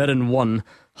St Mirren 1,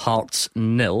 Hearts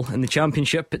 0. In the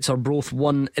Championship, it's Arbroath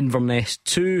 1, Inverness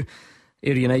 2,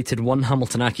 Ayr United 1,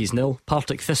 Hamilton Accies 0,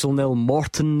 Partick Thistle 0,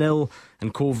 Morton 0,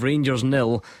 and Cove Rangers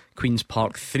 0, Queen's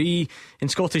Park 3. In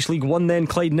Scottish League 1 then,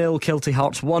 Clyde 0, Kelty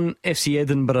Hearts 1, FC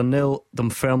Edinburgh 0,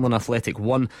 Dunfermline Athletic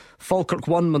 1, Falkirk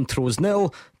 1, Montrose 0,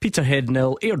 Peterhead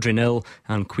 0, Airdrie 0,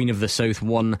 and Queen of the South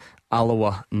 1,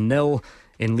 Alloa 0.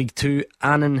 In League 2,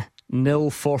 Annan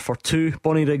 0, Forfar 2,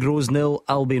 Bonnyrigg Rose 0,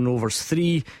 Albion Rovers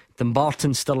 3,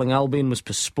 Dumbarton Stirling Albion was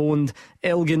postponed,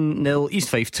 Elgin 0, East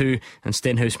Fife 2, and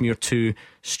Stenhousemuir 2,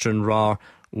 Stranraer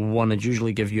 1. I'd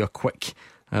usually give you a quick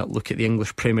look at the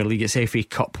English Premier League. It's FA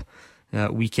Cup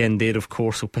weekend there, of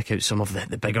course. We'll pick out some of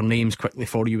the bigger names quickly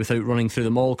for you without running through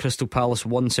them all. Crystal Palace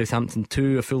 1, Southampton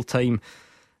 2, a full-time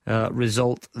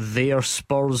result there.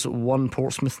 Spurs 1,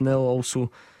 Portsmouth 0, also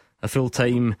a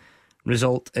full-time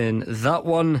result in that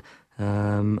one.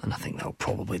 And I think that'll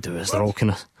probably do us. They're all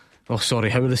kind of... Oh, sorry,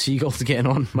 how are the Seagulls getting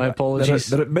on? My apologies.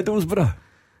 They're at Middlesbrough.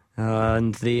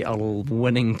 And they are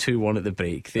winning 2-1 at the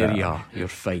break. There you are. You're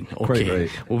fine. Okay,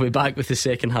 right. We'll be back with the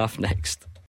second half next.